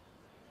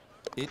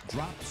 It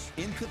drops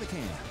into the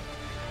can.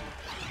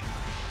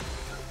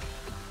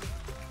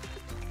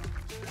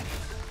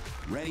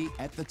 Ready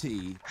at the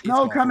tee.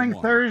 Snow coming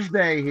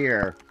Thursday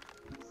here.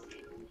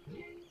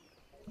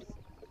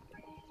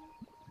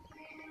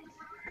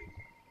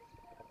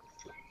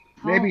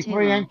 Maybe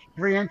 3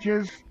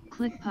 inches.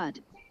 Click putt,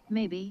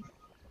 maybe.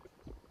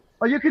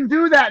 Oh, you can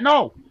do that.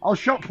 No, I'll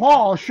show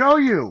Paul. I'll show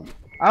you.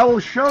 I will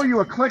show you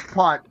a click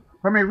putt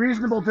from a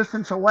reasonable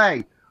distance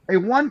away. A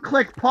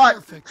one-click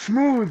putt,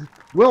 smooth,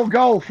 will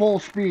go full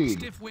speed.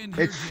 Stiff wind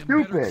here, It's Jim.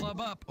 Better stupid.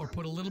 club up or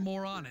put a little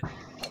more on it.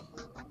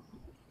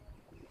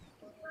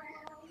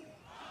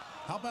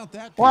 How about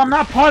that? Well, I'm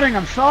not putting.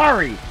 I'm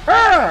sorry.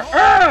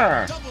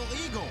 Double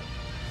eagle.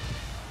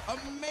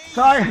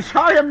 Amazing.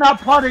 Sorry, I'm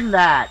not putting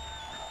that.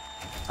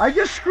 I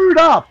just screwed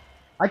up.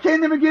 I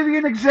can't even give you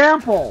an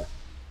example.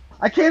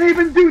 I can't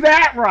even do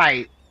that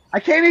right. I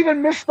can't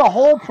even miss the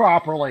hole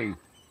properly.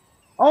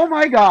 Oh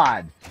my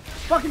God.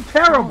 It's fucking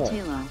terrible. Paul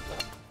Taylor.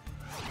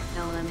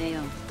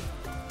 LMAO.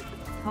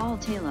 Paul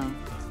Taylor.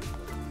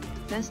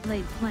 Best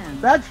laid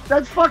plan. That's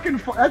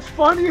fucking that's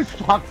funny as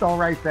fuck though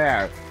right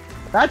there.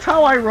 That's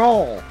how I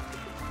roll.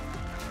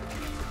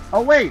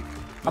 Oh wait,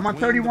 I'm on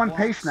 31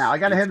 pace now. I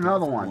gotta hit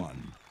another one.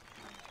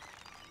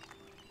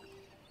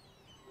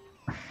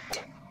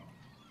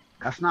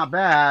 That's not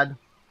bad.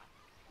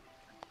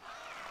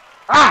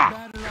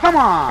 Ah, come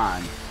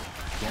on.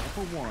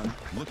 Golfer 1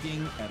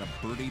 looking at a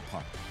birdie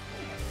putt.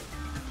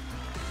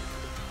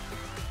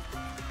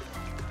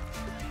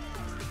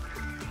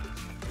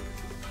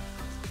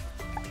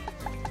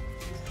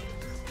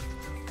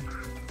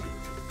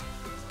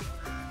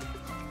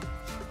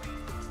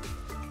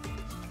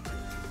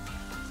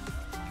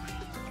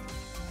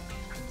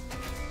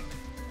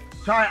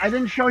 Sorry, I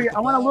didn't show you. I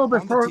went a little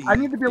bit further. I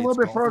need to be a little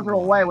bit further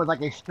away with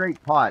like a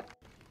straight putt.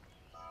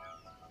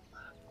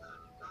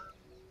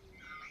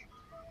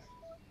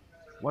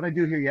 What did I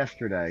do here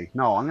yesterday?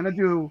 No, I'm gonna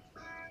do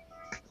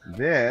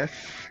this.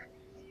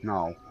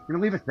 No, I'm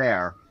gonna leave it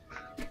there.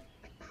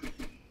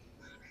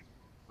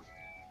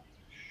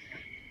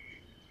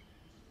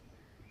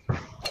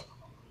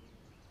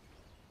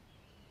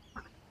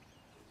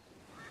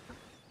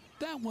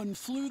 That one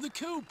flew the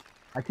coop.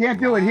 I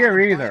can't do it here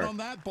either. Right on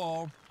that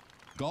ball.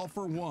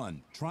 Golfer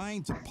 1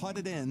 trying to putt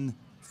it in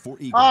for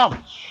eagle.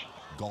 Oh,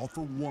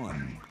 Golfer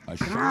 1. A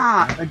short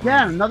ah,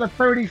 again, another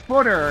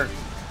 30-footer.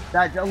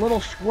 That's a little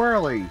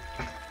squirrely.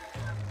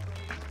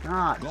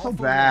 Ah, it's so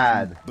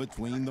bad.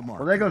 Between the marks.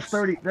 Well, there goes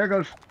 30. There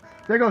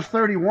goes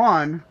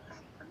 31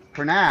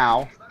 for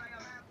now.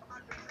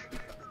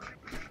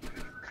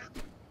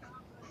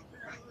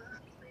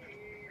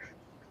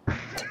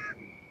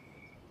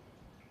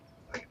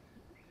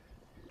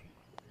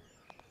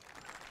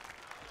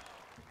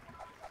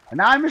 And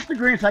now I missed the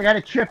green, so I got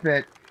to chip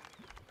it.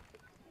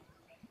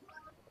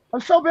 I'm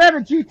so bad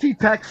at GT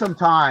Tech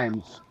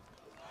sometimes.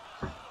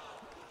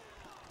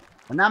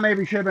 And that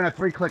maybe should have been a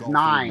 3-click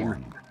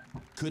 9.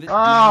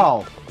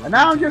 Oh, and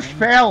now I'm just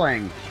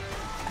failing.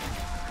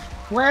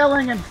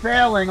 Flailing and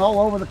failing all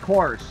over the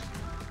course.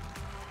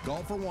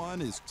 Golfer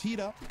 1 is teed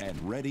up and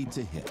ready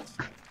to hit.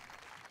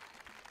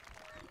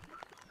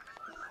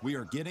 We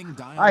are getting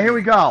dialed. All right, here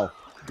we go.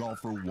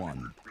 Golfer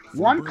 1.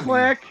 One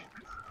click,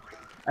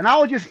 and I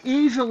will just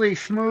easily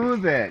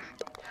smooth it.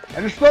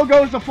 And it still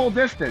goes the full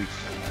distance.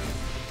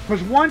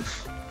 Because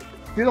once,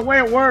 see the way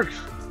it works,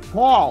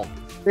 Paul,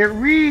 it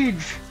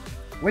reads,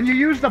 when you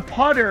use the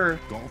putter,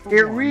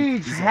 it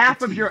reads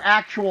half of your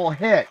actual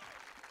hit.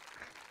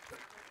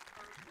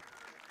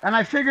 And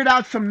I figured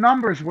out some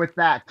numbers with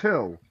that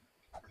too.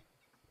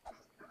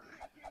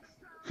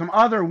 Some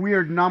other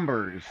weird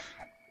numbers.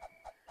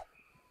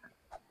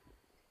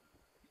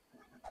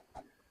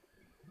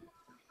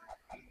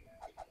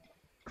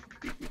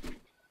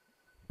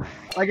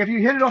 Like if you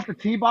hit it off the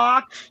tee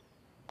box,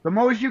 the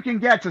most you can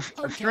get to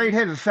a straight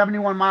hit is a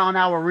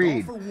 71-mile-an-hour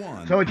read.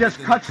 So it just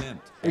cuts,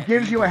 it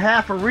gives you a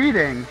half a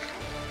reading.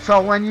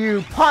 So when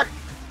you putt,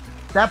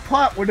 that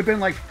putt would have been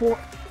like 4,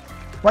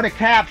 but it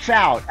caps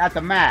out at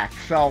the max.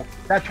 So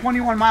that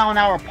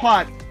 21-mile-an-hour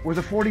putt was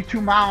a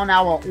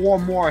 42-mile-an-hour or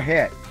more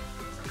hit.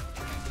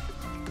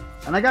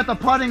 And I got the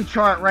putting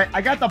chart right.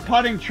 I got the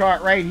putting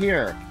chart right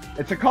here.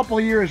 It's a couple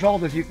of years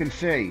old, as you can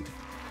see.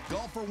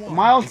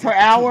 Miles per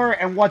hour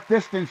and what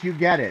distance you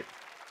get it.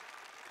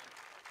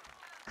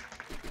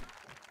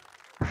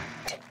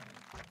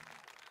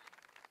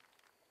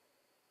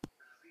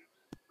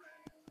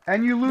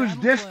 And you lose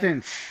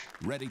distance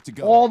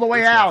all the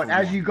way out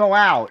as you go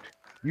out.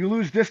 You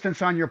lose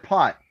distance on your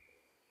putt.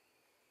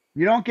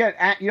 You don't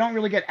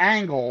really get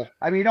angle.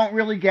 I mean, you don't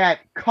really get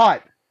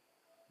cut.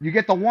 You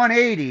get the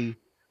 180,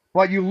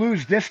 but you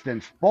lose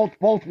distance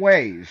both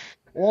ways,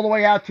 all the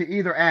way out to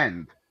either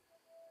end.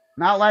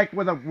 Not like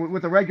with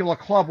a regular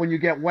club, when you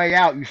get way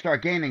out, you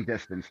start gaining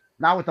distance.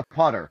 Not with the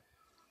putter.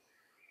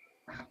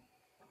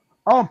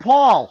 Oh,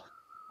 Paul,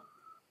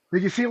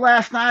 did you see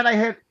last night?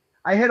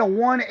 I hit a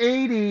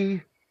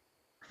 180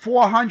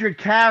 400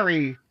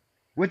 carry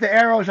with the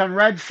arrows on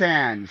red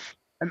sands,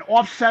 an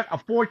offset, a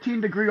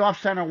 14-degree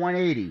offset on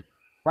 180.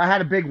 But I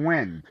had a big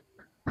wind.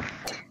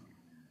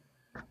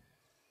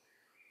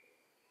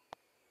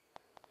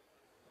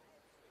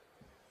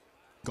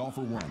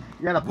 Golfer 1.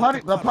 Yeah,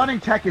 the putting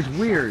tech is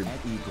weird. At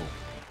eagle.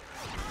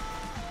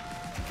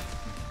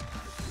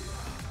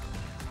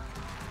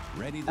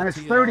 And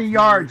it's 30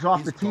 yards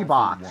off the tee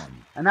box.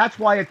 And that's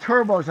why it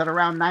turbos at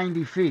around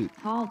 90 feet.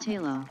 Paul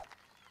Taylor.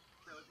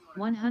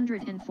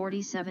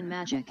 147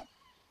 magic.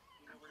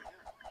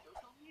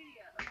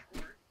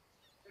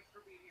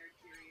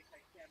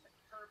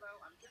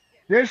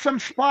 There's some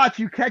spots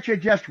you catch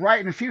it just right,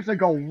 and it seems to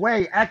go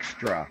way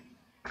extra.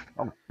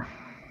 Oh.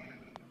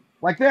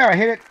 Like there, I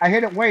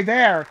hit it way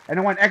there, and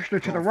it went extra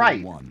to the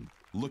right. One,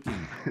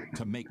 looking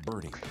to make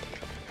birdie.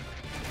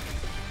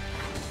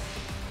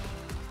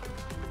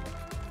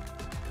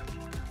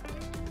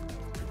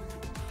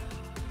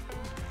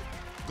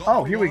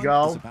 Oh, here we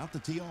go. Is about to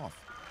tee off.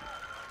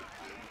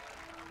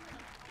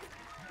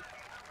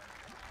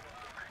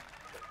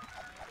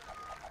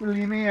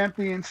 Leave me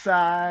empty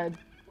inside.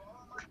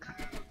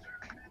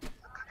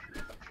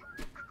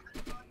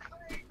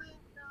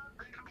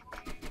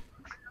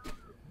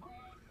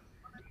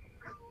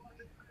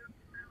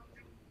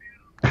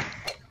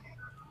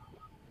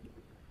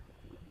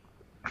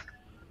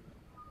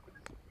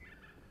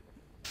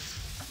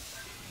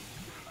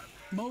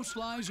 Most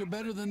lies are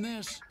better than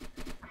this.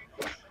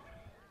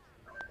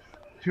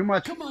 Too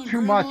much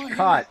Grandma,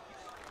 cut.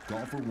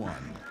 Golfer 1,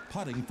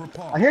 putting for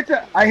par. I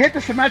hit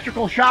the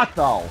symmetrical shot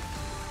though.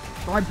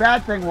 So my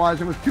bad thing was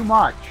it was too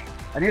much.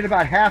 I need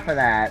about half of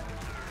that.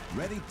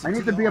 I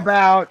need to be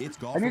about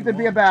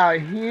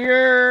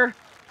here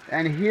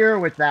and here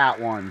with that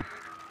one.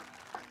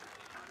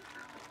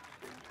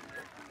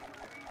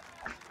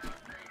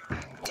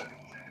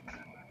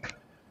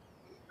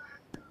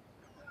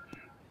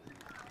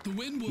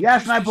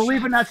 Yes, and I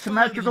believe in that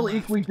symmetrical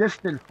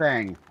equidistant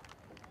thing.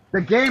 The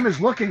game is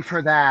looking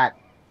for that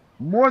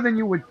more than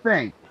you would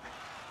think.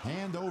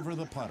 Hand over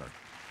the putter.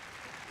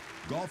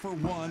 Golfer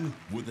 1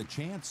 with a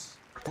chance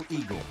for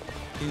eagle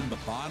in the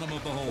bottom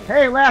of the hole.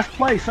 Hey, last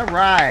place, all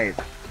right.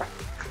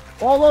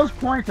 All those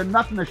points and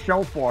nothing to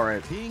show for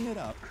it. Teeing it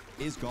up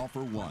is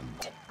golfer 1.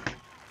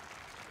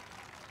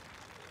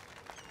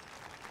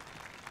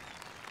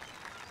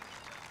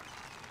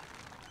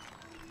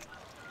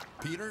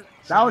 Peter,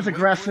 that was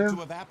aggressive.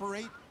 To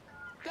evaporate?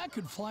 That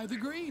could fly the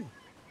green.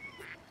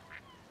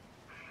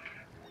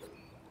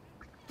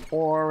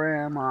 Or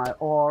am I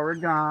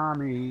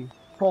origami?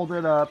 Fold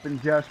it up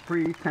and just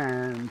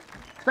pretend.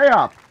 Stay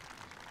up.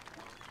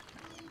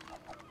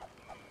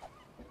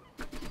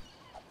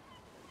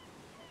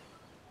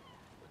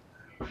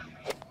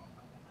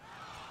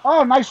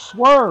 Oh, nice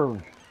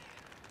swerve.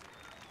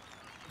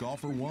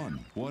 Golfer 1,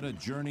 what a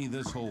journey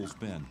this hole's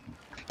been.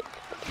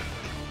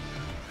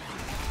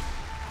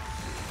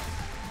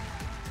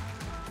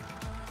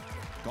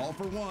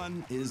 Golfer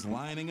 1 is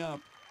lining up.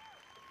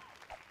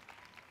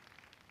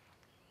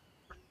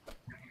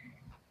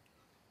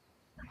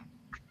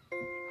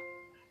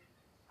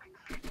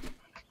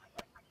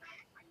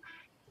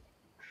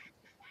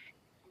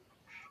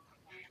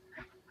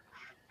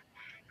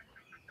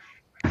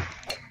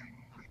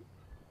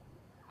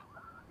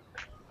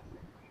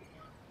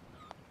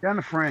 Down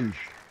the fringe.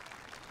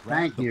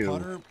 Thank you.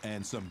 Putter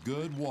and some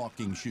good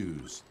walking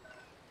shoes.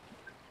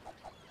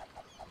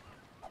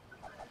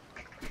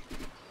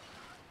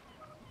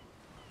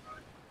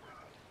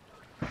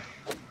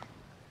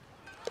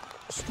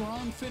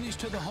 Strong finish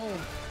to the hole.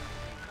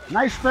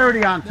 Nice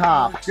 30 on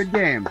top. Good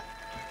game.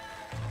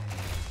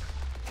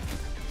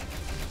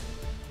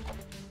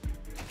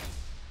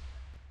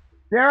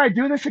 Dare I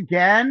do this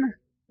again?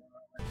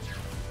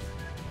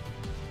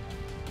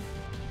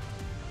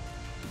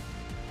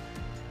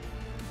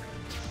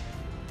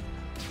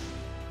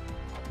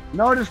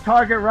 Notice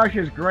target rush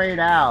is grayed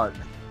out.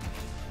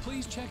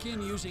 Please check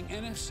in using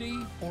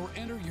NFC or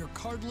enter your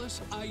cardless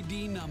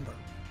ID number.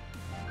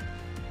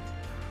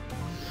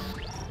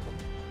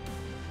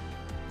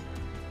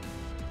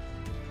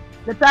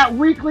 Get that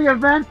weekly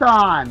event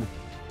on.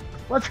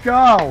 Let's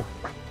go.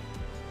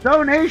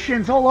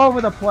 Donations all over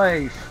the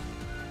place.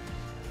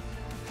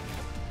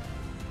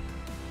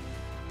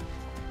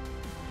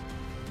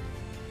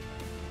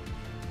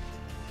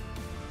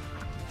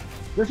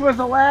 This was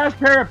the last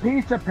pair of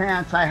pizza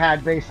pants I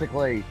had,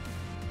 basically.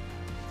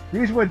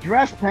 These were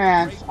dress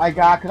pants I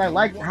got because I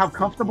like how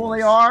comfortable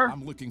they are.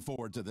 I'm looking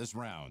forward to this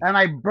round. And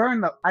I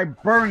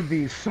burned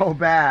these so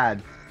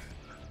bad.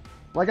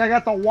 Like I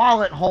got the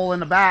wallet hole in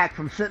the back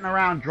from sitting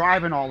around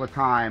driving all the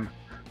time.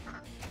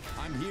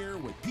 I'm here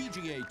with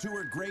PGA PGA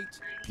Tour great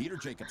Peter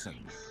Jacobsen.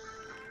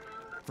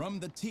 From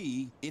the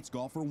tee, it's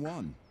golfer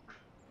 1.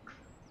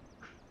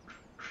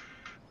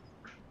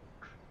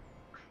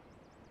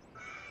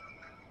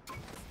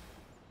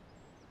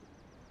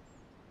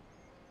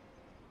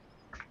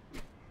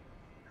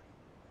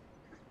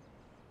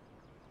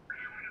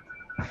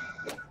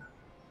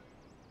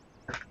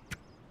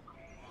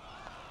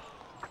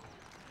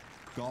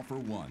 Golfer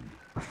 1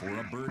 for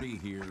a birdie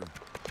here.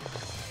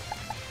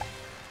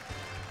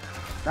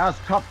 That was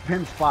a tough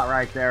pin spot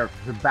right there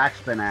to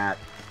backspin at.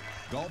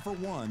 Golfer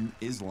 1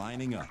 is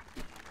lining up.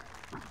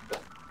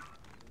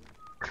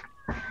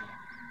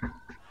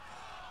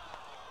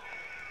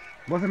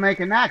 Wasn't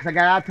making that because I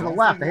got out to the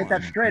left. I hit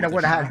that straight, I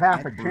would have had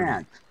half a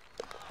chance.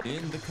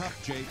 In the cup,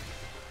 Jake.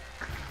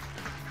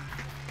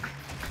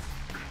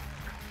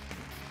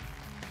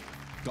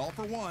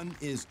 Golfer 1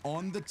 is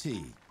on the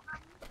tee.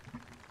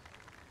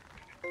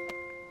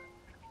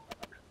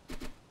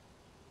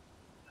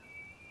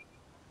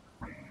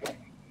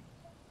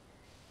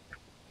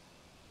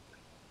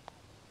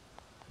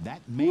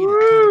 That made it to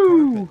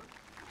the carpet.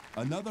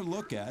 Another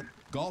look at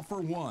golfer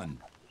 1.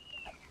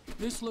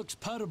 This looks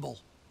puttable.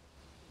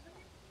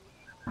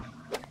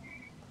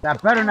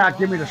 That better not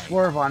give me the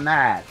swerve on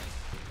that.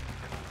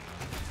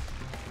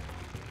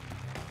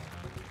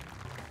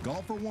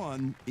 Golfer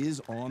 1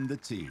 is on the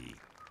tee.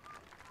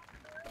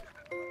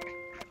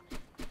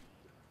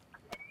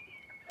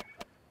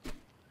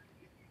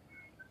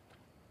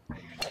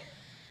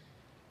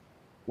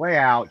 Way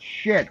out.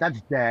 Shit,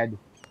 that's dead.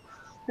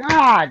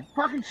 God,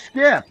 fucking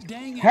skip.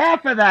 Dang it.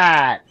 Half of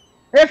that.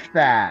 If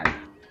that.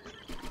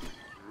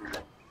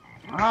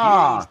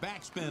 Ah. Huge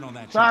backspin on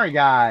that Sorry, shot.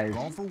 guys.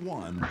 Golfer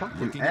 1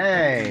 looking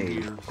Hey.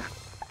 at here.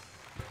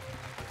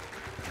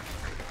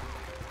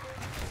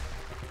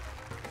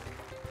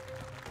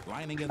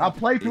 Lining it I'll up,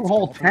 play through it's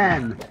hole golfer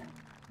 10.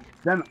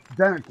 1.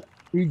 Then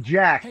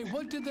eject. Hey,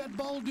 what did that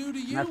ball do to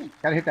you?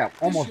 Gotta hit that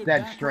almost should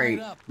dead back straight.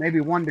 right up. Maybe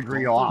 1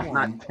 degree Golfer off,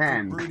 1 not for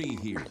 10. birdie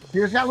here.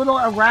 Here's that little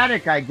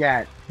erratic I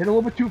get. Hit a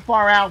little bit too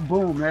far out,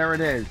 boom, there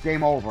it is.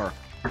 Game over.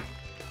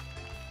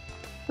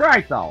 It's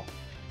alright though.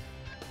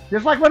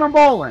 Just like when I'm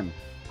bowling.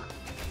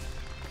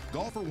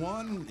 Golfer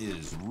 1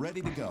 is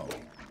ready to go.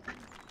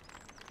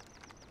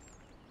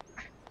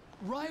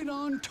 Right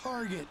on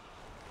target.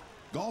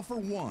 Golfer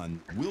 1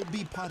 will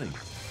be putting.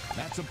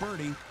 That's a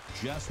birdie.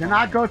 Just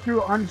Cannot fine. go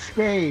through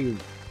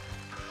unscathed.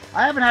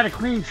 I haven't had a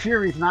clean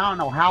series in I don't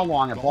know how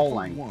long at Golfer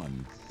bowling.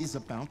 1 is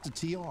about to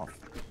tee off.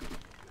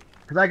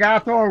 Because I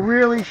gotta throw a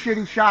really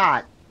shitty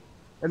shot.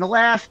 In the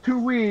last 2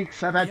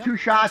 weeks, I've had Yep, 2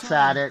 shots that's on.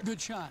 at it.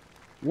 Good shot.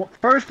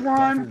 First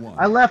one,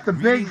 I left the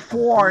big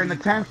 4 in the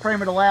 10th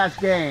frame of the last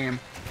game.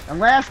 And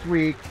last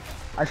week,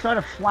 I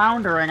started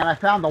floundering and I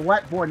found the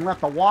wet board and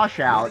left the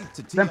washout. Ready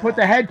to tee Then put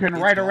the off. head pin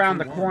It's right around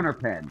the golfer 1. corner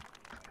pin.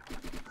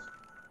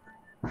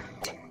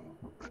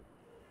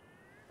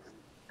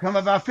 Come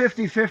about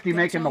 50-50 That's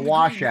making the on green.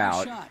 Nice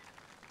washout. shot.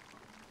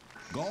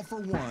 Golfer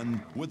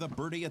 1 with a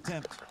birdie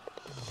attempt.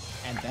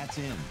 And that's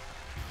in.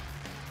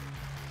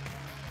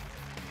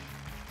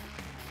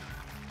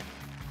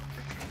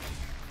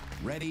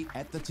 Ready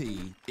at the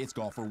tee, it's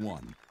golfer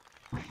 1.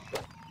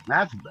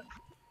 That's,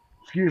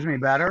 excuse me,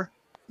 better.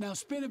 Now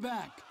spin it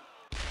back.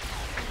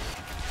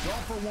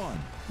 Golfer 1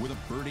 with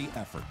a birdie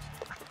effort.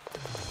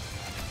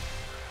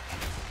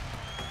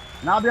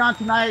 And I'll be on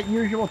tonight at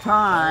usual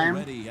time.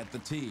 Ready at the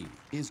tee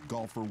is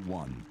golfer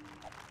 1.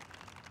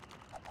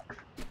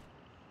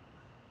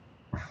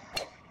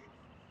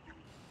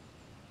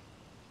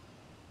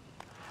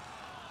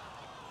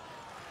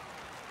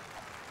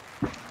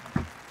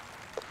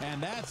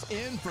 And that's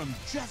in from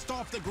just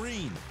off the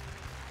green.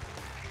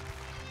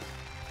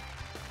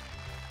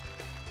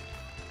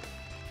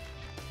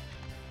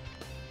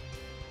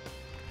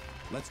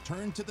 Let's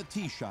turn to the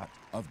tee shot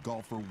of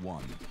golfer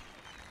 1.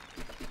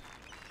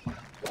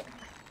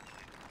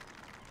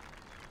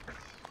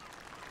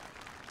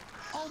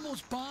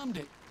 Almost bombed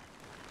it.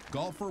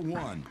 Golfer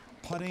 1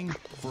 putting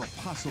for a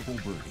possible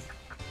birdie.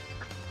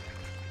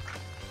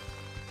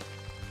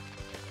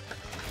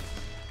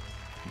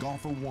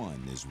 Golfer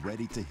 1 is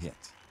ready to hit.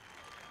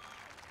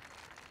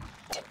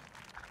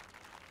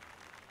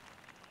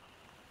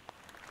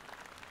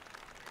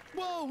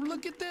 Whoa,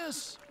 look at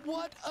this.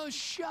 What a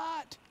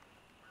shot.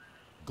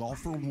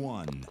 Golfer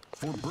 1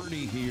 for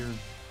birdie here.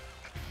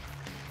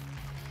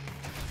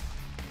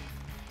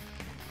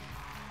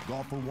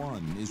 Golfer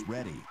 1 is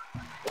ready.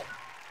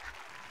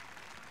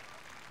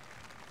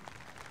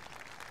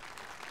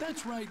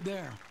 That's right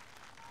there.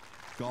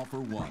 Golfer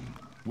 1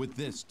 with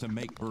this to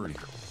make birdie.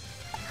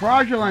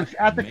 Fraudulence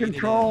at the Made it in.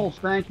 controls.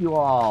 Thank you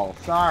all.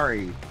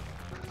 Sorry.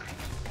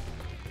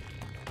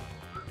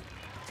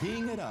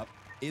 Teeing it up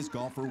is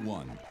golfer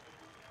 1.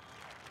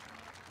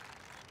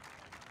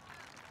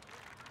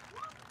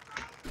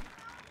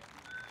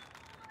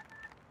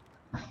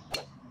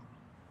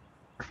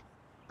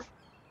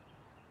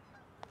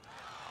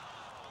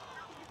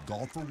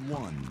 Golfer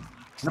 1.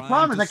 The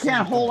problem is I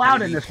can't hole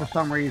out in this for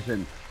some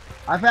reason.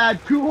 I've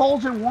had 2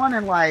 holes in one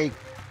and like,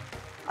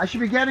 I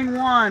should be getting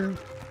one.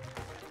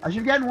 I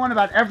should get in one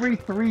about every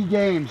 3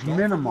 games Golfer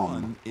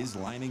minimum. 1 is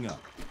lining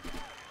up.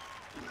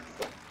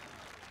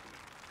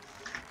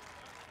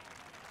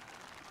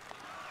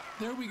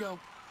 There we go.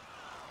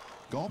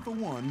 Golfer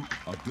 1,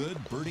 a good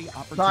birdie So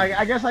opportunity.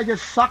 I guess I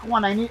just suck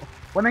when I need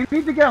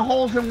to get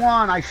holes in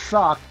one. I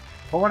suck,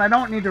 but when I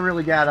don't need to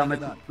really get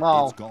them,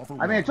 well,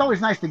 I mean, it's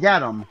always nice to get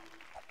them.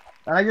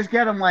 And I just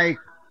get them like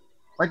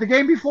the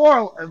game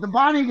before, the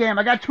Bonnie game.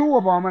 I got 2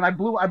 of them, and I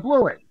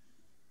blew it.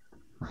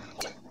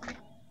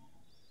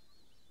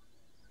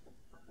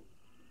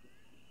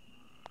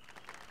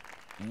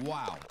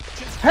 Wow.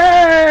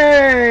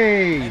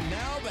 Hey! And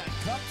now that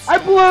cup's I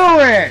blew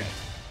it.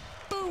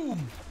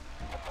 Boom!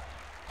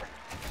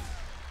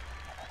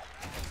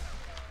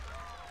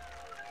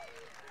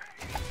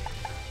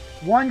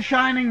 One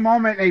shining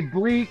moment, a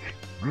bleak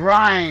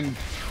grind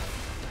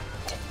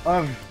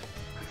of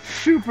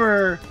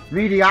super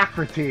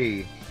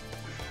mediocrity.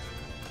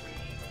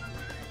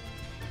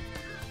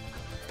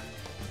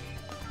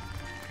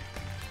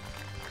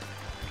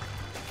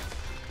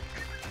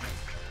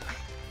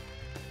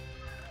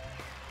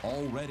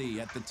 Already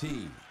at the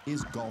tee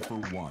is golfer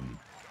 1.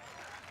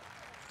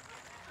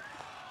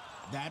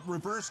 That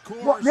reverse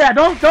course. Well, yeah,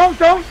 don't go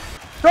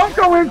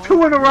in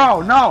 2 in a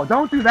row. No,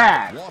 don't do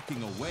that.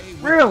 Walking away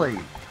with Really.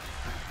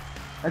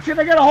 And see if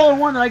I get a hole in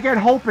one, then I get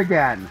hope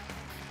again.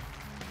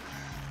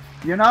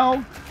 You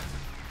know?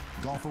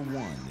 Golfer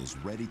 1 is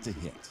ready to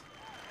hit.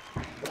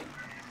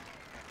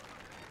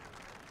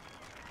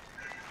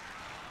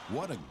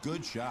 What a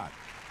good shot.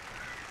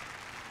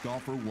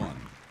 Golfer 1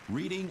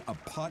 reading a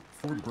putt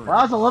for birdie. Well,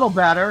 that was a little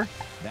better.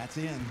 That's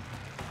in.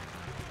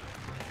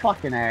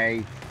 Fucking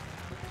A.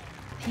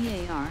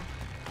 PAR,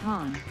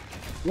 Han.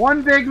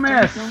 One big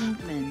miss.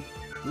 Gentleman.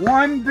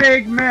 One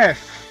big miss.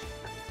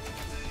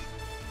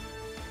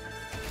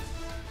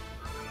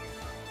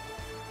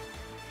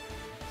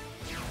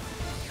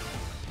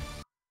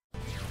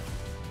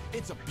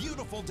 It's a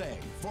beautiful day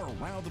for a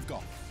round of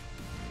golf.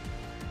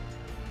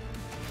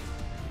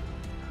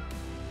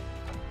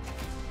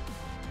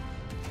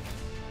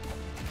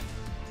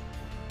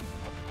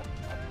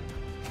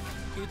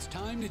 It's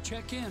time to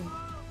check in.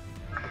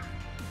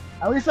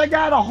 At least I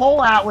got a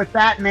hole out with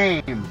that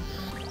name.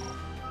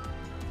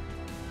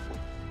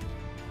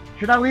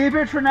 Should I leave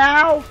it for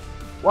now?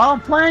 While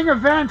I'm playing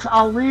events,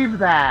 I'll leave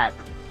that.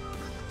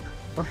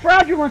 The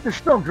fraudulent is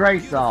still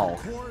great, though.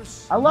 Beautiful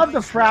course, I love the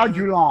nice weather.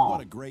 fraudulent.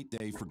 What a great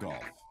day for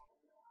golf.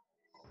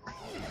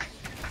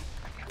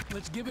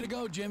 Let's give it a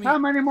go, Jimmy. How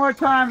many more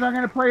times I'm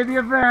going to play the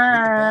With the ball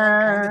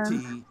on event?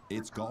 the tee,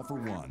 it's golfer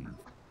 1.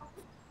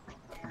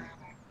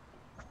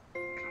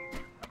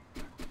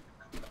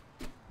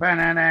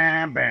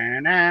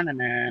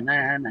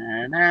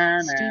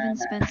 Steven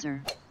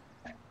Spencer.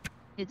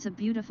 It's a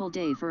beautiful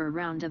day for a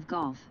round of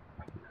golf.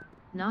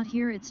 Not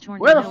here, it's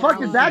tornado. Where the fuck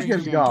did that all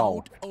just day.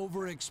 go? Don't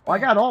overexpect. Well, I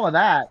got all of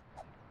that.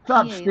 What's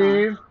up, PAR,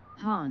 Steve?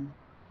 Han.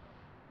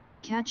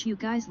 Catch you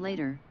guys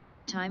later.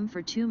 Time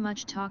for too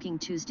much talking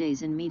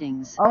Tuesdays and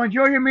meetings. Oh,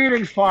 enjoy your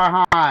meetings,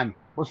 Farhan.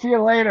 We'll see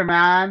you later,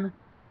 man.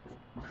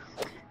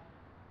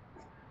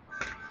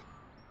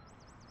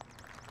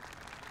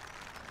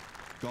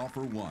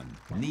 Golfer 1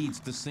 needs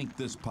to sink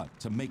this putt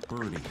to make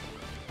birdie.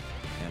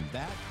 And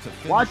that to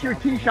finish Watch your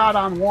off tee the shot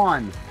hole. on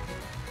 1.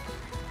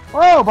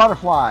 Oh,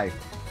 butterfly.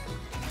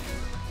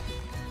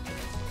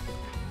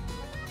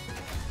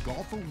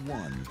 Golfer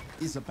 1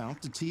 is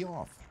about to tee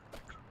off.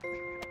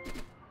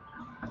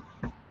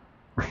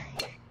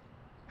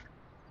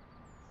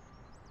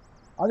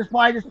 I'll just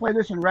play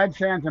this in red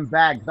sands and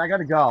bags. I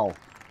gotta go.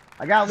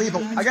 I gotta leave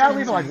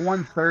at like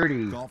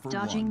 1:30. Golfer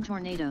Dodging 1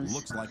 tornadoes.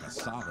 looks like a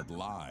solid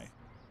lie.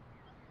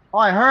 Oh,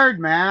 I heard,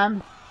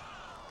 man.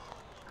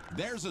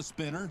 There's a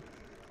spinner.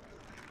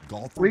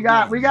 Golfer We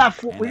got 1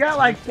 and a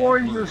like tight 4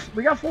 ball. inches.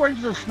 We got 4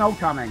 inches of snow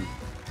coming.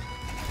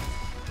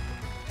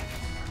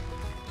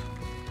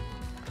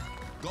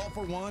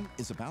 Golfer 1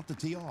 is about to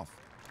tee off.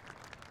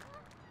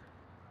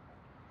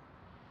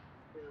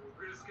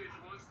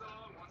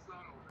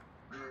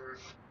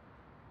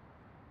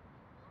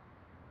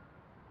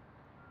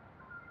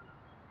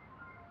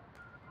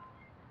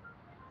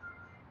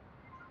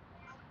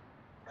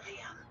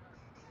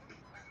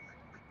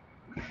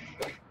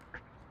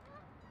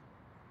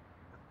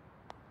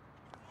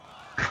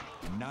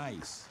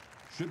 Nice.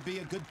 Should be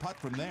a good putt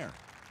from there.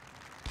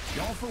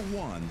 Golfer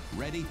 1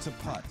 ready to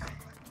putt.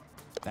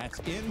 That's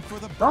in for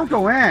the birdie. Don't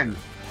go in.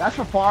 That's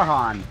for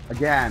Farhan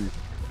again.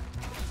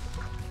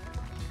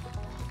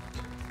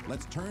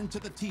 Let's turn to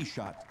the tee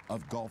shot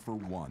of golfer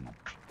 1.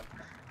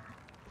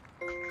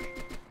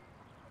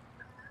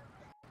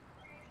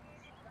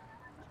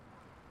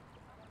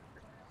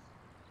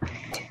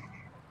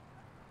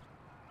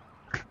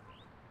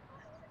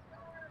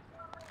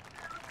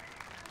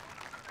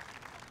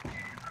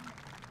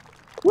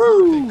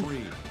 Woo! Perfect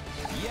read.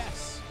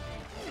 Yes.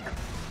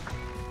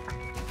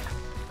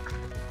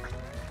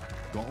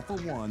 Golfer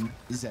 1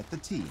 is at the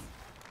tee.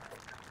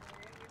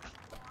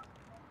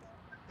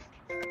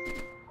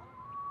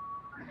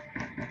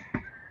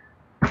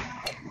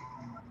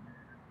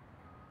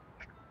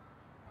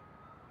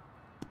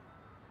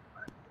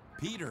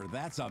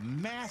 that's a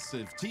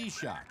massive tee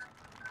shot.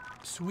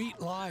 Sweet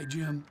lie,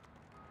 Jim.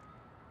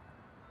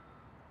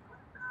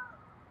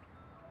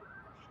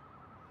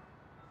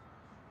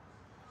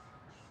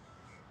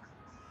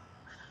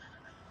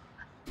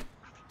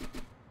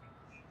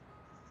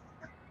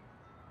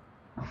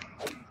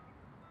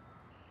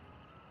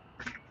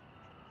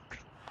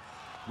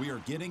 We are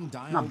getting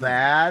dialed Not in.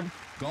 bad.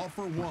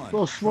 Golfer 1.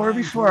 Little swervy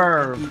trying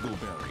for swerve. an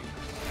eagleberry.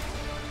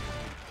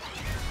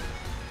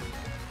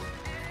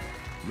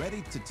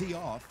 Ready to tee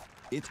off.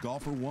 It's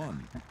golfer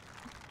 1.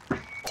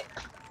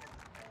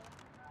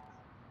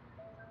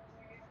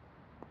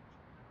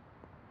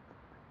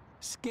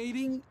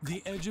 Skating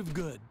the edge of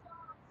good.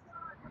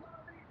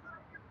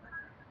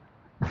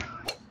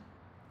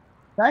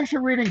 Thanks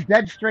for reading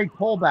Dead Straight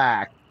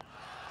Pullback.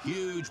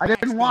 Huge I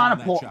didn't backspin want on to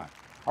that pull. shot.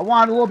 I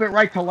wanted a little bit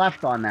right to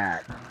left on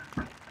that.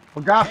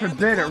 Well, God And the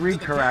forbid it glove read to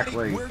the caddy.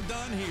 correctly. We're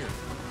done here.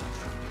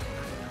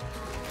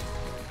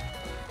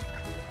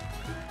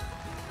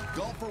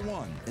 Golfer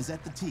 1 is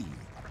at the tee.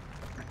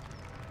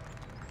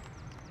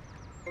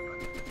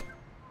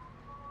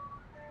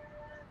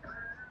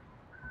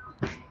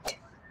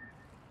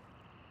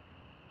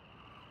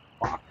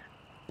 Fuck.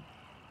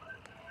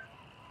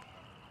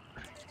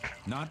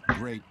 Not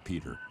great,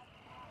 Peter.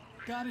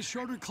 Got a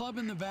shorter club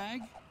in the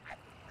bag?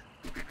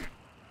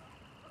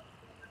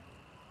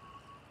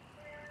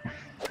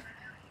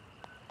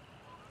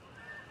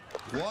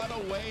 What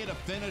a way to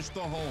finish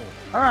the hole.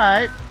 All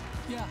right.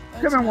 Yeah,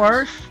 Could that's have been nice.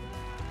 worse.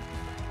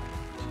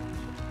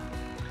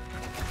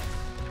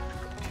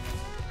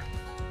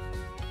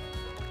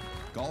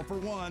 Golfer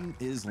 1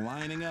 is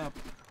lining up.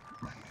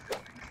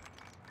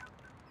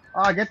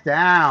 Oh, get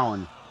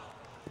down.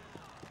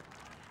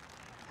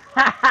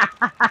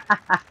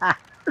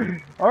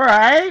 All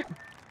right.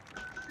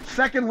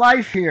 Second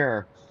life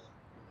here.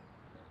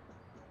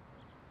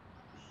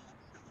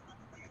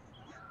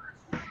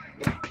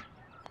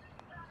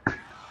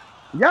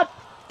 Yep.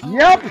 Oh,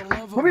 Yep. for the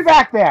love Put me of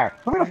back there.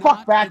 Put me the fuck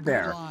not a back good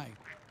there. lie.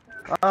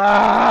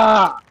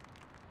 Ah.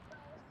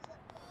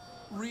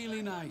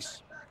 Really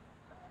nice.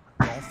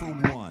 Golfer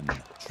 1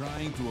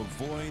 trying to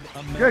avoid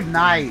a Good meltdown,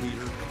 night.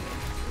 Peter.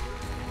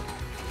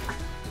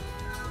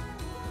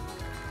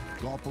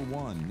 Golfer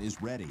 1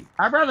 is ready.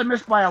 I'd rather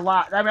miss by a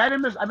lot. I mean,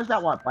 I missed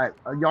that what, by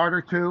a yard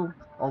or two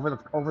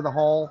over the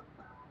hole.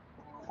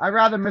 I'd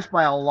rather miss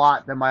by a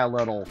lot than by a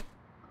little.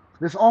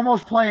 This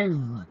almost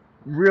playing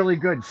really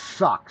good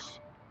sucks.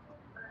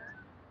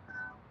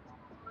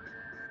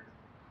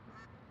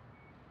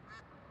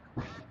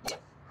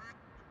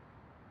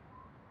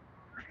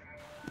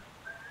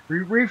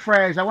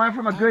 Rephrase. I went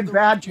from a Out of good the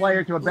bad way, Jim.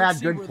 player to a Let's bad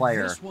see good where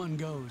player. This one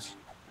goes.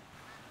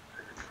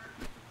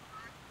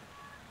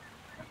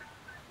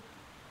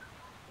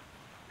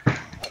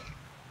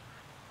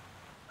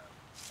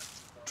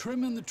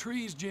 Trimming the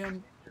trees,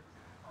 Jim.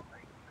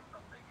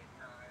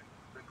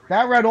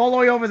 That red all the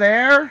way over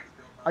there?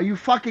 Are you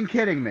fucking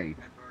kidding me?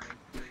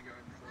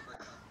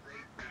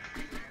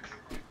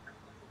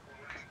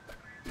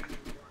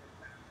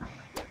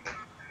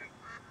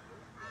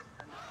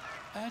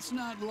 That's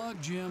not luck,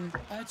 Jim.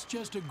 That's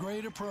just a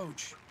great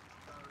approach.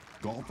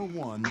 Golfer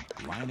 1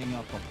 lining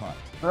up a putt.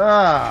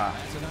 Ugh.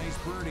 That's a nice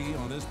birdie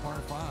on this par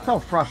 5. So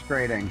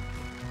frustrating.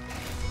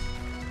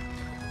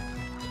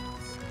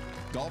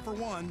 Golfer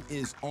 1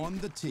 is on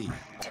the tee.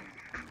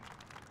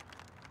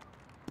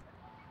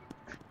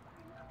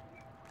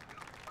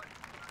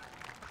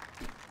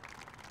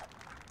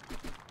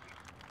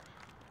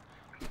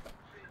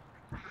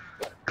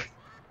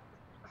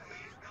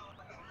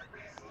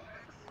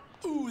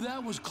 Ooh,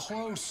 that was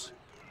close.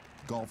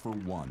 Golfer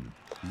 1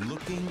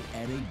 looking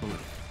at a birdie.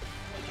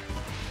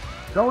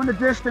 Go in the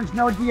distance,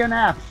 no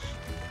DNFs.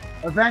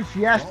 Events,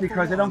 yes, Golfer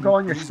because they don't 1 go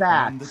on your is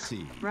on the stats.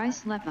 tee.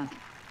 Bryce Lepuck.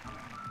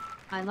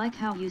 I like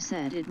how you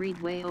said it read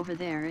way over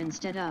there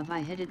instead of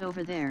I hit it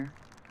over there.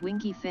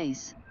 Winky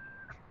face.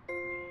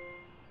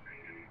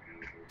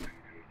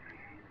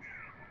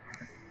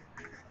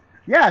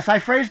 Yes, I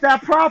phrased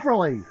that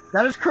properly.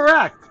 That is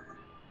correct.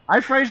 I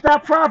phrased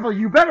that properly.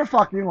 You better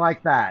fucking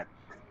like that.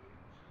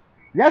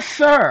 Yes,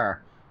 sir.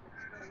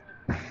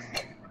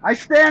 I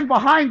stand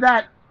behind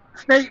that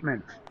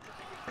statement.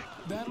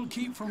 That'll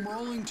keep from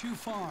rolling too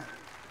far.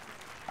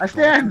 I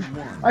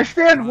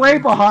stand way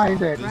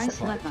behind it. Bryce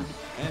Lepuck.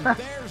 And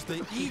there's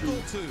the Eagle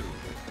 2.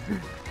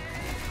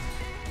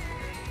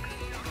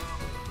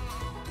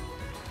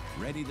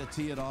 Ready to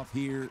tee it off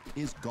here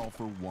is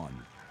Golfer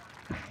 1.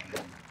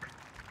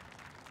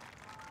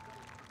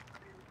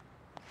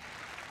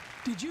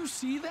 Did you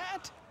see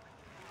that?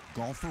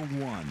 Golfer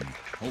 1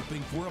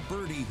 hoping for a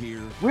birdie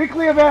here.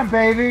 Weekly event,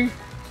 baby.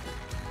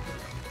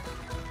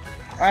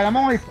 All right,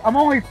 I'm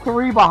only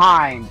 3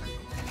 behind,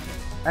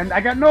 and I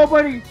got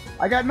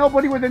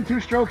nobody within 2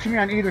 strokes of me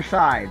on either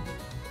side.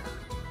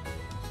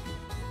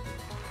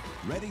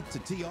 Ready to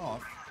tee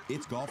off,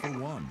 it's Golfer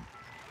 1.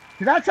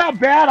 See, that's how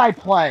bad I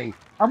play.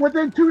 I'm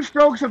within 2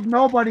 strokes of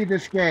nobody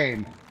this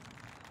game.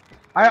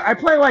 I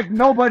play like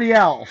nobody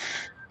else.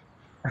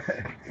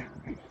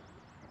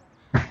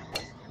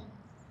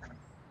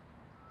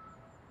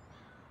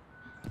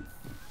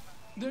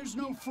 There's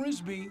no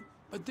frisbee,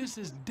 but this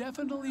is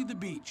definitely the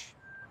beach.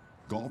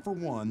 Golfer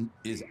 1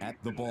 is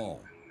at the ball.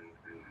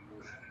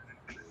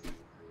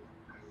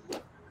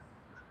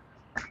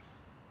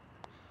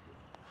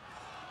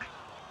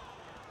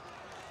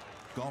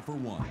 Golfer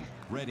 1,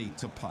 ready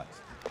to putt.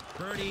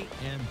 Birdie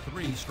in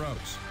 3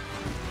 strokes.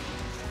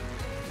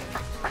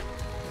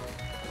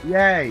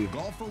 Yay.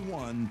 Golfer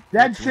 1.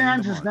 Dead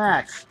Sands is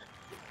next.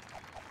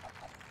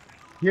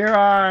 Here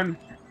on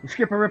the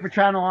Skipper Ripper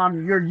channel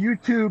on your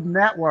YouTube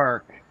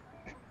network.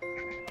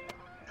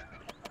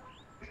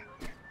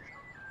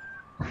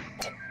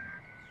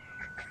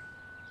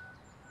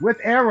 With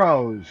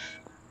arrows.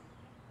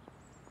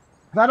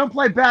 I don't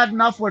play bad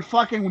enough with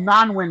fucking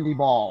non-windy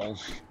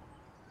balls.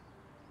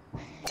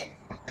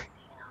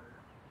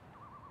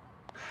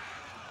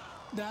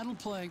 That'll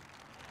play.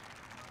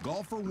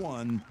 Golfer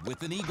 1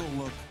 with an eagle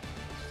look.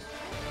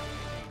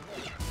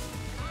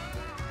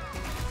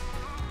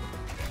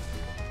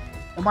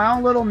 In my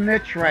own little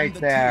niche right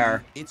From the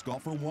there. tee, it's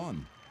Golfer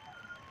 1.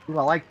 Ooh,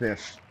 I like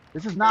this.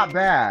 This is not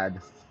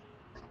bad.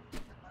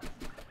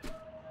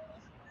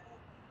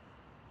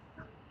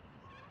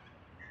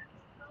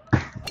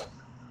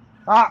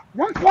 Ah,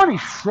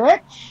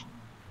 126?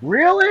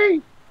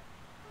 Really?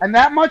 And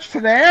that much to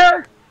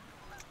there?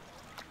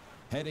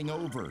 Heading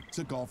over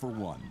to Golfer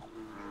 1.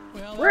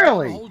 Well,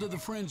 Really? hold of the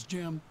fringe,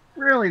 Jim.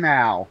 Really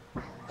now?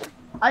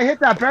 I hit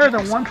that better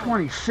than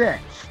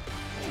 126.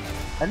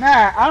 And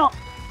that, I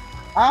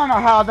don't know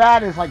how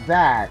that is like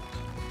that.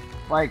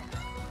 Like,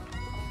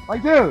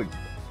 dude,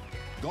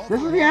 Golfer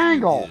this is the 1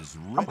 angle. is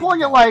I'm ready pulling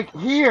to it go. like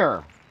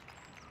here.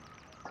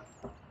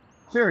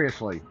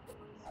 Seriously.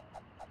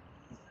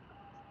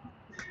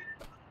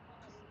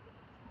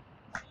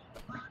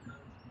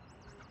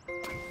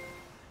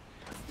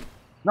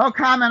 No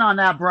comment on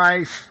that,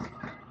 Bryce.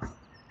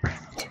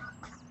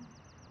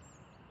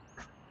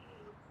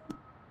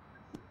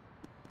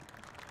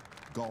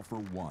 Golfer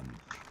 1,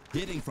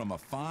 hitting from a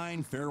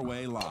fine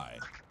fairway lie.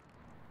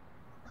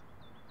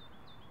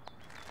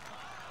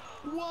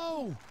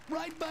 Whoa!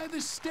 Right by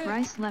the stick.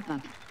 Bryce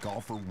Lepuck.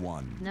 Golfer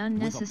 1. None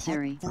with a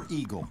necessary. putt for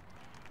eagle.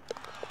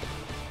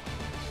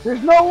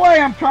 There's no way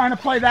I'm trying to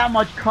play that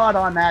much cut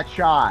on that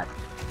shot.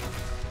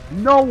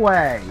 No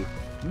way.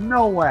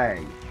 No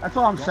way. That's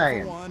all I'm Golfer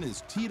saying. 1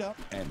 is teed up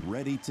and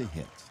ready to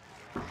hit.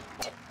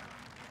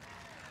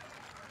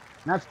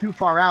 That's too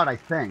far out, I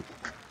think.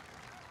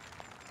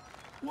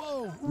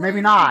 Whoa! Maybe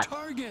right not. on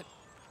target.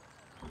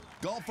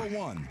 Golfer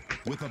 1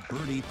 with a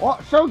birdie.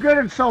 Well, so good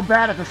and so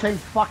bad at the same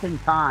fucking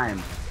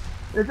time.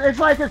 It's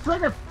like a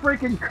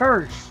freaking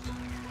curse.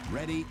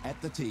 Ready at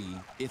the tee,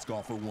 it's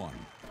Golfer 1.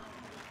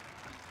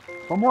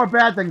 But more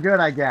bad than good,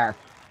 I guess.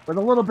 With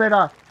a little bit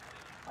of,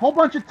 whole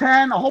bunch of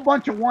 10, a whole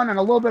bunch of 1, and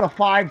a little bit of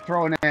 5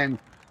 thrown in,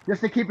 just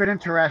to keep it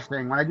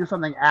interesting when I do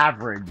something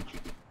average.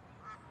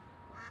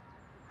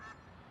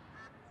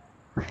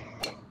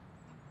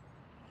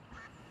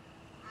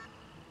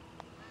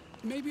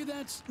 Maybe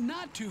that's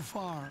not too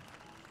far.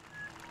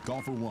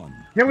 Golfer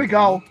 1. Here we with a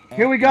go. look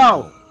Here at we the go.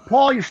 hole.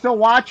 Paul, you still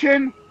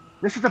watching?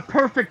 This is a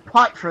perfect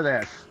putt for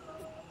this.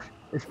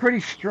 It's pretty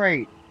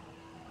straight.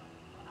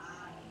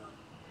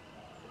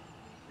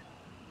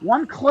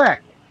 One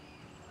click.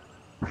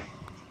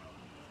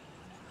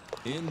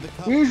 In the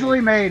cup Easily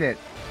shape. made it.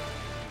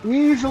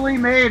 Easily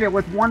made it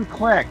with one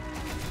click.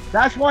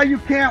 That's why you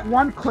can't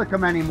one click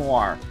them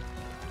anymore.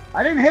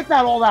 I didn't hit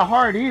that all that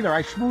hard either.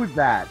 I smoothed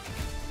that.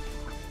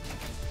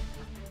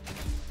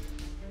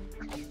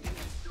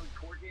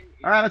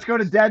 All right, let's go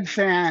to Dead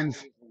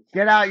Sands.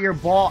 Get out your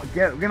ball.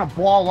 We're gonna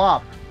ball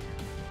up.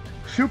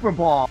 Super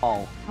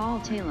ball. Paul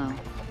Taylor.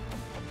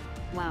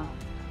 Wow.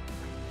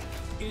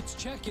 It's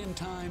check-in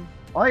time.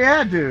 Oh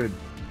yeah, dude.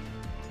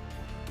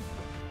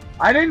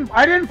 I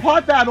didn't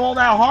putt that all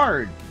that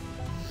hard.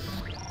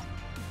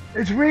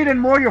 It's reading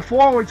more your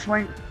forward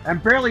swing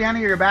and barely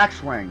any of your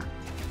backswing.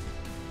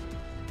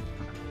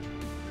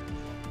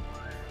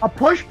 A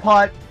push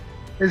putt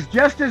is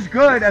just as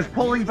good as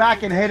pulling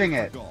back and hitting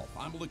it. Golf.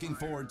 I'm looking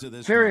forward to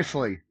this.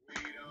 Seriously.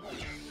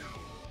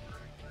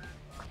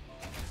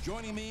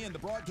 Joining me in the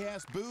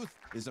broadcast booth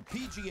is a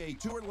PGA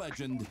Tour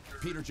legend,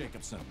 Peter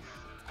Jacobsen.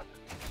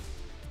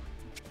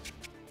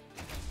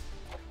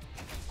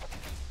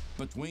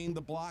 Between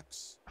the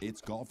blocks,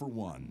 it's Golfer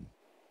 1.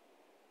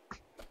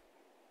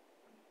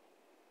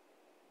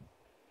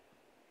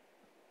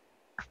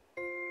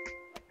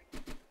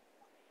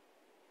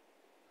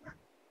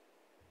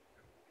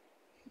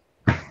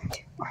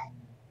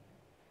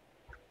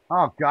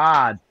 Oh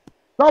God.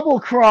 Double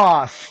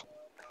cross.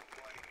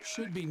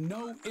 Should be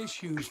no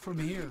issues from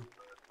here.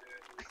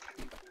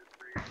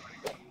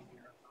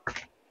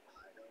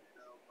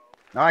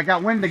 Oh, I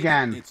got wind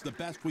again. It's the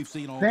best we've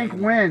seen all Think day.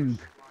 wind.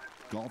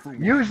 Golfer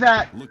 1 Use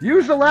that. looking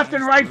Use the at left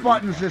and nice right birdie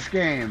buttons putt. this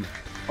game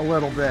a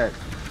little bit.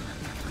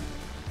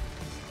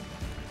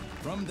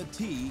 From the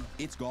tee,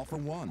 it's Golfer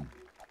 1.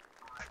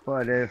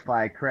 But if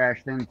I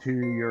crashed into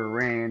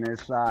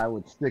Uranus, I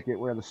would stick it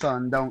where the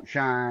sun don't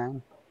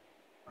shine.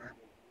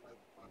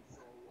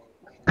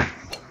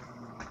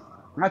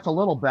 That's a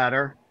little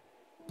better.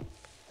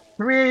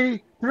 380,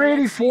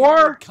 Let's see how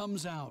 384? it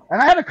comes out.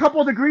 And I had a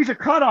couple of degrees of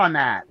cut on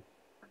that.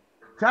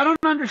 So I don't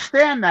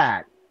understand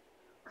that.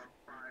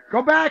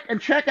 Go back and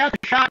check out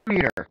the shot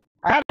meter.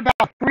 I had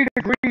about 3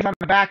 degrees on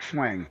the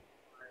backswing.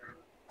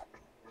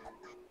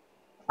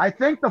 I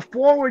think the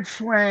forward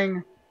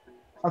swing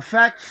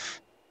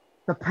affects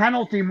the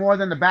penalty more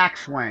than the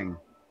backswing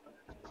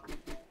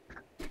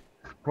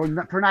for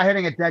not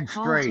hitting it dead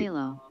Paul straight.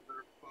 Taylor.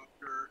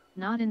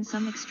 Not in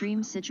some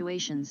extreme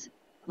situations,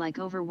 like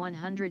over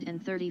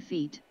 130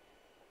 feet.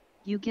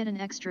 You get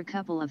an extra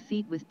couple of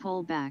feet with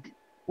pullback.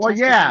 Well,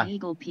 Tested yeah. on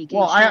Eagle Peak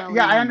Well, I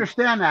HLA1.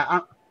 understand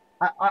that.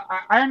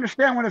 I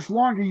understand when it's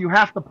longer, you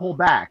have to pull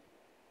back.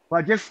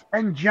 But just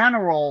in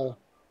general,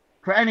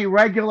 for any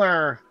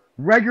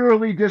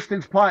regularly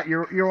distanced putt,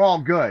 you're all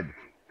good.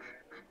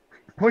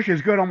 Push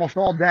is good almost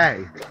all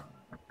day.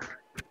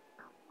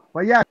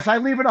 But yes, I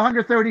leave it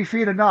 130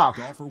 feet enough.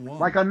 Golfer one,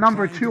 Like a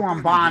number trying 2 to on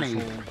birdie Bonnie.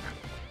 this hole.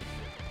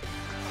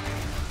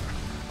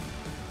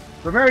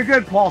 So very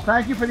good, Paul.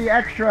 Thank you for the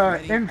extra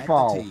Ready at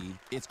info. the tee,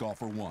 it's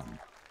golfer one.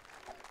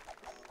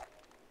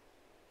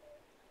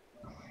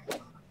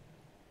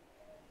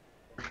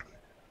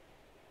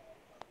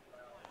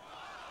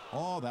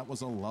 Oh, that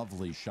was a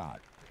lovely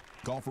shot.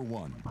 Golfer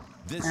one.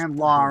 This And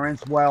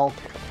Lawrence, well,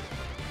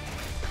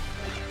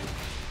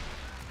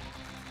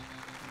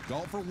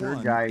 golfer Good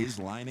one guys. is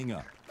lining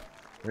up.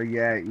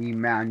 yeah,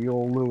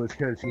 Emmanuel Lewis,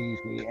 because he's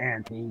the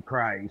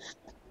Antichrist.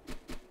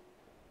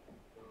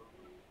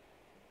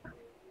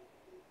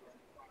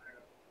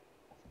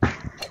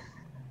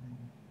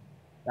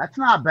 That's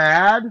not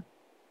bad.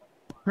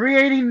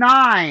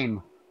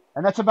 389.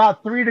 And that's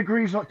about 3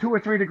 degrees, 2 or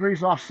 3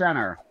 degrees off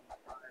center.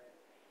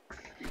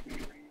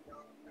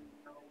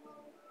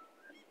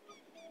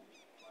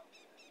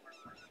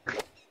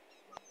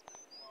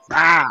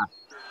 Ah,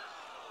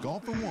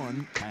 Golfer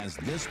one has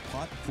this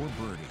putt for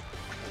birdie.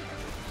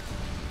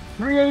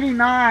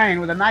 389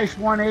 with a nice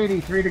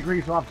 180, 3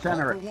 degrees off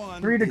center. Golfer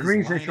one 3 is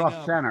degrees-ish lining off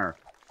up. center.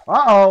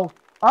 Uh-oh.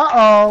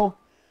 Uh-oh.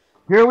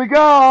 Here we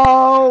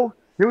go.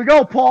 Here we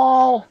go,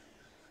 Paul.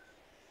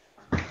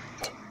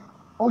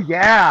 Oh,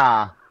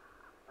 yeah.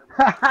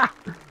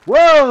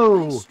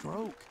 Whoa. Nice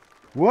stroke.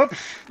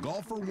 Whoops.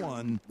 Golfer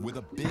one with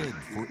a bid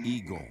for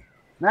eagle.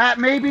 That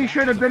maybe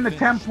should have been the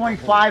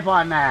 10.5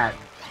 on that.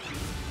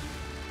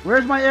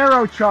 Where's my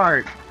arrow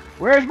chart?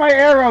 Where's my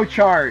arrow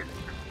chart?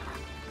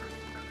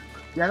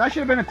 Yeah, that should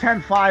have been a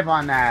 10.5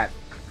 on that.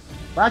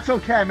 That's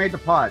okay. I made the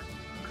putt.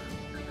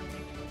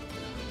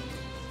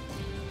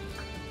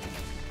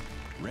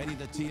 Ready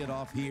to tee it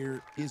off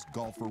here is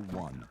golfer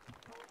one.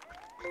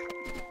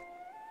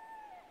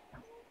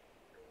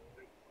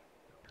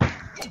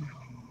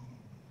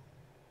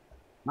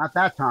 Not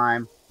that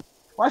time.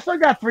 Well, I still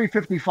got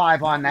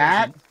 355 on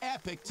that. Was an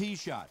epic tee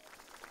shot.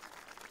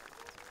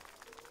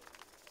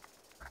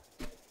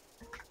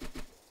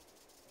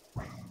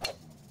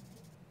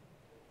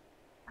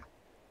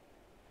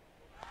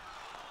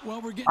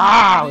 Well, we're getting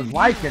Ah, I right was in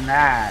liking here.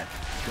 that.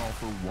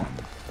 Golfer one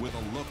with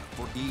a look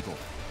for eagle.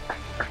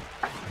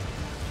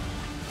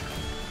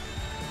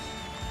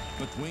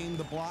 Between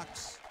the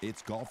blocks,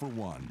 it's golfer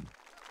one.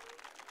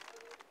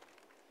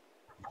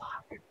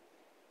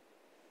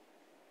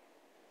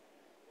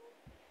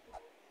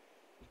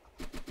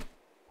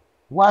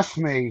 Bless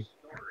me.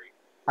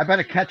 I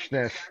better catch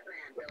this.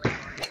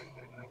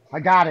 I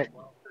got it.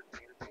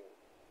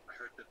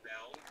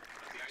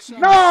 Some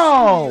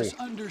No! serious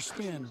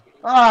underspin.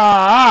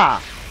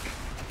 Ah!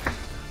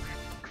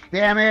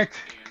 Damn it.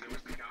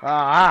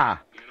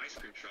 Ah!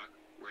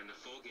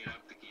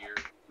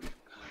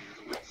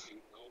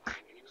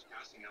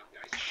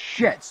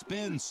 Shit. That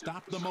spin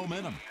stopped the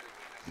momentum.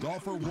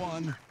 Golfer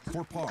one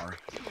for par.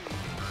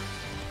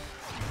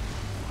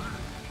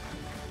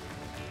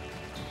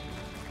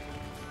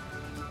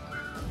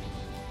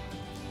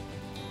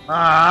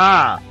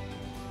 Ah!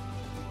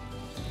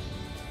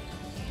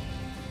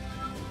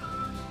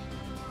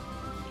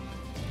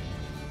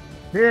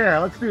 Here,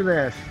 let's do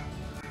this.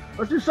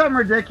 Let's do something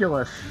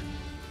ridiculous.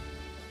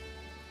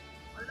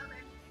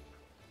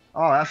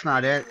 Oh, that's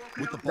not it.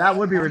 With the ball That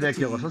would be on the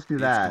ridiculous. tee, Let's do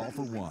it's that.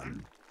 Golfer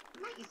one.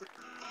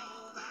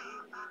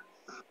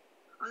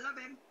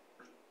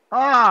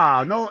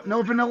 Ah,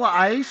 no vanilla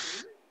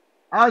ice?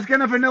 I was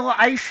gonna vanilla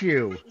ice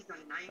you.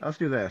 Let's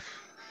do this.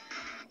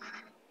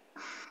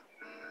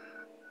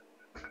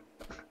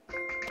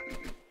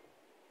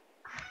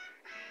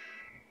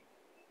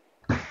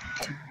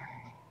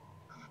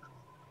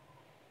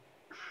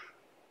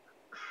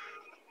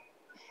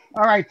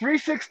 All right,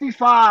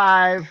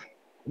 365.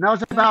 And that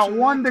was about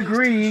 1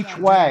 degree each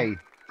way.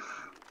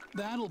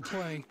 That'll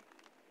play.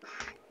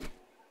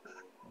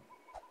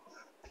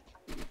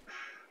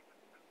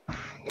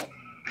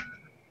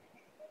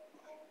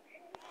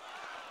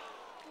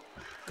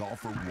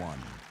 Golfer one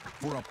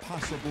for a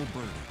possible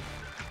birdie.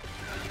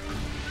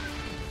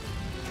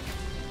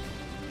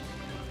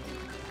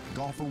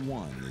 Golfer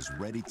one is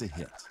ready to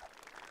hit.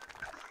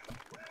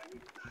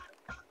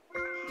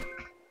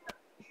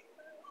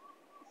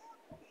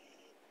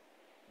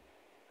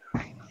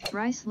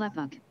 Bryce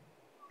Lepuk.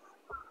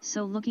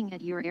 So looking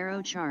at your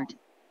arrow chart,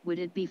 would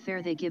it be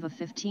fair they give a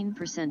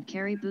 15%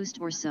 carry boost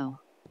or so?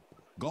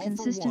 Golfer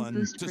Consistent 1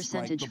 boost to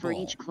strike percentage the for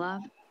ball. each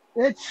club?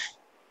 It's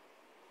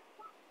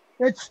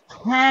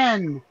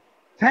 10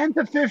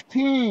 to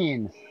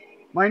 15.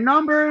 My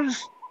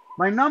numbers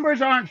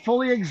aren't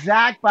fully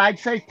exact, but I'd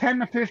say 10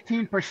 to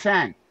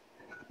 15%.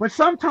 But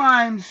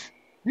sometimes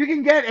you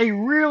can get a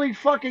really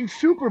fucking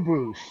super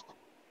boost.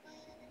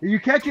 You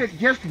catch it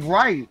just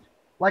right.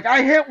 Like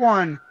I hit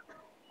one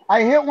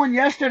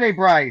yesterday,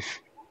 Bryce.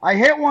 I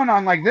hit one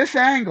on like this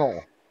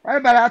angle, right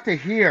about out to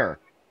here.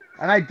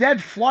 And I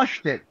dead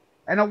flushed it.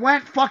 And it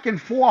went fucking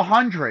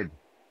 400.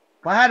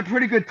 But I had a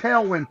pretty good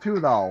tailwind too,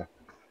 though.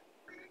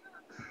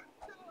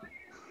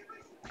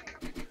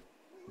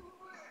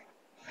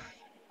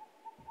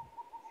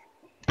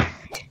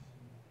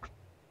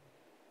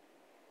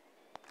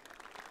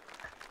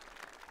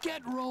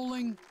 Get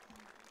rolling.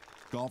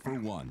 Golfer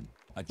 1,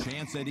 a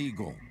chance at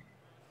eagle.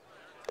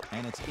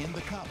 And it's in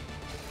the cup.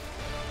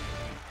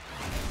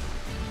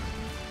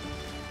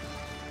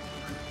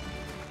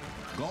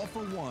 Golfer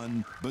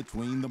 1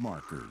 between the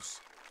markers.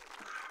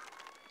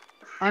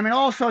 I mean,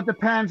 also it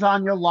depends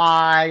on your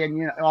lie, and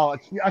you know, well,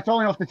 it's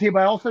only off the tee,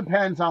 but it also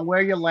depends on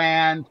where you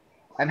land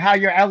and how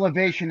your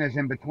elevation is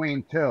in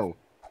between too.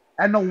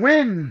 And the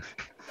wind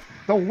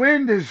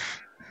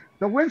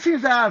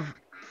seems to have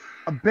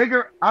a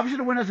bigger. Obviously,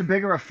 the wind has a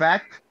bigger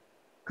effect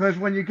because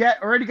when you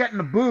already getting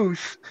the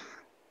boost,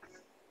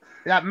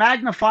 that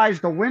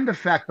magnifies the wind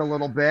effect a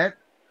little bit.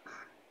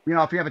 You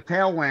know, if you have a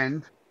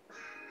tailwind.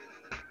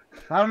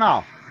 I don't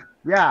know.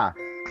 Yeah.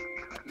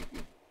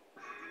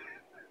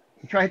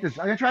 I'm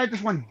gonna try to hit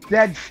this one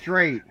dead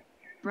straight.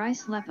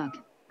 Bryce Lepuk.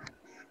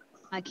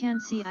 I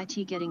can't see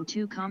IT getting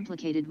too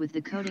complicated with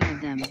the coding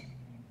of them.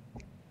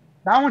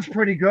 That one's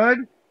pretty good.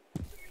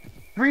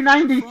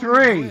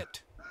 393.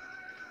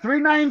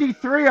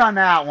 393 on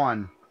that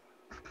one.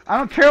 I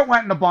don't care it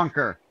went in the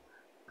bunker.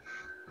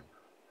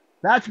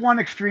 That's one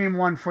extreme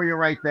one for you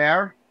right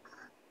there.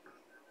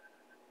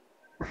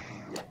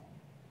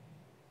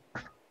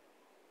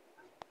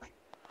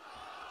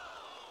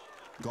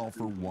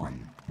 Golfer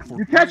 1.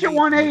 You catch it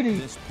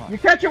 180. You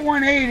catch it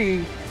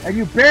 180, and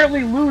you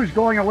barely lose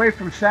going away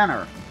from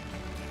center.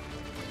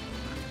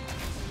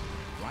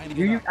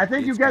 I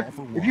think you get,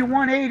 if you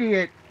 180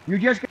 it, you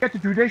just get the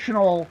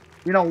traditional,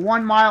 you know,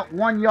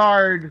 1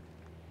 yard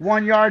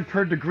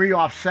per degree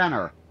off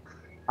center.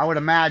 I would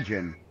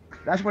imagine.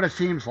 That's what it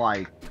seems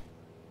like.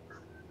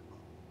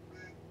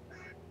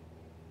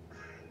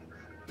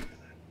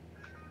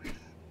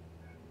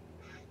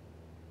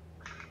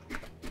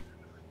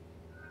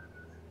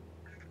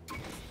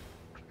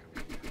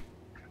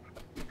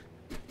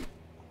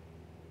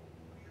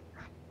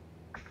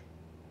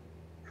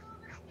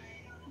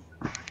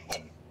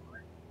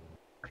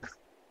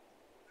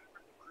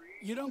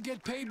 You don't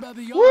get paid by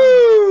the yard.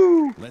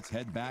 Woo! Let's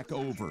head back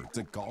over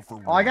to Golfer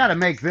 1. Oh, I gotta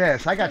make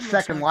this. I got That looks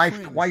second like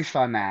life fringe. twice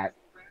on that.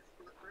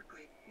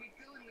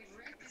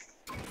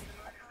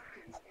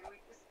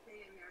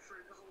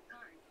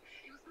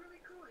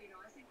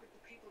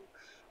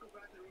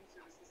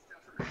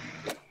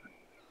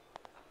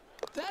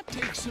 That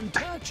takes some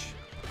touch.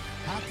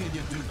 How can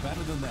you do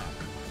better than that?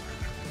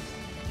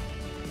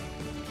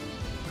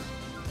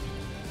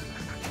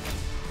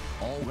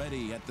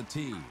 Already at the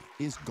tee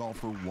is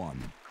Golfer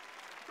 1.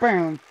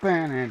 Oh,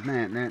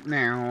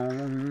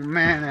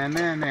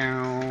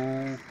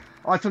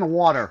 it's in the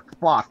water.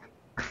 Fuck.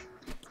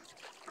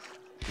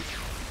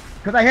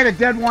 Because I hit a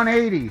dead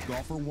 180.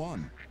 Golfer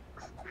 1.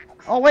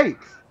 Oh, wait.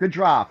 Good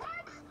drop.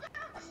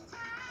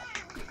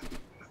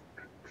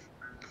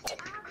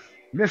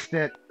 Missed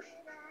it.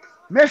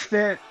 Missed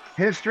it.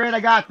 Hit it straight. I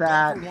got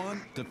that. Golfer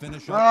 1 to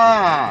finish up.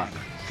 Ah.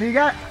 So you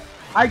got...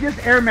 I just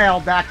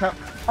airmailed back up.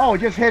 Oh,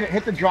 just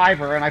hit the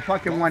driver, and I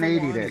fucking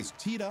 180'd it. Is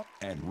teed up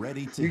and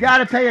ready to You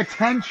gotta pay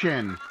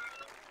attention.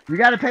 You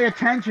gotta pay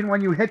attention when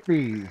you hit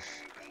these.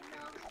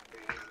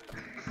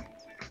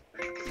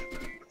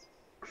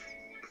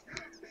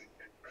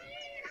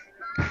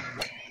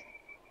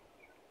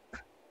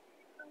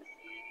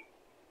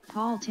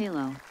 Paul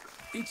Taylor.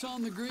 It's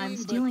on the green. I'm but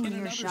stealing in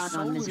your another shot on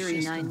solar Missouri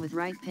system. 9 with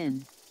right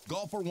pin.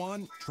 Golfer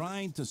 1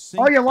 trying to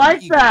sink. Oh, you an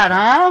like eagle. that,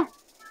 huh?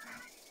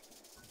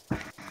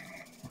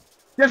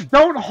 Just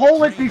don't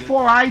hold it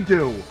before I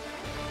do.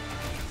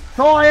 That's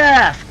all I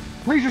ask.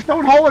 Please just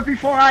don't hold it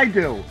before I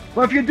do.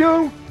 But if you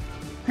do,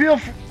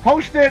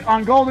 post it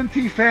on Golden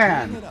Tee Tying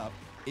Fan. it up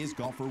is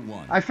Golfer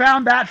 1. I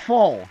found that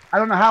full. I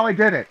don't know how I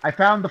did it. I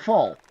found the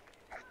full.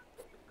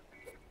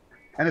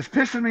 And it's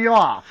pissing me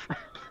off.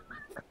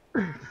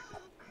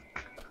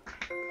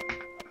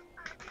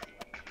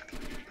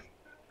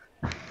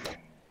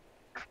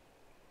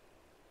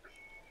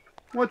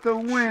 What the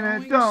winner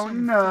Showing don't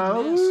some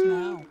finesse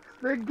know, now.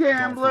 the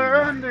gambler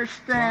Golfer 1 trying for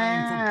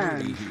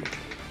understands. birdie here.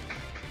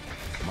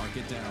 Mark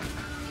it down.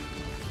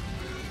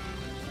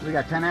 We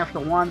got 10 after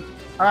 1.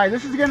 All right,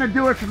 this is going to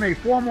do it for me.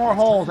 4 more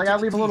holes. I got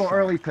to leave a little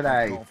early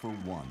today. Golfer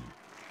 1.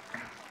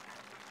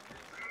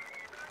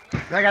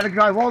 I got to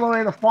drive all the way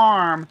to the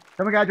farm.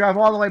 Then we got to drive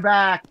all the way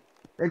back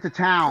into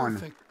town.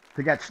 Perfect.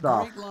 to get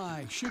stuff. Great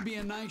lie. Should be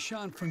a nice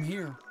shot from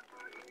here.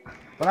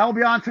 But I will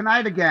be on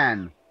tonight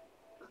again.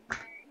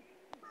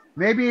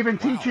 Maybe even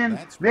teaching,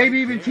 maybe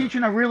even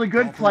teaching a really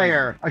good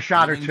player a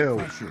shot or two.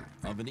 Pressure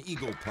of an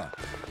eagle putt.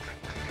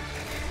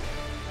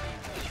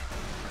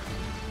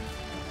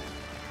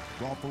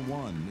 Golfer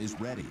 1 is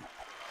ready.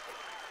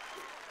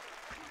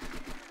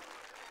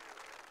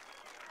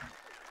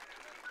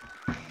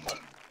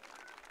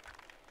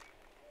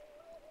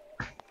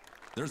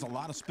 There's a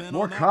lot of spin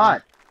More on that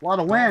cut, one.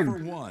 a lot of Golfer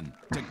wind. 1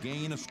 to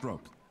gain a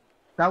stroke.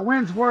 That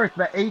wind's worth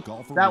the 8.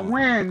 Golfer That 1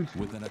 wind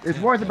with an is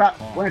attempt worth at about,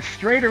 par. when it's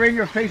straighter in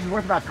your face, is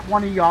worth about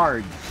 20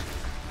 yards.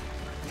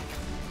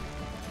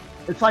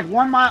 It's like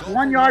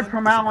 1 yard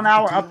per mile an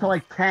hour up to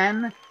like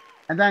 10,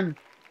 and then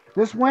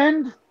this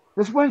wind's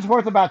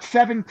worth about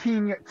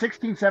 16,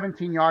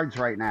 17 yards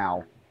right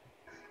now.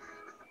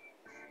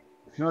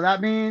 You know what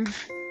that means?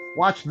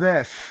 Watch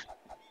this.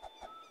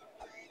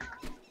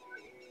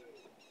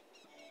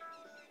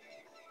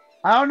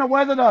 I don't know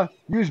whether to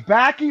use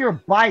backy or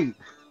bite.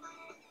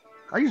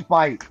 I use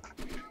bite.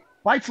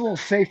 Bite's a little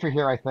safer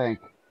here, I think.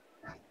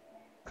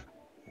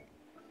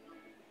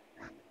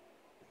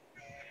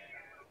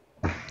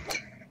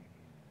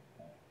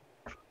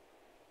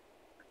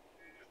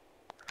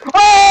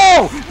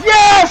 Oh!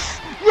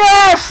 Yes!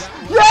 Yes!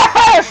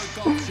 Yes!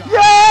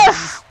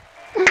 Yes!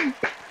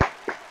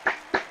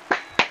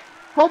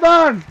 Hold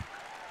on.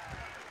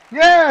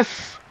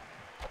 Yes!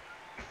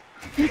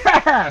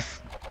 Yes!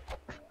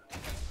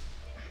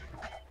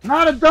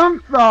 Not a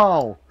dunk,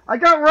 though. I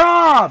got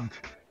robbed.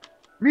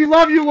 Me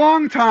love you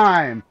long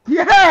time.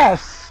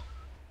 Yes!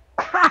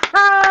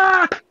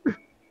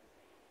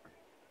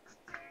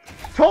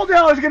 Told you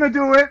I was going to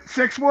do it,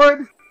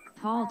 Sixwood.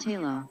 Paul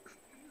Taylor.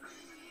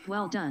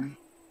 Well done.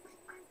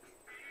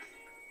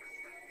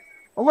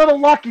 A little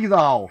lucky,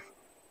 though.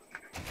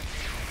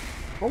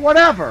 But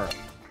whatever.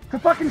 It's a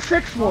fucking Paul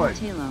Sixwood.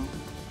 Taylor.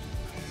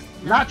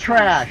 Not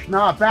trash.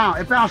 No,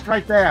 it bounced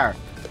right there.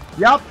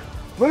 Yep.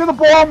 Look at the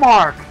ball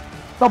mark.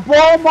 The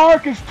ball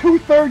mark is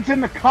 2/3 in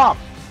the cup.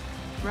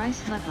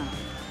 Bryce Leppa.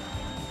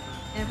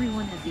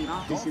 Everyone at the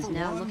office is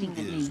now looking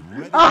at me.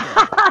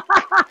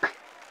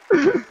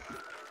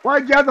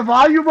 What, you have the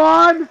volume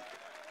on?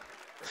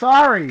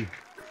 Sorry.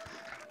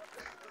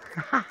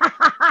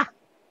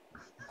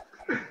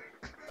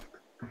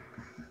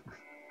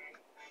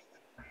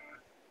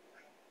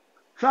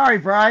 Sorry,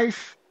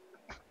 Bryce.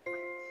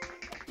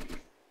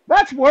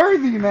 That's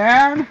worthy,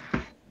 man.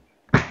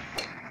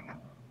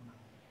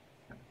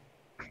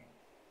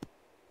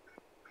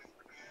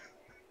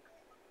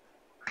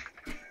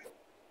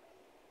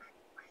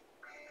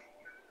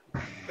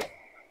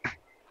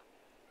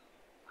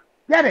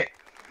 Get it.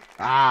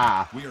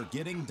 Ah. We are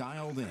getting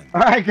dialed in. All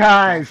right,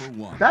 guys. Golfer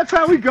 1. That's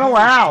how we go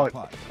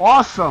out.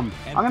 Awesome.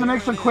 I'm going to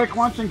make some quick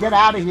lunch and get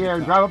out of here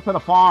and drive up to the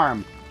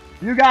farm.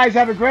 You guys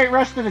have a great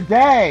rest of the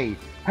day.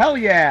 Hell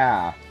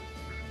yeah.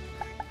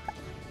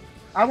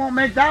 I won't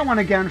make that one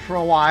again for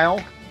a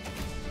while.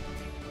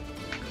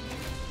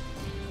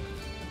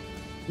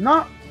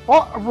 No,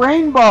 oh,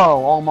 rainbow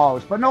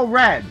almost, but no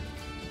red.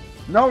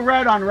 No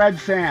red on red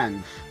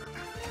sands.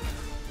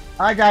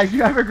 All right, guys,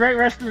 you have a great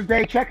rest of the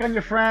day. Check on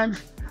your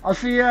friends. I'll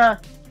see you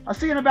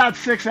in about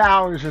 6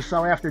 hours or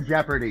so after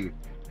Jeopardy.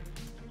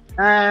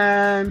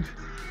 And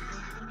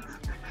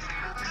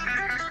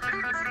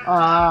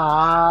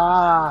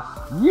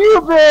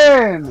you've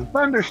been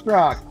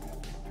Thunderstruck.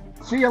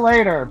 See you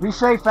later. Be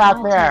safe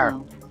out there.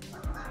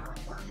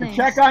 And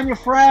check on your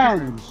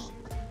friends.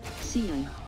 See you.